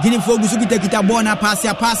Guinea for gusu kita bɔɔ na pass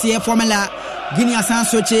formula Guinea asan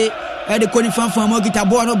soche de kɔni fanfan mo kita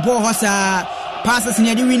bɔɔ no bɔɔ hɔ saa passes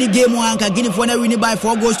ne de win game one ka Guinea for na win by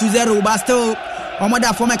 4-0 but still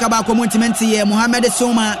omoda former kaba commitment here Mohamed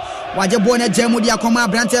Soma waje bɔɔ na jamu dia kɔma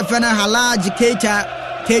Brante Fena Halaj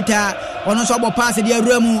Keita ono so bɔ pass de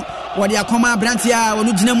awuramu wode akɔma Brante a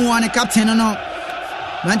ono gyina mu ane captain no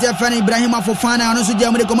Brante Fena Ibrahim Afofana ono so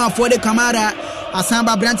jamu de kɔma Fode Kamara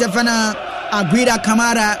asamba Brante Fena Aguida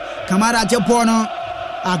Kamara je bɔɔ no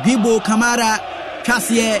Agibo Kamara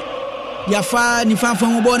Kasie yafa ni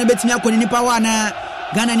fanfan mo bɔɔ no betimi akɔ ni nipa wa na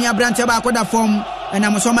Ghana ni Brante ba akɔda form and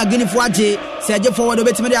I'm so Guinea for Aje, say forward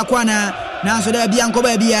over to Mediakwana. Now, so there be Uncle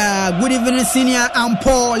Baby. Good evening, Senior and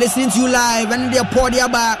Paul, listening to you live. And they're Paul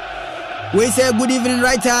Diaba. We say good evening,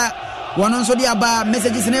 writer. One on so Diaba,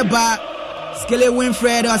 messages in a bar. Skele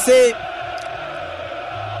Winfred, or say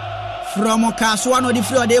from Okaswano, the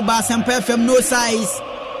floor, they bar some FM no size.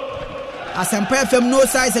 As some FM no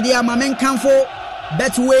size, they are my main campo.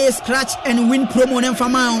 Betway, scratch and win promo and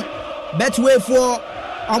famount. Betway for.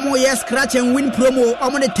 Omo yes scratch and win promo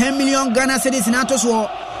omo the 10 million Ghana cedis na to so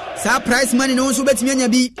sa price money no so betimi anya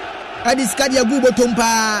bi adis card ya gubo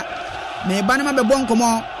tompa me bana ma be bon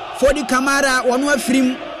komo for the Kamara wonu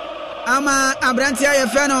afrim ama Abrante ya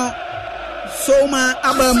fe no Soma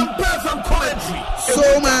abam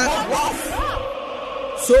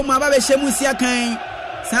Soma ba be shemu sia kan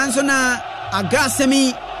sanso na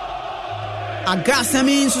agasemi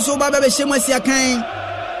so ba be shemu sia kan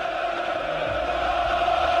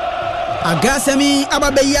Agasemi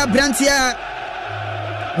ababeya Brantia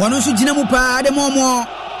wanu su jina mu pa de momo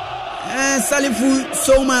Salifu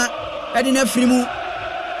Soma edina frimu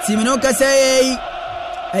timino kase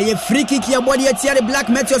eye free kick ya body atia de Black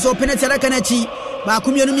Meteors o penalty kanachi ba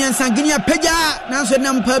kumienu miansa Guinea peja nanso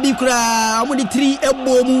na mpa bi kura omudi 3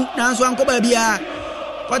 ebomu nanso ankoba bia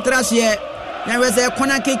kwatrase na wese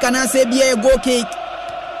kona kick na se bia go kick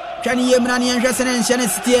twani yemra ne nhwese ne nhye ne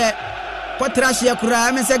sitie kwatrase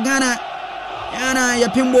kura me se Ghana yana ya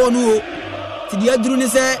pimbo no ti dia duru ni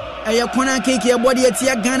se ya kona keke ya body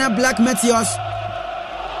atia Ghana Black Meteors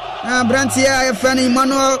na Brantia ya fani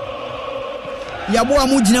Emmanuel ya bo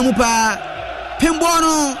amugina mu pa pimbo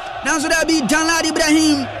no nanso da bi Danlad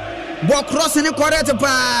Ibrahim bo cross ne correct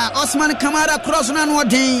pa Osman Kamara cross na no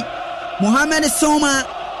den Mohamed Soma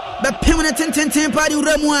be pimne tenten pa di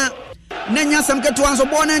uramu a na nya sam keto anso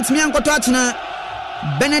bo na ntimi ankoto atena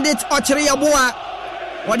Benedict Ochire ya boa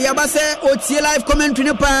Wadi abase otie live commentary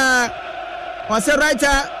ne pa wase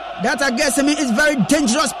writer that I guess me is very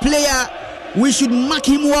dangerous player we should mark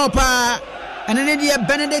him up and then the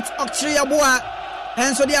Benedict Ochire Yaboa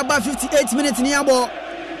and so they about 58 minutes in Yabo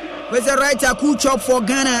with the writer cool chop for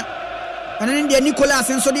Ghana and then the Nicholas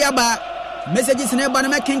and so they about messages never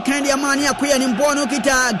making kind of money akwe ni mbono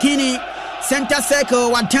kita Guinea center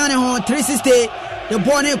circle watane ho 360 the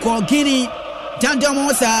bone ko Guinea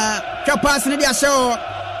Tandamosa pass ne dia show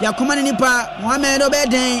ya komani nipa Mohamed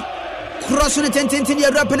Obeden cross ne tenten dia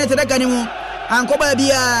rap ne tada ganimu ankoba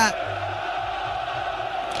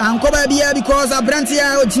bia because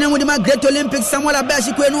Abrantia ojina mu di ma Great Olympics Samuel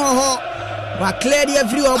Abashi kwenu ho wa clear the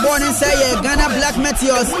every born inside Ghana Black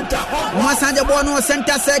Meteors o sanje born no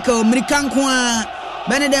center circle American kwa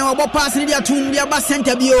Beneden obo pass ne dia tum dia ba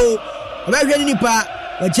center bio obahwe ni nipa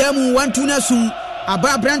wajamu 1-2 na su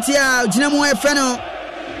aba Abrantia ojina mu efe no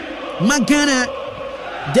Magana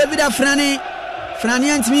David Frani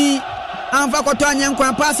antimi anfa koto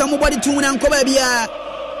anyankwa pasa mo body tum na nkoba bia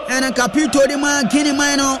ena capito de ma Guinea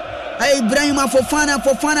mino Ibrahim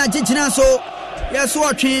Afofana jijina so yeso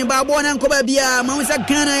otwen ba bo na nkoba bia ma wisa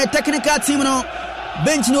Ghana technical team no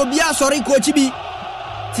bench no bia sorry coach bi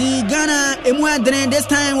ti Ghana emu adren this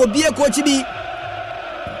time obi coach bi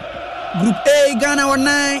group A Ghana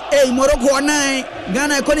 9 Morocco 9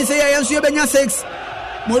 Ghana koni say yanso ye benya 6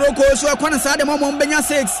 Morocco so akwana sade mo benya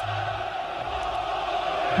 6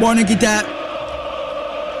 Boni kita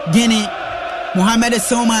Guinea Mohamed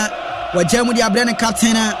Soma wajamu di abrane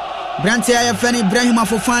captain Brante ya fani Ibrahim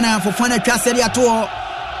Afofana twaseri ato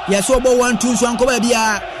yeso bo 1-2 so ankoba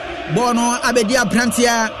bia bono abedia Brante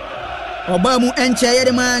oba mu enche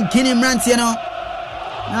yede ma Guinea Brante no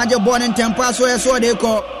naje bono ntempa so yeso de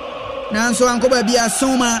ko nanso ankoba bia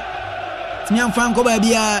Soma tinyamfa ankoba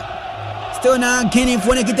bia still na Guinea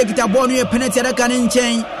fone kita bono ye penalty adaka ne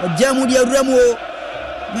nchen wajamu di awuramu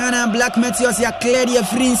Ghana Black Meteors ya clear the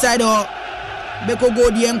free inside beko go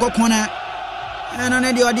die enko kona eno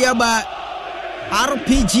ne de ode aba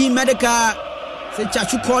RPG Medical se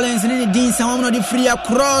Chachu Collins ni din sa wono de free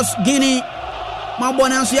across Guinea ma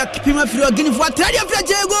bona so ya kipima free Guinea for trade free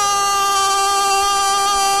jego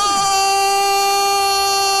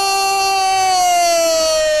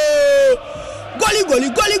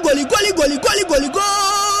goli go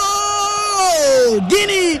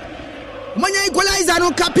Guinea manya equalizer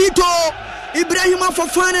no Capito Ibrahima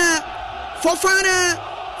Fofana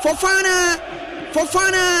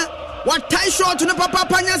what tie shot no papa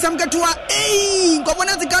panya samkatwa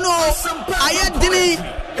ngobona zikano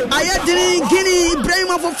ayedini Guinea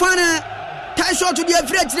Ibrahima Fofana tie shot to the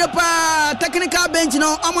free pa technical bench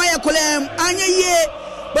no amaya kolem anya ye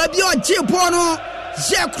babi o jipo no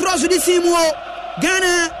je cross di simu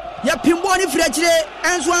Ghana ya pimbo ni free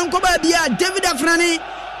enso anko babia David Afrani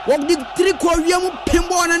wok di 3 ko wiamu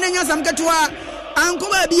pimbo na nya samkatwa anko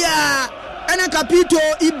babia ena Capito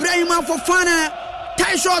Ibrahima Fofana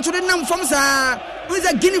tie shot to the nam from sa with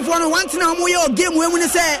a Guinea for no once now mo your game we mun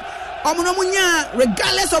say omono munya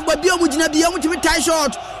regardless of babi omugina bia omutimi tie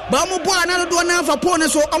shot ba mo bo another do na fa pone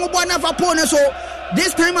so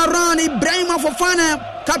this time around Ibrahima Fofana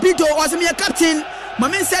Capito was me a captain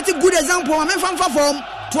Mamen set a good example Mamen fan form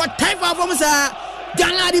to a type of form sa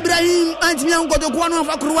Ganga Ibrahim and me ungo to kwano of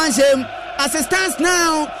Akruwanshem as it stands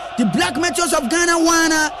now the Black Meteors of Ghana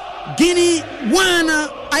 1 Guinea 1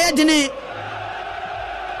 ayadene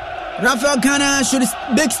Rafael Ghana should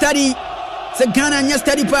big study se Ghana nya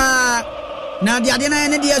study pa na dia na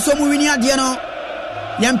ene dia so mu wini ade no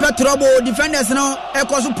yempe trouble defenders no e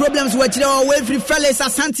cause problems we chire we free fellas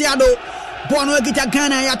Santiago Bono ekita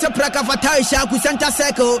Ghana ya tepraka Fatawi Shaku center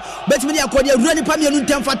circle bet me dia kodi urani pa mienu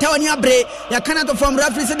ntem Fatawi ni abre ya kana to from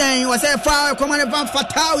referee sedan was say foul command van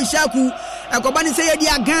Fatawi Shaku akobani say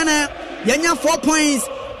dia Ghana yanya 4 points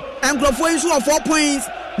and Grofo nso 4 points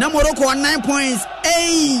na Morocco 9 points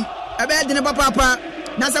ebe de ne papa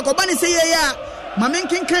na se kobani say ya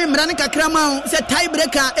mamenkin kan mrane kakra ma say tie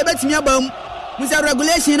breaker ebetimi abam we say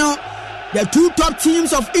regulation no the 2 top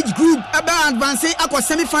teams of each group about advancing aqua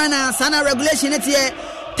semi-finals and regulation here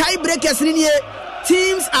tie breakers in here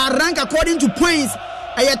teams are ranked according to points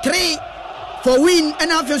 3 for win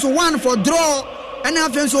and offense 1 for draw and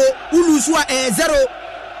offense ulusua 0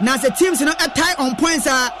 now the teams a tie on points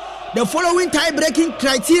are the following tie breaking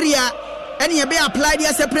criteria and you be applied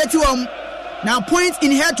here separate now points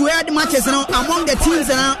in head-to-head matches among the teams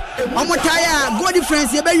goal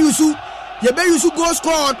difference you be use goal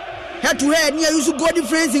scored head-to-head near use goal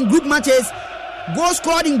difference in group matches goal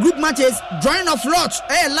scored in group matches drawing of lots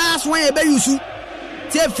last one you be use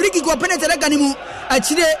say free kick go penetrate ganimu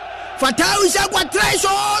achide Fatawi Shaku try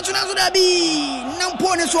shot na so da bi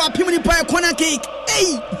nampo ne so apim ni pa corner kick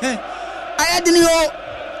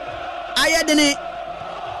ayadene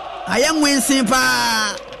ayanwensen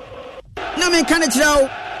pa na me kan chirawo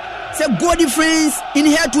say goal difference in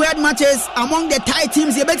head-to-head matches among the tie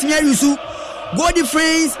teams you bet me use goal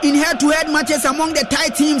difference in head-to-head matches among the tie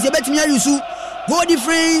teams you bet me use goal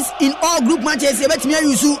difference in all group matches you bet me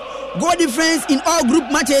use goal difference in all group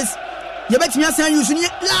matches you bet me use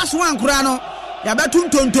last one kura no ya betum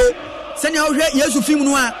tonto sene o hwe Yesu film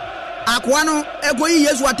no a akwa no egoyi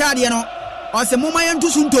Yesu atade no o se moma yentu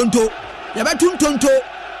sun tonto ya betum tonto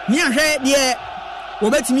ni ahwe de wo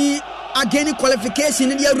betimi again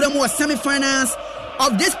qualification in the Remo semi-finals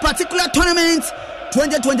of this particular tournament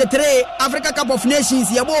 2023 Africa Cup of Nations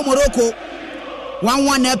yabo Morocco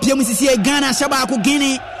 1-1 na PM sisi Ghana Ashabako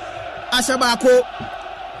Guinea Ashabako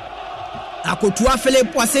akotua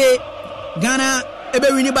Philip wase Ghana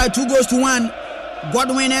ebe win by 2-1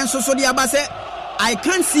 Godwin and so the abase I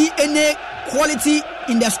can't see any quality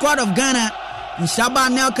in the squad of Ghana Shaba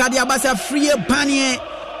Nelka the abase free Banye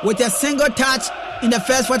with a single touch in the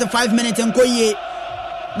first 45 minutes and Koye.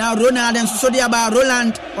 Now Ronald and Sosodiaba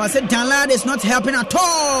Roland was said Danlad is not helping at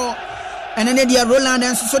all. And then they Roland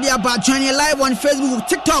and Sosodiaba joining live on Facebook,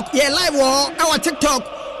 TikTok. Yeah, live our TikTok.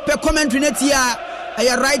 Per commentary net here.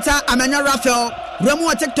 A writer Amanda Raphael.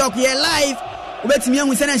 Remo TikTok yeah live. Wait me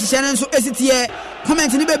we send and so here.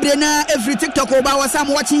 Comment in the every TikTok over was I'm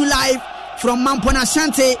watching live from Mampona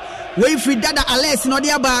Shante. Wait free dada Alex no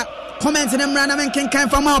diaba. Comment in them random can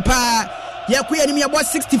from up. Yeah, we are about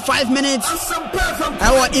 65 minutes.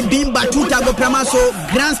 Our Ibimba Tuta go Pramaso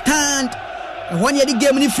grandstand. One year the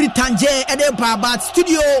game in free Tanje Edepa but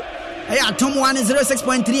studio. Tom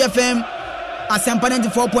 106.3 FM. Asempa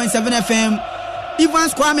 94.7 FM.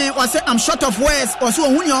 Evans Kwame was I'm short of words. Also,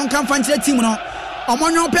 when you come from the team, no.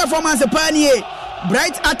 Among performance, a pioneer.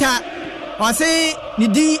 Bright Atta. I say,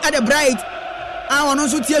 Nidi at the Bright. I want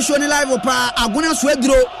to see show live. Aguna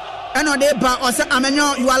Swedro. eno de ba ose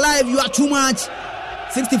amenyo you are live, you are too much.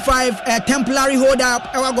 65 temporary hold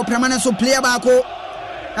up ewa go permanent so player ba ko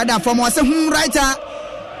ada from ose writer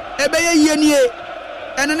ebeye yenie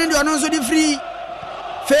eno ne de ono so di free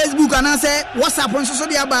Facebook and I say WhatsApp on so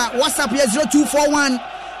dia ba WhatsApp is 0241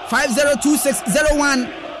 502601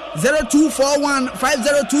 0241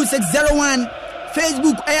 502601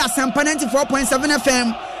 Facebook aya Sampa 94.7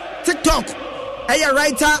 FM TikTok aya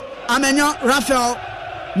writer Amenyo Raphael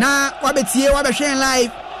na wabetie wabehwe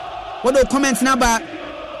live wodo comment number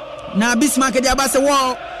na Bismarck dia ba say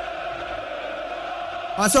wo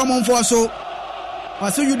aso mon forso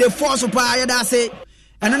aso you the force pa ya da say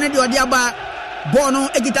eno ne de dia ba Bono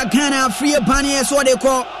egita Ghana free banye so de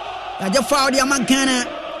ko ya foul dia man Ghana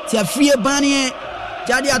ti free banye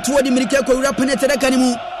jadi ato di mirike ko wura penete de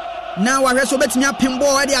kanimu na wa hwe so betimi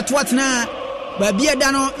apembo de ato atena ba bia da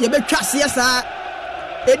no ye betwa se sa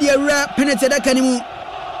e de wura penete de kanimu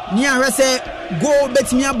ni ahwe se go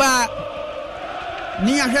betimi aba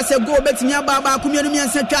ni ahwe se go betimi aba ba kumienu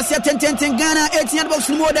miense twa se tenten Ghana 18 box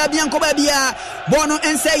no da bia nko ba bia Bono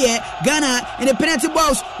enseye Ghana in the penalty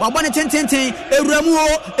box wa bone tenten ewuramu o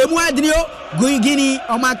emu adini o Guinea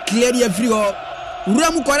o ma clear the free o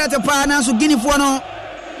uramu correct pa na so Guinea fo no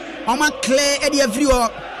o ma clear the free o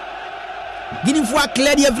Guinea fo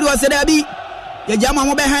clear the free o se da bi ye jama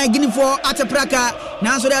mo be han Guinea fo atepraka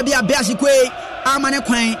na so da bi abiashi kwe amane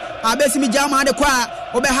kwan abesimi jama de kwa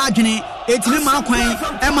obe ha adwene etimi ma kwan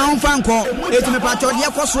e ma onfa nko etimi pato de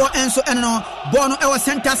koso enso eno bono e was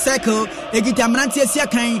center circle egita mrantie sia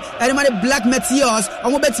kan e ma de black Meteors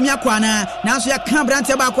omo betimi akwana na so ya kan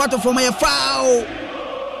brantie ba kwato for my foul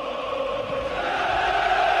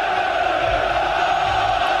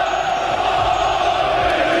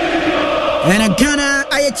and Ghana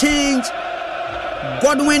I change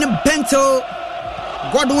Godwin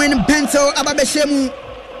Bento ababeshemu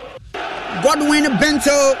Godwin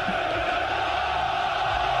Bento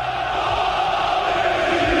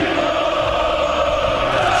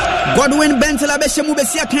ababeshemu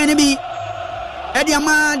besia kanbi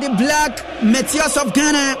Ediama the black Meteors of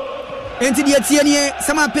Ghana enti die tienie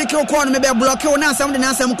sama pick your corner me be block you na sam de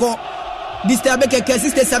na sam ko disturb keke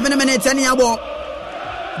 67 minutes ani abo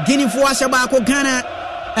Guinea fo ashaba ko Ghana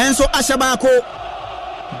enso ashaba ko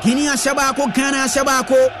Guinea Shabako Ghana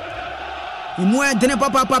Shabako imwe dene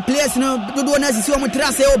papa place no dodo na sisi o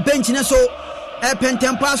mutrase o bench na so e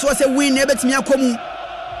pentempa so se win e betimi akomu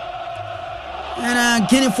na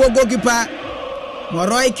Guinea for goalkeeper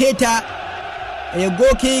Moroy Keita e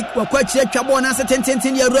goal kick wakwachi twabo na se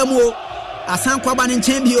tenten ya ramu asan kwaba ne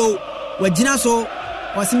nchen bi o wagina so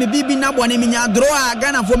wasime bibi na bone minya draw a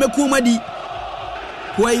Ghana for meku madi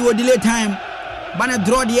ko yi o delay time bana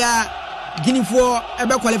draw dia Guinea for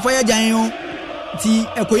ebe qualify agyan yo ti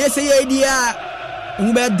ekoyese ye dia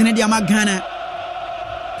emu be dene dia magana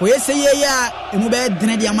koyese ye ya emu be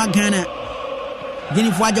dene dia magana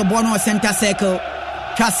Guinea for aje bono center circle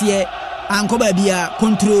twase anko ba bia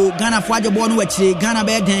control Ghana for aje bono wachire Ghana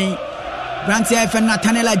be den Branty FN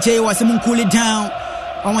Nathaniel J was mun cool it down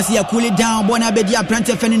almost ya cool it down bona be dia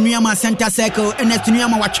Branty FN Nuyama center circle Ernest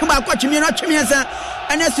Nuyama wachimba kwa chimie na chimie sa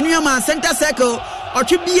Ernest Nuyama center circle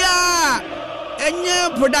Otibia enye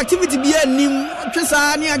productivity bia nim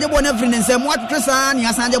twesa ni agebo na free nsem wat twesa ni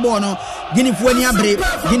asan agebo no Guinea fo ni abre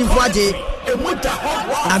Guinea fo age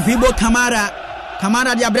Abibo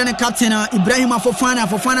Kamara dia brand captain Ibrahim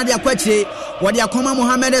Fofana dia kwachire wodi akoma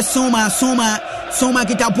Mohamed Soma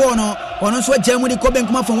kitapono ono so jamu di koben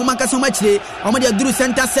kuma fo mama kasoma chire omo dia duru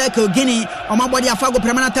center circle Guinea omo body afago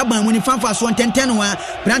permanent taban muni fanfa so tentenwa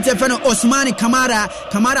brand feno Osman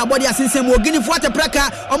Kamara body asensem wo Guinea fo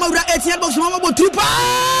atepraka omo wura 18 box omo bo two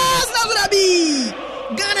pass na zurabi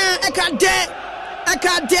Ghana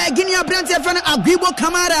ekade Guinea brand feno Abibo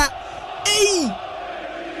Kamara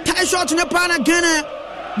tie shot ne pana Ghana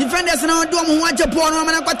defenders na do mo waje po no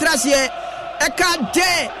amana kwatrase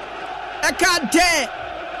ekade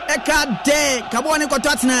kabone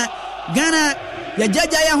kwatna Ghana ya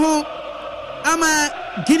jaja ya ho ama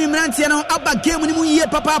Guinea mrantie no aba game ni mu yie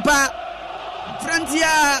papa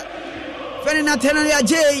Frontier Fernand Tenali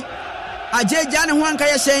Ajay jane ho anka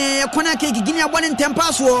ya hyen kona keke Guinea abone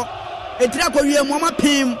ntempa so etira kɔwie mo ma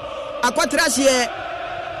pem akwatrase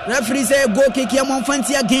referee say go kick ya mon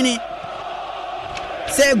fanti Guinea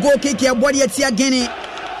say go kick ya body at Guinea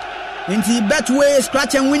into Betway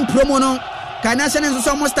scratch and win promo no can national is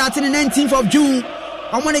almost starting the 19th of June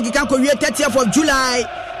omone kikan ko wie 30th of July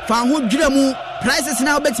fa ho dwuramu prices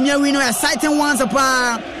now bet me win no exciting ones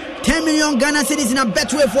upon 10 million Ghana cedis in a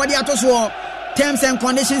Betway for the atoso terms and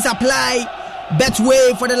conditions apply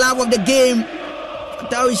Betway for the love of the game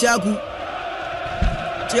Tawishaku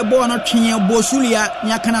che ball no twe bosulia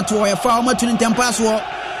nya kana to ya fa o ma tuni tempa so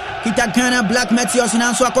kita Ghana Black Meteors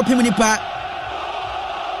na so akopim nipa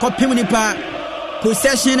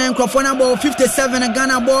possession and Crawford ball 57 and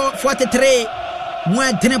Ghana ball 43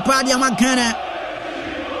 mwa dene pa dia ma Ghana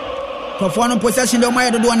Crawford possession do ma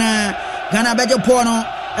do na Ghana beje pono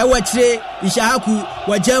ewa chire Ishahaku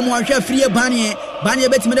wajamu ahwe free banie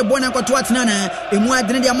betime de bona kwato atena na emu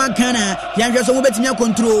adene dia ma Ghana yanhwe so mo betime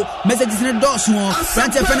control messages ne doso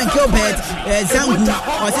Francis Fana Gilbert Zangu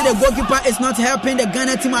or say the goalkeeper is not helping the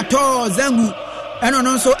Ghana team at all Zangu and on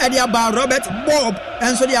also Eddie Aba Robert Bob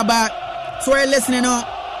and so the Aba so I listening on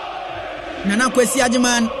Nana Kwesi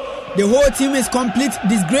Ajiman the whole team is complete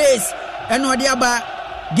disgrace and no the Aba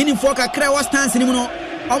Guinea for kakra was stance ni no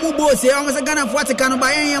omo bo se omo se Ghana for tika no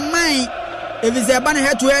ba yan man if it's a ban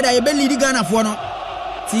head to head I be lead Ghana for no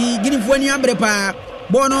ti Guinea for ni abre pa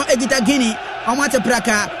bono egita Guinea omo ate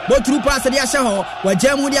praka bo true pass dia hye ho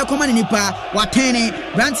wajamu dia komane nipa watene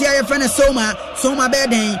branti aye fene Soma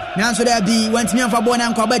beden nanso da bi wantimi amfa bo na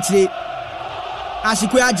nkwa ba kire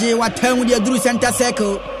Ashikwe aje watamu dia duru center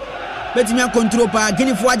circle betimi control pa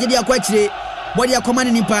Guinea for aje dia kwa kire bo dia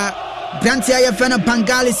komane nipa branti aye fene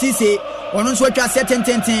Bangali Sise ono nso atwa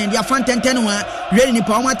setententen dia fantenten wa really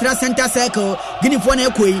nipa o matra center circle Guinea for na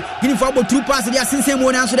ekoi Guinea for bo true pass dia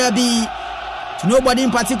sensemu na nso da bi to nobody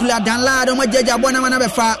in particular dan la do majeja bona mana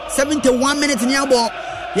befa 71 minutes ni abo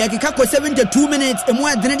ya kikako 72 minutes emu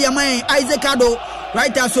adene dia man Isaac Ado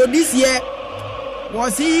right so this year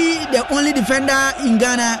was he the only defender in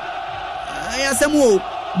Ghana Ayasemu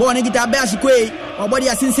bo ne gita Ashikwe obodi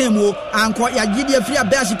asinsemu anko ya gidi free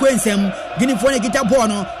Ashikwe nsem Guinea for ne gita bo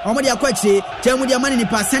no omodi akwachire temu dia man ni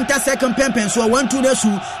pa center second pempen so 1-2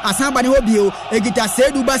 nesu asamba ne hobio egita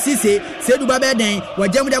Sedu Babeden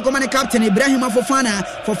wajamu dia komane captain Ibrahim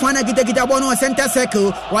Fofana gita bo no center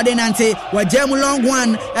circle wade nante wajamu long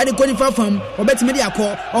one ade koni fafam obetime dia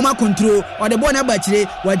akọ oma control ode bo na bachire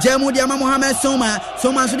wajamu dia Mohamed Soma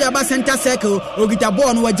so dia ba center circle ogita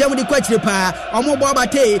bo no wajamu di kwachire pa omo bo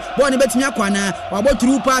abate bo ne betime akwana wabo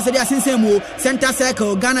true pass dia sinsemu center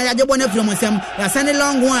circle Ghana yaje bo na fromosem ya send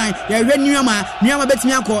long one ya hwe nuama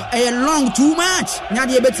betime akọ long too much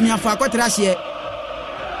nyade betime afa akotra hye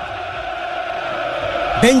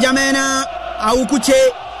Benjamin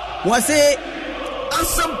Aukuche was a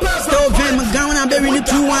Stoven Ghana Berry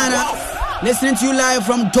 2-1 listening to you live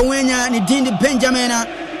from Towenya Nidindi Benjamin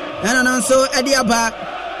and also Eddie Aba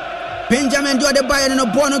Benjamin do the buy and no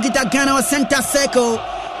bono kita Ghana center circle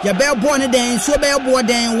ya bell born then so bell board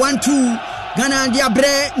then 1-2 Ghana dia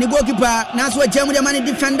bre ni goalkeeper na so jamu de man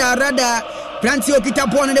defender rather Francis kita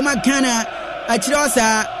born de Ghana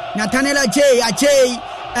Achirosa Nathaniel Ajay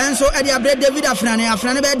and so Eddie Abre David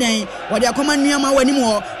Afrane beden wode akoma nuama wani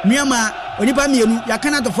mo nuama onipa mienu ya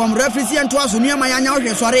kana to form referee and to aso nuama ya nya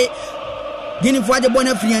ohwe sore Guinea for aje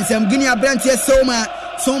bona free ensem Guinea Brantie Soma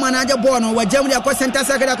na aje bono wajam dia ko center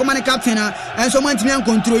circle akoma ne captain and so mantimi an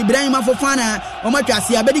control Ibrahim Fofana o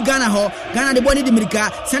matwase abedi Ghana de boni di mirika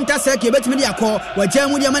center circle betimi dia ko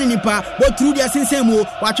wajam dia mane nipa bo tru dia sensemu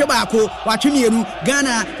watwe baako watwe mienu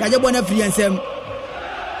Ghana ya aje bona free ensem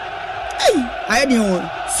ayedi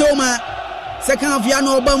Soma second of ya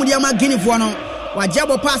no ba mu dia ma Guinea for no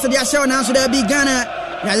wajabo pass dia show na so da bi Ghana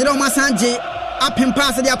ya zero masanje apim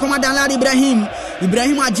pass dia komanda Ladi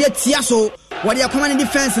Ibrahim aje tiaso wadi akoma ne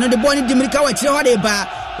defense no de ball ni dimirika wa kire hode ba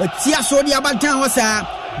tiaso dia badan hosa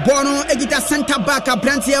bono egita center back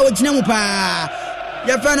abrantia ogina mu pa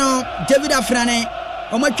ya fano David Afrane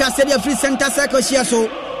o ma twase dia free center circle shia so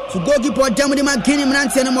goalkeeper jam de ma Guinea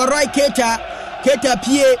mrantia no Roy Keita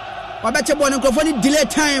pie wabeche bono nkrofoni delay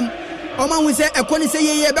time o ma hu se ekoni se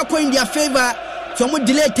yeye be coin their favor so mo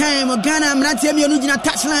delay time Ghana mrantia mi onu gina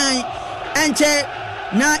touchline enche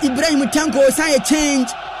na Ibrahim Tanko say change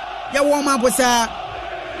ya warm up sa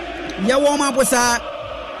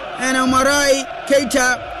and Roy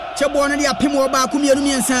Keita chebo na dia pimo ba kumienu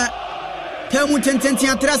miensa temu tententi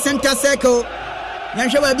atra center circle ya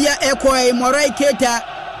hwe bia ekoi Roy Keita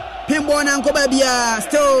pimbo na nko ba bia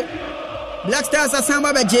still Black Stars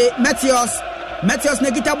asamba beje Meteors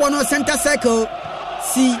ne gita bono center circle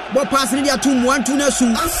si bo pass ni dia 2-1 na su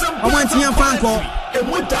omanti afanko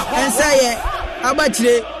ensaye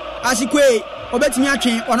abachire Ashikwe obetimi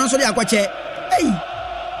atwen ono nso de akwache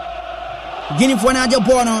Guinea for na aje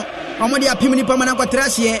bono omode apim ni pama na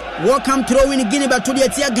kwatrahye welcome throwing Guinea back to the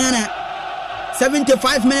tia Ghana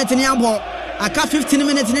 75 minutes ni abo aka 15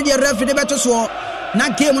 minutes ni the referee de beto so na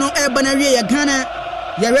game no eba na wie ya Ghana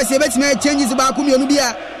ya rese betimi changes ba ku mienu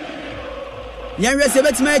bia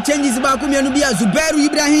Zubairu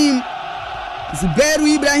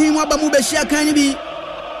Ibrahim aba mu be shia kan bi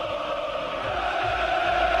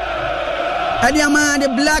Adiama the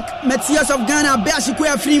Black Meteors of Ghana Beashikwe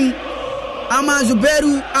Afrim Ama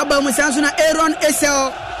Zuberu Aba Musansuna Aaron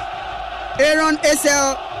Esel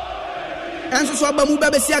Enso so Aba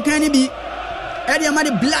Muba Besia Kanibi Adiama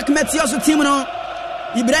the Black Meteors team no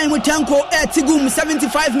Ibrahim Tanko Tigum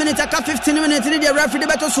 75 minutes aka 15 minutes in the referee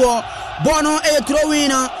beto so Bono a throw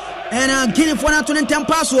winner and Guinea for na 20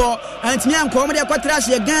 pass and me and come dey kwatrash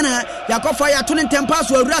ye Ghana yakofa ya 20 pass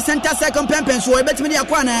ura center second pempen so e betimi dey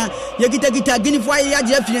akwana ye gita Guinea for ya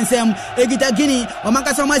je fiensem e gita Guinea o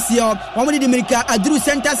makasa masio o mo di America adru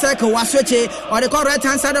center circle wa switch or the right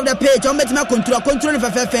hand side of the pitch o betimi control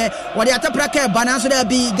fefefe o dey atapra bana so dey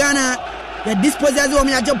be Ghana the dispossess o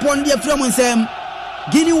me ajepon dey from nsem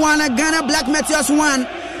Guinea 1 Ghana Black Meteors 1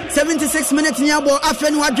 76 minutes nyabo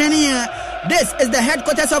afenu adwene. This is the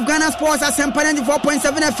headquarters of Ghana Sports at 94.7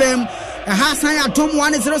 FM. Hassan Atom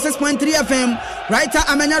 106.3 FM. Writer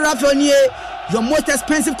Amena Rafonier, your most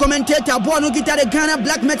expensive commentator. Bono Gita the Ghana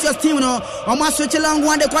Black Meteors team. No, almost switch along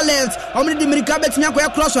one the call left. Omni the America bet me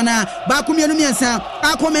akwa cross ona. Bakumi enumiensa.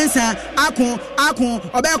 Ako mensa. Ako.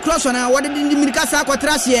 Obe cross ona. What did the America sa kwa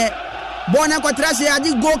trash here? Bona kwa trash here.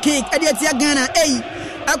 Adi go kick. Adi etia Ghana. Hey.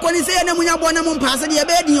 Akoni se na munya bona mu mpase de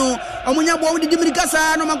be dio omunya bo di America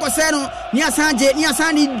sa no makose no ni asanje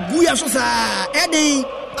guya so sa eden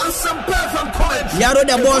asampa from college yaro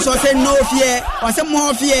the boss o say no fear o say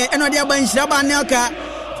more fear eno de aba nhira ba naka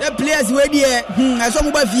the players we die aso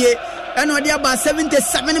mu ba fie eno de aba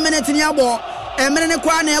 77 minutes ni abo emere ne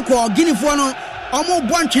kwa na ekọ Guinea fo no omo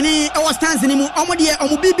bontwene e wo stance ni mu omo de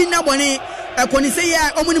omo bibi na bone akoni se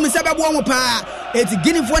ya omo ni mu se be bo omo pa eti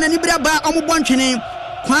Guinea fo na ni bra ba omo bontwene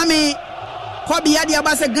Kwame Kobe Adi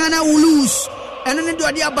Abasa Ghana will lose. And then do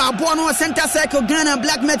the about Bono center circle Ghana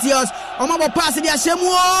Black Meteors. Omabo pass the Ashemu.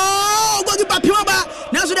 Go to Papima.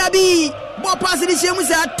 Now should I be? Bo pass the Shemu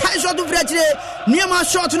say tie shot to Fretch. Niama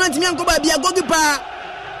shot tonight. Mianko by Bia Gogipa.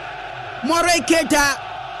 More Keta.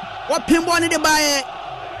 What Pimboni de Baye.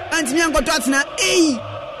 And Mianko Tatsna. Eh.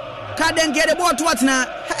 Kaden get a ball to Watna.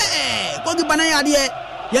 Hey. Gogipa na yadie.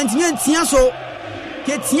 Yantimian Tianso.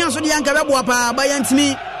 Ketian so the Yanka Wapa by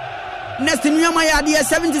Yantimi. Next in Yamaya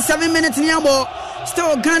 77 minutes Nyabo.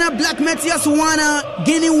 Still Ghana Black Meteors 1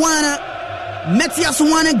 Guinea 1 Meteors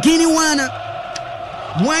 1 Guinea 1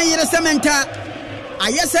 1 year Samenta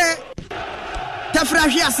Ayese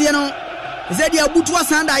Tafrashi Asiano Zedia Butwa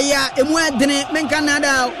Sanda ya Emwe Dene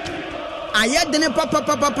Menkanada Ayedene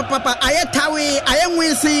Papa Ayetawe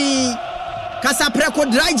Ayemwinsi Kasapreko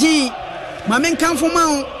Draji Mamen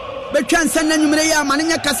Kanfumao Betran Sanda Numeria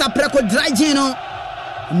Mananya Kasapreko Draji no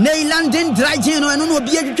Neylandin Draji no and no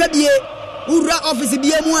be a trabie Ura office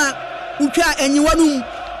be a moi Uka and you wanum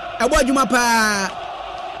Abadumapa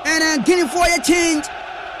and Guinea for a change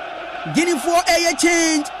Guinea for a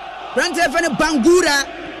change Rantefane Bangura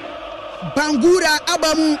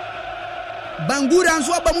Abamu Bangura and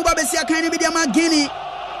Swabamu Babesia kind of Bidiama Guinea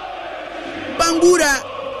Bangura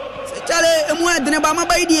Chale Emwa Denebama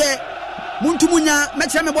by dear Muntumunya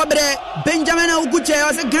Mechame Bobre Benjamin Oguche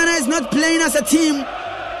was a Ghana is not playing as a team.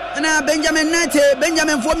 And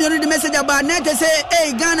Benjamin formed the message about Nete say,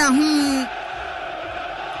 hey Ghana,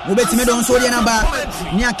 Ubetime don't so Yanaba,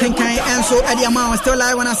 Nia Kenkai, and so Eddie Amount still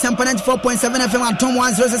live on a 94.7 FM and Tom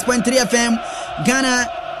 106.3 FM. Ghana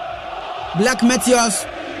Black Meteors,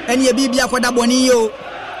 and ye Bibia Quadabonio,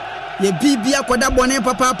 ye Bibia Quadabone,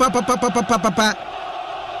 papa.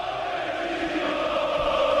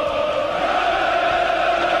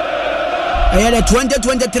 I had a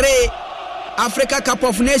 2023 Africa Cup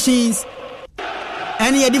of Nations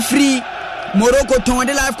and he had the free Morocco to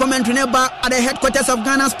the live commentary at the headquarters of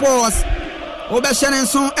Ghana Sports. Oba Shannon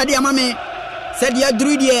son Eddie Amame said ya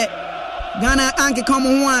druidie Ghana anki come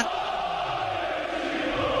on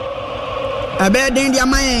a bed in their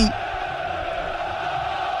mind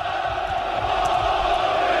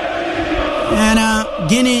and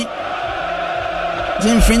Guinea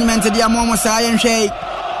the infringement of the Amomo Sayan Shay.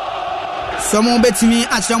 Someone bet me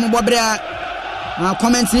at some Bobra.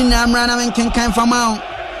 Comments in Namrana and can from out.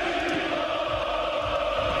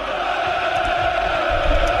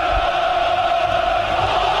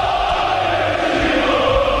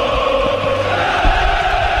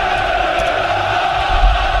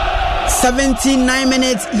 $79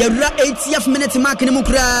 minutes, Yara 80th minute mark in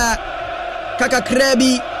Mukra Kaka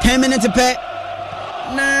Krabi, 10 minutes per.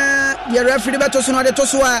 Na, your referee Batosuna de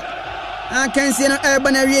Tosua. I can't see no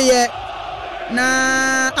urban area.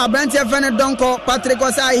 Na Abrantia Fana Donko Patrick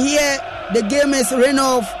was I here. The game is rain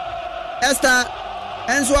off. Esther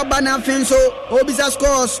Enso Abana Fenso Obisa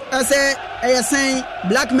scores. I say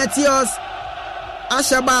Black Meteors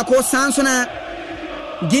Ashaba Ko Sansona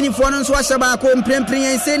Guinea for no so ashaba ko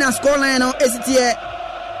mprempren say na scoreline no esitie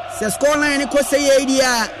se scoreline ko say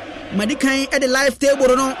idea madikan e the live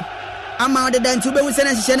table no ama de dan tube hu se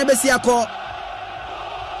na hye ne besi akọ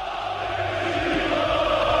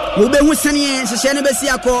ube hu se ne hye ne besi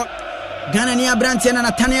akọ Ghana ni abrante na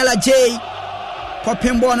Nathaniel J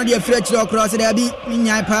kopembo no de frech do cross de abi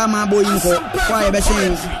nyai pa ma boyin ko kwa e be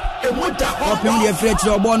sen kopembo de frech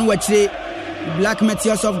do ball no wachire Black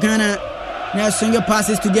Meteors of Ghana now swing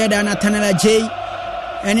passes together Nathaniel J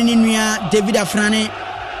and in India David Afrane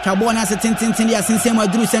Kabona se tintin dia sinse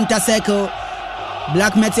madru center circle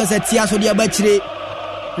Black Meteors etia so dia bachire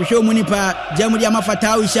hwehwe munipa jamu dia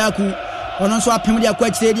mafata Ishaku ono so apem dia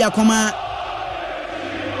kwachire dia koma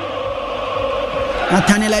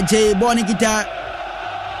Nathaniel J boni kita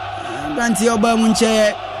Banti oba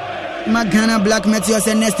munche Magana Black Meteors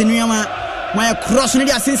next nuyama my cross ni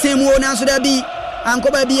dia sinse mu na so da bi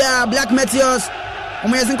ankoba bia Black Meteors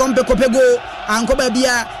omo yesin kompe kopego ankoba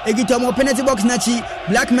bia egito mo penalty box na chi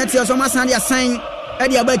Black Meteors omo san dia sign e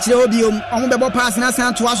dia ba chire obiom omo bebo pass na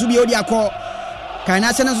san to aso bi odi akọ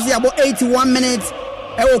kana chana so sia bo 81 minutes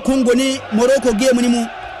e wo Congo ni Morocco game ni mu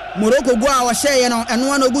Morocco go a wo share no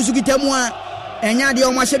eno na ogusu kitamu a enya de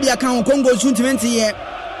omo hye bia kan Congo su 20 ye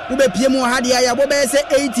wo be pie mu ha dia ya bo be say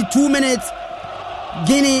 82 minutes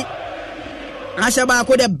Guinea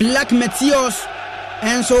Ashabako the Black Meteors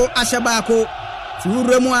and so Ashabako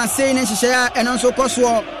Tiuremu ase ne hyehyɛ ɛno nso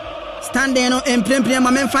kɔsoɔ standing no emprempren ma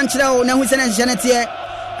memfa nkyerɛ na hu sɛ na hyehyɛ ne teɛ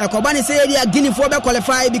ɛkɔba ne sɛ yɛdi Guinea for be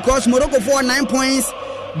qualify because Morocco for 9 points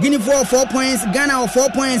Guinea for 4 points Ghana 4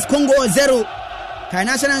 points Congo 0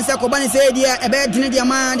 kana hyɛ nse ɛkɔba ne sɛ yɛdi ɛbɛ dine dia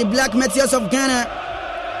ma the Black Meteors of Ghana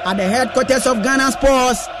at the headquarters of Ghana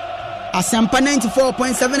Sports Asampa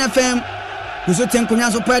 94.7 FM Kuso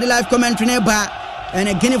tenkonya so pɛ live commentary ne ba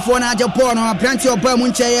and Guinea for na Japan no apprenti oba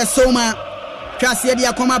munche ye soma twase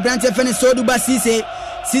dia koma apprenti fene sodu basise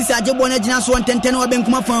sisa agebo na gina so ntenten wa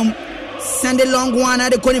benkuma fam send a long one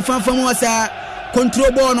at the koni fam wasa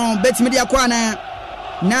control ball no bet media kwana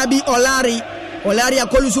Nabi Olari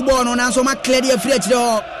akolusu ball no na so ma clear dia free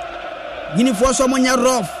chiro Guinea for so monya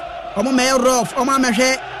rough omo me rough omo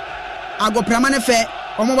amehwe agoprama ne fe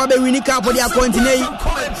omo ba be wini cup dia continue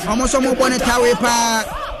omo so mo bone tawe pa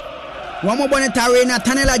Wamo bonetare na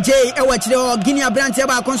Tanela J ewa chire Guinea Brante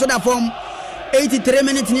ba konsoda form 83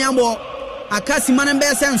 minutes ni ambo akasi manembe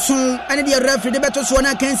senso ene de referee de beto so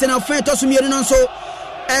na kense na fa to so mienu no so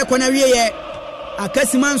e kona wieye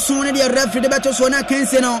akasi manso ne de referee de beto so na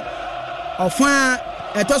kense no ofa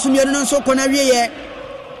e to so mienu no so kona wieye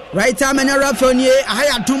right time and referee ni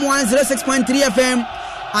ahaya tom 106.3 FM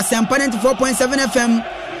Asampa 94.7 FM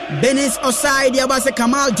Benis Oside yabase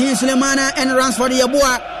Kamal Din Sulemana and Ransford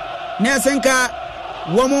Yabua Nesenka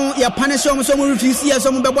womo ya punish omo so mo refuse ya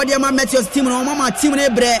so mo bebo de ma Meteors team no mo ma team na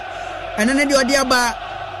ebre enene de odi aba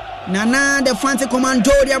nana the fancy commando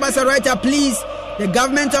de aba say writer please the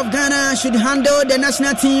government of Ghana should handle the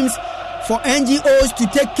national teams for NGOs to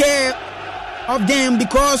take care of them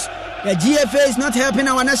because the GFA is not helping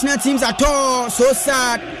our national teams at all. So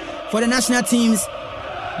sad for the national teams.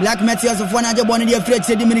 Black Meteors of one aja born the afraid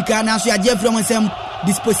say Dominica now so ya je from some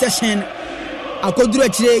dispossession akoduru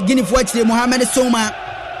achire Guinea for achire Mohamed Soma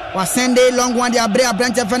wa Sunday long one dia bre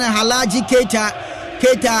abrante fana Halaji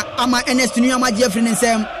Keita ama Ernest Nuyama Jeffrey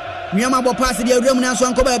nsem Nuyama bo pass dia rem na so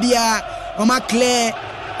ankoba bia o ma clear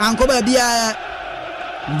ankoba bia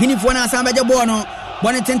Guinea for na samba je bo no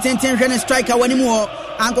bone tenten hwe striker wani mu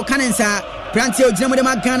anko kanensa Brante ogina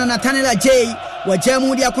de Ghana na Tanela J wa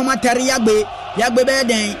jamu dia komatari yagbe be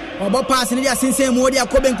den obo pass ni dia sensen mu dia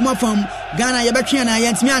koben kuma fam Ghana ye betwe na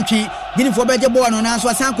ye ntimi antwe Guinea for beje ball no na so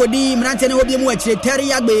asankodi mrante ne obi mu akire tari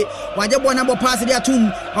yagbe waje ball na bo pass dia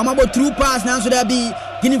tum o ma bo through pass na so da bi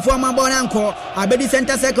Guinea for ma ball na nko abedi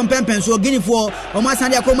center second pempen so Guinea for o ma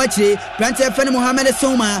san dia ko ma kire Brante fene Mohamed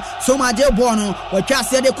Soma je ball no o twa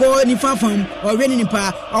se de ko ni fam o weni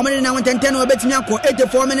nipa o ma na wonten no obetimi akọ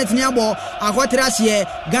 84 minutes ni abo akotra hye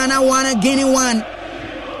Ghana 1 Guinea 1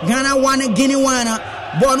 Ghana 1 Guinea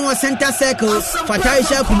 1 ball no center circle Fatai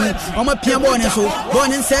Shakumu omo pia ball ne so ball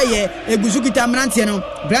ne say eguzu kita mrantie no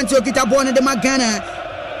Brante okita ball ne de Ghana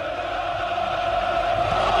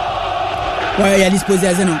wa ya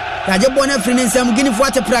dispose no kaje ball na free nsem Guinea for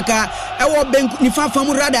atpraka ewo benku ni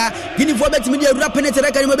fafam rada Guinea for betimi de rap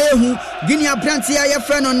penetrate ka ni mabehu Guinea Brante ya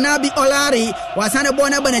friend on Nabi Olari wasane ball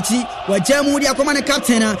na banachi wa jamu dia koma ne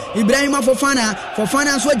captain Ibrahim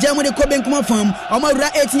Fofana so jamu de ko benku fam omo ra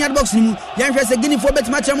 18 yard box ni mu yan hwese Guinea for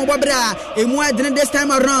betima chamo bobra emu adene this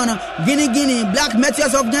time around Guinea Black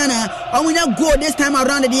Meteors of Ghana omunya goal this time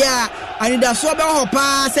around there and da so be ho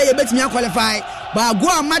pa say you betimi qualify ba go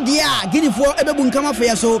amadia Guinea for ebebu nkama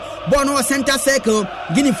for so ball no center circle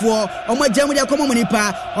Guinea for omo jamu dia komo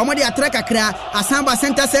nipa omo dia tra kakra asamba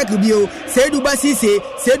center circle bio Seydou Basise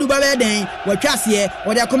Seydou Babeden watwase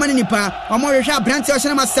o dia komo nipa omo hwehwa branch o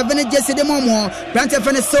hye na 7 jesse de momo branch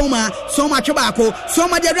fene Soma twebako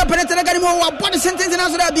Soma dia repenetra gani mo wa body sentence na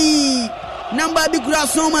so da bi number bi kura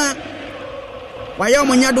Soma wayo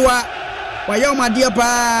mo nyadoa wayo ma dia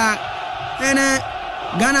pa ene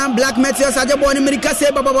Ghana Black Meteors ajabo ni America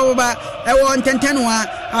se baba ewo ntentenwa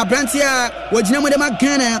abrantia wojina mo de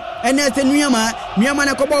Ghana ene nuama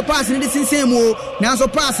na kobo pass ni sinsemu na so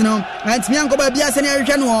pass no antimi ankoba bia se ne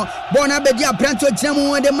ahwehwe no ball na bedi abrantia wojina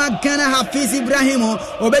mo de Ghana Hafiz Ibrahim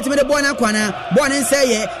obetime de ball na kwana ball ne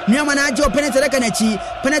nseye nuama na ajo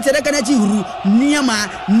penetre kanachi huru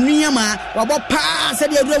nuama wabo pass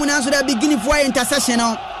de aduru na so da beginning for interception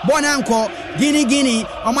no ball na anko Guinea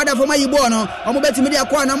omada foma yibo no omobetime de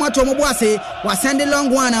akwa na mato mo boase wa send long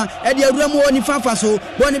one e de aduru mo ni fafa so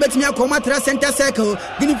ball ne betime akoma tra center circle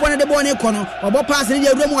Guinea for na de ball ne kono obo pass ne de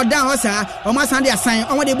aduru mo down hosa omo sand de asan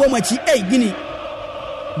omo de ball machi Guinea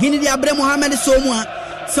de abre Mohamed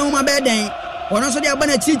Soma beden ono so de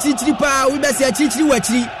abana chiri pa we be se chiri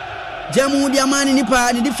wachiri jamu de amani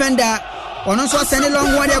nipa the defender ono so send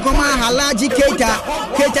long one de akoma Halaji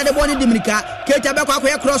Keita de ball ne dimrika Keita be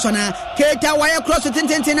kwa cross na Keita wire cross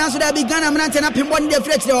tenten na so da bi Ghana mnante na pembo ne de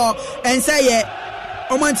free ho ensaye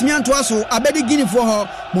omantimi anto so abedi Guinea for ho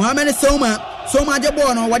Mohamed Soma je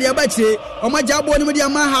ball no wade abachire omaja ball ni mu de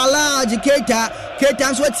ama Halaji Keita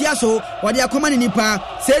nso atia so wade akoma ne nipa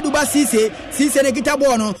Seydou Basise ne kita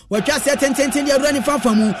ball no watwa se tenten de adura ni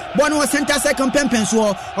fafa mu ball no center second pempen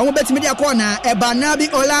so omo betimi de akona eba Nabi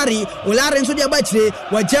Olari nso de abachire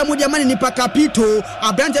wajamu de mane nipa Capito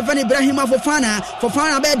Abrante Fani Ibrahim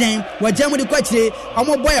Fofana beden wajamu de kwachire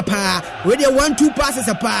omo boy pa we de 1-2 passes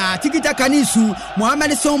pa tikita kanisu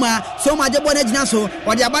Mohamed Soma je ball na gina so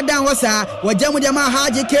wade abadan hosa wajamu de ma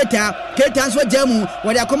Haji Keita nso jamu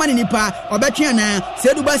wade akoma ne nipa obetwe na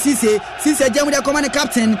Seydou Basise jamu de akoma ne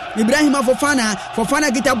captain Ibrahim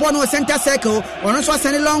Fofana gita ball no center circle ono so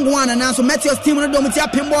send long one na so Meteors team no do mutia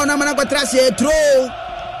pembo na mana kwatrase throw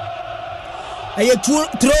ya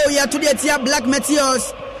to the tia Black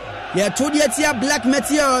Meteors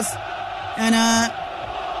and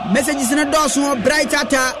messages in the so bright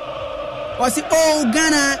ata was oh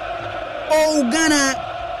Ghana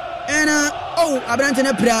and Abrante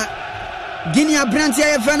na pra Guinea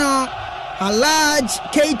Abrante Fano Halaji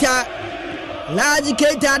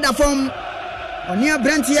Keita da from Onia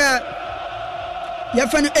Brantia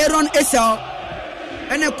Yafan Aaron Esau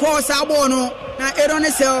and a course abono na Aaron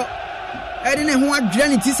Esau Edine ho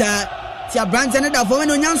adwani tisa ti Abrante da from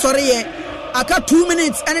no nyan sore aka 2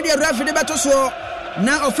 minutes and the referee de beto so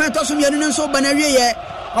na offense so mienu nso banawie ye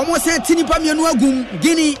omo se tinipa mienu agum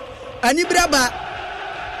Guinea anibraba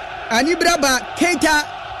Keita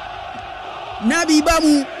Nabi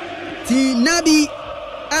bamu ti Nabi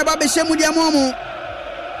eba be shemu dia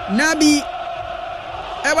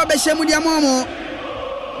momo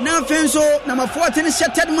na fenso na ma 14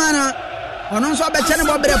 shattered mana ono so be chene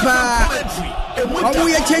bobre pa omu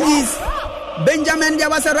ye changes Benjamin dia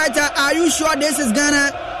was a writer are you sure this is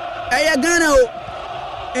Ghana Ghana o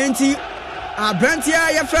enti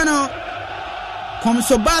Abrantia ya feno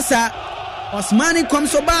Komsobasa Osmani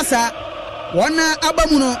Komsobasa wana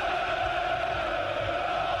abamuno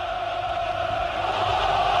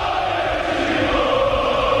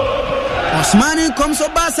Osmani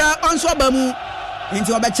Komsobasa onso abamu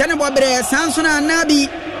enti obechene bobre Sansona Nabi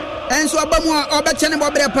enso abamu obechene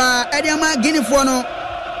bobre pa ediama Guinea fo no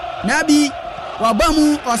Nabi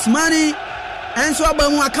wabamu Osmani enso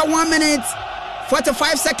abamu aka 1 minute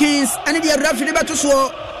 45 seconds and the referee beto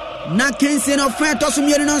so na Kensin of Fantos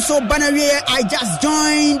Mieno so Banawie I just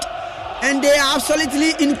joined and they are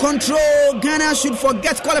absolutely in control. Ghana should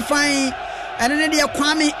forget qualifying and then they are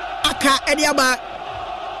Kwame Aka Ediaba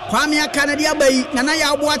Nana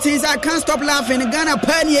ya Boatins. I can't stop laughing. Ghana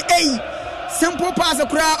penny simple pass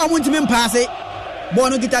akura omuntimi pass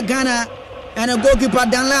bono kita Ghana and a goalkeeper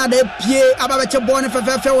Danla de Pie ababeche bono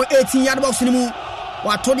fefe 18-yard box ni mu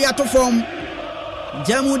wato dia to form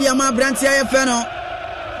jamu dia ma Brantia ya feno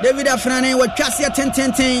David Afrane wa twase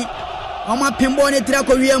 10 oma pembo ne tira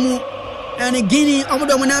ko wiamu and Guinea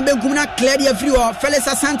omodo mo na benkum na clear dia free o Felix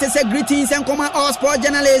Asante say greetings and come all sport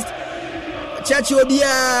journalist Chachi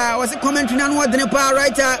Obia was a commentary na no de pa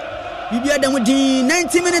writer bibia da mudi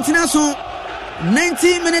 90 minutes na so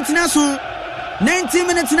 90 minutes na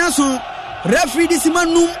so referee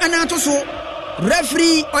disimanum anato so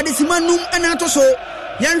referee or disimanum anato so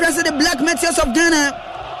yan rest the Black Meteors of Ghana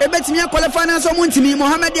ebetimi qualify na so muntimi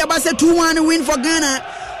Mohamed Diaba say 2-1 win for Ghana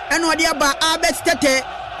and Diaba Albert Tete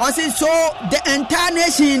also so the entire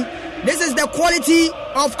nation. This is the quality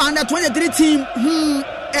of under 23 team.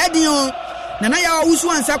 Edion Nana ya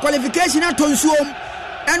usuansa qualification atonsuom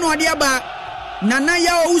and Diaba Nana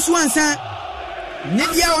ya usuansa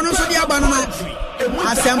Nidia ono so Diaba no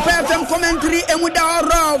Asempa FM commentary emuda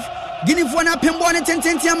rough Guinea for na pembo ne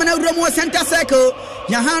tententi amana remo center circle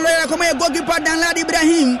Yahan Royal koma ye goalkeeper Danlad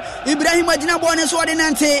Ibrahim agina bone so de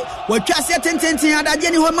nante watwa se tententi adaje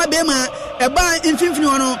ni ho mabema eba infinfini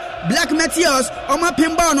ono Black Meteors oma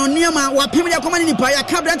pembo no niema wa pembe koma ni nipa ya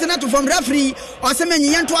cabinet na to from referee o se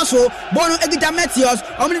menyi yento aso bono egita Meteors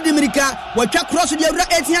omni dimirika watwa cross de awura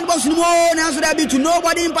 18 box ni mo na so da be to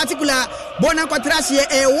nobody in particular bona kwatrase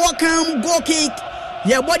a welcome goal kick.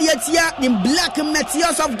 Yeah, body here the Black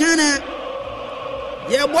Meteors of Ghana.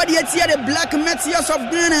 Yeah, body here the Black Meteors of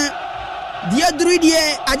Ghana. Dia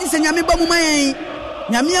druidie aji se nyame ba muma yen.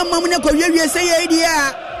 Nyame amam ne kwa wiwie se ye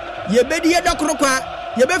dia. Ye be die dokrokwa,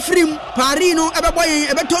 ye be frim parino ebe boyen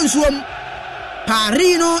ebe tonsuom.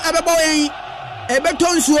 Parino ebe boyen ebe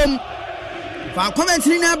tonsuom. Fa comment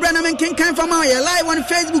ni na bra na men kan fama ye live on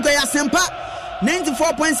Facebook ya Sempa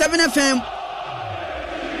 94.7 FM.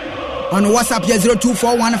 On WhatsApp here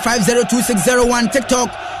 0241502601 TikTok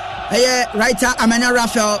writer Amana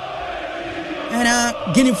Raphael and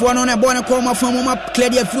Guinea for no born coma from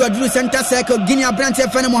Claudia through a center circle Guinea branch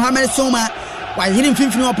fan Mohamed Soma while hitting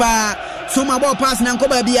 15 up Soma ball pass na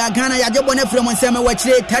Nkoba Bia Ghana ya jebone from Nsema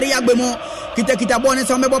wachire tari agbemo kita bone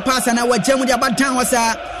some ball pass na wajemu dia badan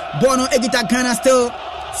wasa bono egita Ghana still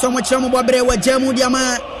so much from bobre wajemu dia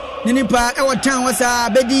ma ninipa e watan wasa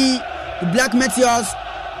bedi Black Meteors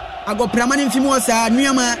ago pramani mfimu wasa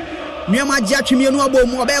nuyama jatwimi enu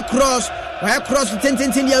abom obe cross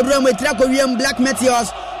tententin dia ruam etira ko wiem Black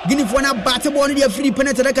Meteors Guinea for na batebo no dia free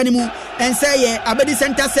penetrate kanimu and say ye abedi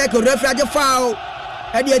center circle referee foul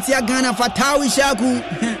edi etia Ghana Fatawi Shaku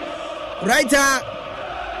writer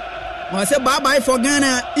was say bye bye for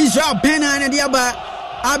Ghana Israel Pena and diaba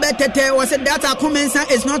Albert Tete was said that Akumensa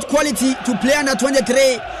is not quality to play under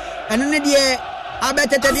 23 and then die Albert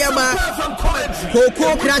Tete diaba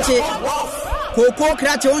Koko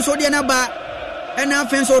Krache on so dia naba and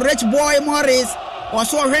offense so Rich Boy Morris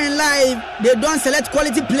also ran live. They don't select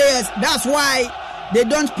quality players, that's why they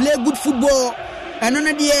don't play good football. And on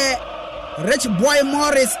the Rich Boy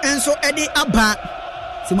Morris and so Eddie Abba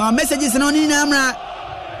see my messages no ni namra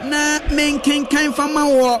na men kan fama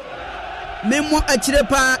wo memo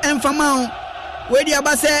achirepa enfama we di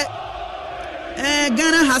aba say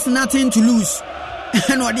Ghana has nothing to lose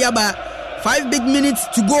and what di aba 5 big minutes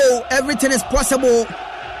to go, everything is possible.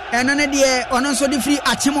 And on the on so the free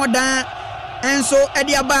achimoda and so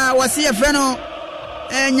Ediaba was here freno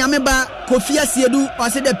and Nyameba Kofia Siedu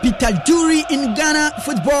was the Peter Jury in Ghana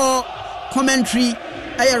football commentary.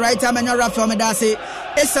 Aye right am na Rafa Medase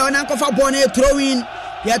esa na kofa bone throwing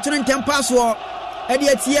ya turn pass war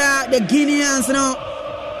Ediatia the Guineans no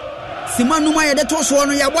Simanuma ya de toso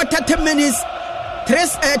no ya what 30 minutes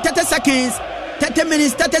 30 seconds 30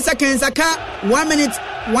 minutes, 30 seconds, aka 1 minute,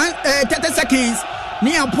 30 seconds.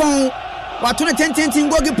 Ni upon what 10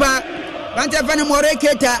 goalkeeper, Rantefane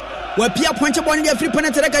Moreketa, where Pia Poncha Bonnie free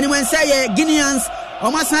penetrate and when say Guineans,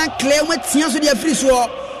 almost clear with Tians with their free sword.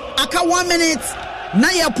 Aka 1 minute,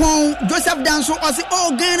 Naya Pong, Joseph Danso, or say,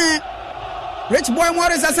 oh Ghana, Rich Boy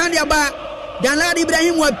Morris Asandiaba, Danlad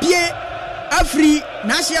Ibrahim were Pierre, Afri,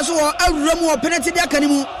 Nashia so, a Romo penetrate their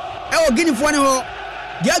canimu, our Guinea for no.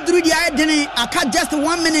 Dia through the identity, I cut just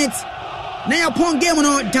 1 minute. Now upon game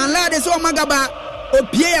no, Danlad so Magaba, O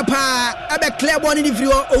Pierre Pa, Abe clear ball in the free,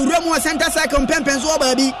 O Romo Santa Cyclone Pempens or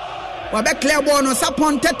baby, or Abe clear ball no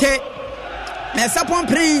Sapon Tete, and Sapon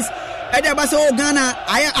Prince, Edabaso Ghana,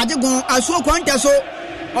 I Ajagon, I saw Quanta so,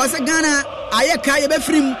 or Ghana, I Kaya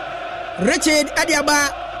Befrim, Richard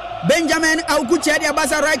Adiaba, Benjamin Aukucha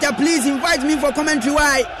Adiabasa writer, please invite me for commentary.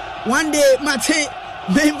 Why? One day, Mate,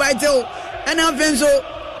 may invite you. And I'm so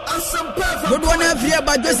good one here,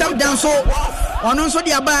 but just up down so on also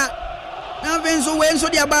the aba. Now, so when so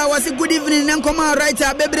the aba was a good evening and come out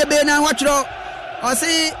writer, baby, now watch rock. I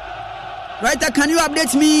say, writer, can you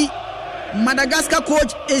update me? Madagascar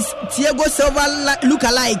coach is Thiago Silva look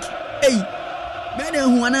alike. Hey, man,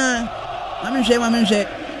 who I'm sure.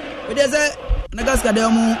 But there's a Madagascar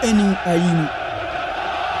demo any.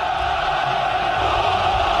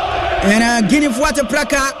 And Guinea Water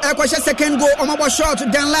Praka, Aquasha second goal, Omaba shot,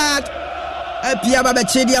 Danlad, Pia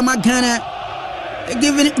Babachedi, Magana.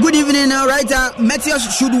 Good evening, writer. Meteors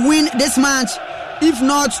should win this match. If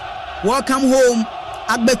not, welcome home.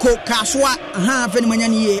 Agbeko Kaswa,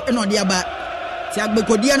 Fenimanyani, and Odiaba. ti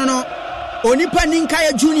agbekodiye no onipa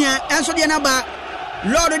ninkaya junior enso de na ba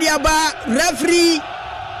lord de aba referee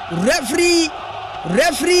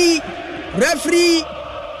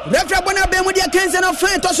bona be mu de kense no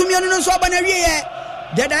fan to so mienu no so ba na wiye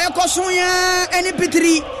de da ekoso ya eni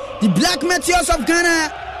pitri the Black Meteors of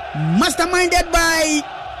Ghana masterminded by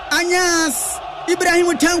Anyas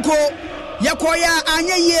Ibrahim Tanko yakoya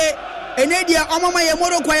anyaye enedia omama ye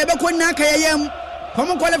Morocco ye beko naka yem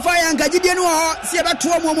komo qualify anka gidie no ho se ye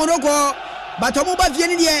beto mo Morocco batomo ba vie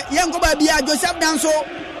ne de yenko ba bia Joseph Danso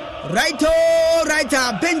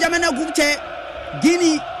righter Benjamin Agupche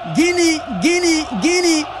Guinea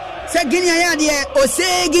se Guinea ya de o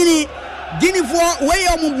se Guinea for way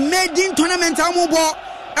of made in tournament amubo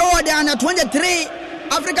e the under 23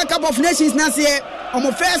 Africa Cup of Nations na se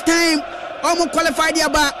omo first time omo qualified ya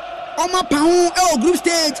ba omo pahu e group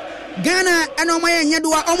stage Ghana and omo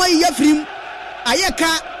yenyedoa omo yefrim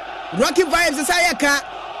ayeka Rocky Vibes ayeka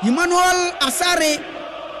Emmanuel Asare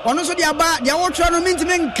ono so dia ba dia wotro no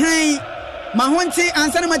mintimen kan mahonti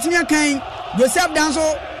ansana matimi kan Joseph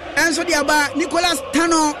Danso enso dia ba Nicholas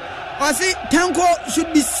Tano osi Tanko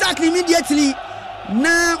should be sacked immediately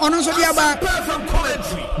na ono so dia ba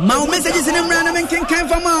ma messages in mrana men kan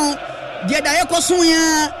for ma dia da yekoso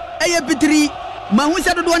ya eye pitri ma hu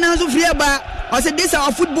se dodo na so free ba osi this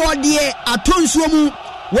our football there atonsuo mu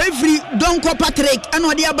we free Donko Patrick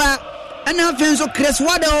and dia ba and afenso Chris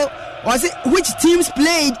Waddle osi which teams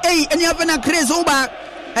played any of na Chris Oba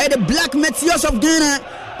the Black Meteors of Ghana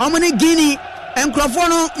omoni Guinea and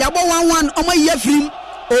Crofono yabo 1-1 omo yefrim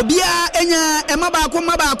obia enya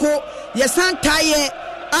emabako yesan taye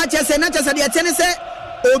a chese na chese de tene se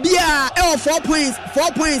obia e 4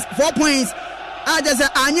 points a chese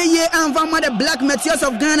anye ye anfa ma the Black Meteors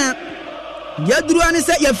of Ghana yaduru ani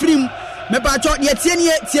se yefrim me pa cho de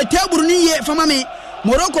tienie tie table ni ye fama me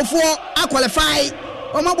Morocco for a qualify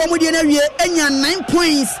omo bomu de na wie enya 9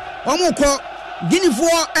 points omo ko Guinea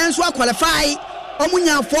for enso a qualify omo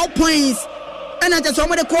nya 4 points and I just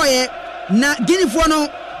omo de koye na Guinea for no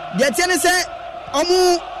de tiene se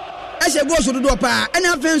omo ehye go so do pa and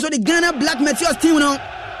afenso the Ghana Black Meteors team no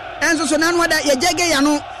enso so nanu da ye jege ya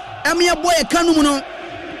no eme boy kanum no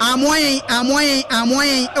amoyen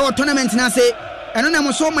e o tournament na se eno na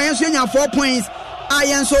mo so mayenso nya 4 points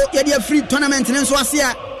ayenso ye de free tournament nso ase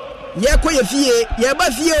a ye koye fie ye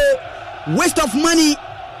ba fie waste of money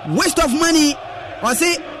o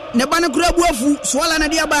se ne ba ne kura buafu swala na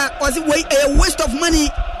dia ba o se we a waste of money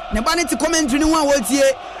ne ba ne ti commentary ni wa wotie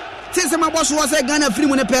ti se ma boss wo se Ghana free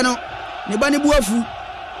mu ne pe no ne ba ne buafu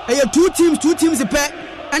e two teams pe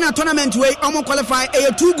and a tournament way omo qualify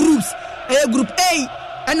e two groups e group A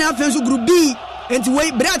and afenso group B enti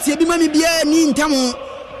we bratie bi mami bia ni ntamo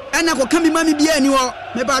ana ko kambi mami bia ni wo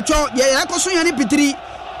me ba cho ye yakoso ya ni pitiri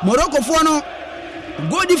Morocco fo no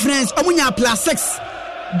goal difference omunya +6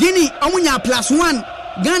 Guinea omunya +1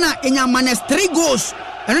 Ghana enya -3 goals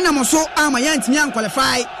eno na mo so ama yantimi an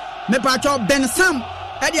qualify me pa cho Ben Sam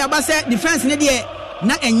e dia ba se defense ne de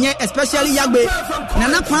na enye especially Yagbe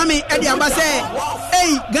na Kwame e dia ba se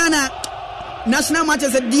Ghana national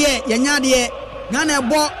matches de yenya de Ghana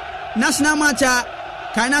ebo national match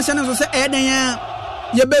kai national so se eden ya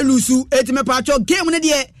ye belusu etime pa cho game ne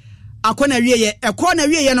de akona wieye ekona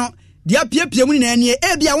wieye no de apiepie mu na anie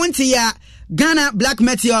e bia wonte ya Ghana Black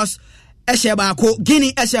Meteors ehye baako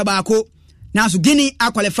Guinea ehye baako na so Guinea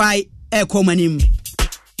a qualify e komanim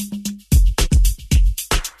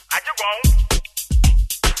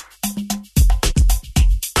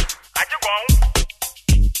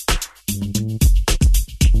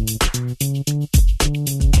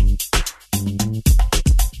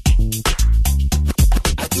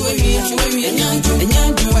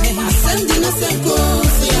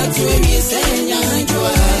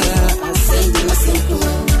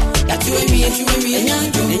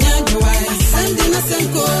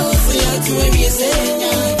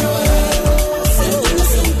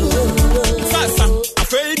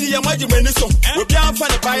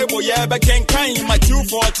Bible, yeah, but can kind Matthew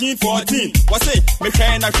 14. What's it? Me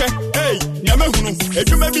can I hey, Yamahunu, if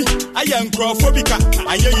you maybe I am Crawfordica,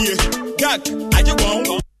 I hear Jack, I just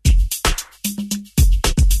won't.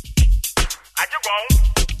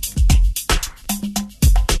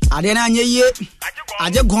 Adena nye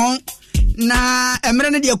aje gon na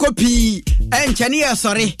emre ne de copy enchane ye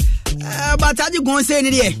sorry but aje gon say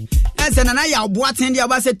ne de ense na ya boaten de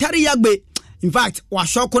ba se tari Yagbe in fact wa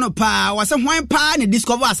shoko no pa wa se hwan pa ne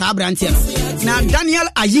discover as abrante no na Daniel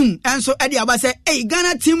Ayim enso edi aba say hey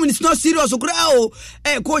Ghana team is not serious okra o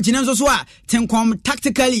coach nenso so a tenkom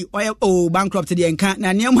tactically or bankrupt the enka na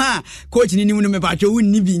niam coach ni nimu no me pacho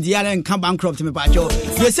wonni bi ndi ara enka bankrupt me pacho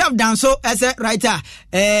yourself dance so as a writer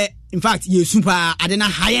in fact you super adena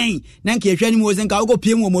hayen na nke hwani mo zenka go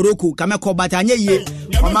pie mo Morocco kameko batanye ye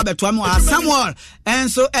oma beto am Samuel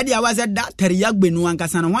enso edi aba say that teriyagbe no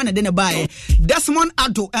ankasa no wan de ne bae Desmond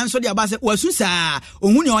Ato enso de aba say wasusa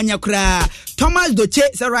ohun ne onye kra Thomas Doche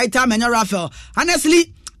say writer Menya Raphael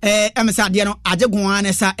honestly emesa de no ajegon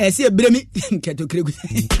anesa ese ebremi keto kregu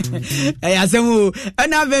asemu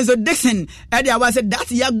na Venzo Dixon e dey was that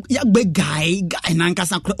yagbe guy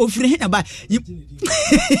nankasa kro ofiri he ba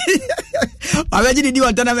abeji di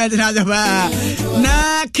won tournament na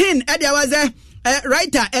kin e dey was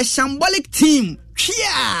writer a shambolic team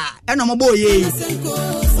chia eno mobo ye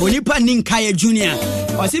Onipa Ninkaya Junior.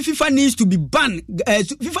 I say FIFA needs to be banned.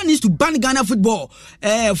 FIFA needs to ban Ghana football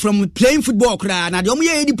from playing football. Na the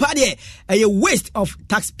omuye edi party a waste of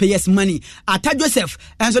taxpayers' money. Ata Joseph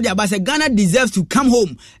and so the aba say Ghana deserves to come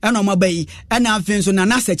home. And on my bay and now Vinso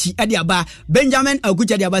Nana Sechi edi aba Benjamin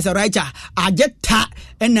Agucha the aba say writer Ajeta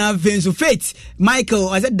and now Vinso Faith Michael.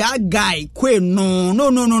 I said that guy kwe no.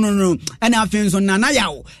 And now Vinso Nana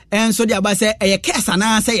Yao and so the aba say a kesa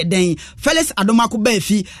na say den Felix Adomako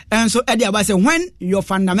Befi. And so Eddie Abba say when your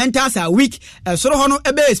fundamentals are weak, so hono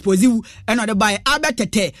ebe expose you and not by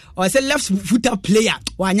Abetete or say left footer player.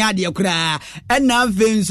 Wanya de kra and now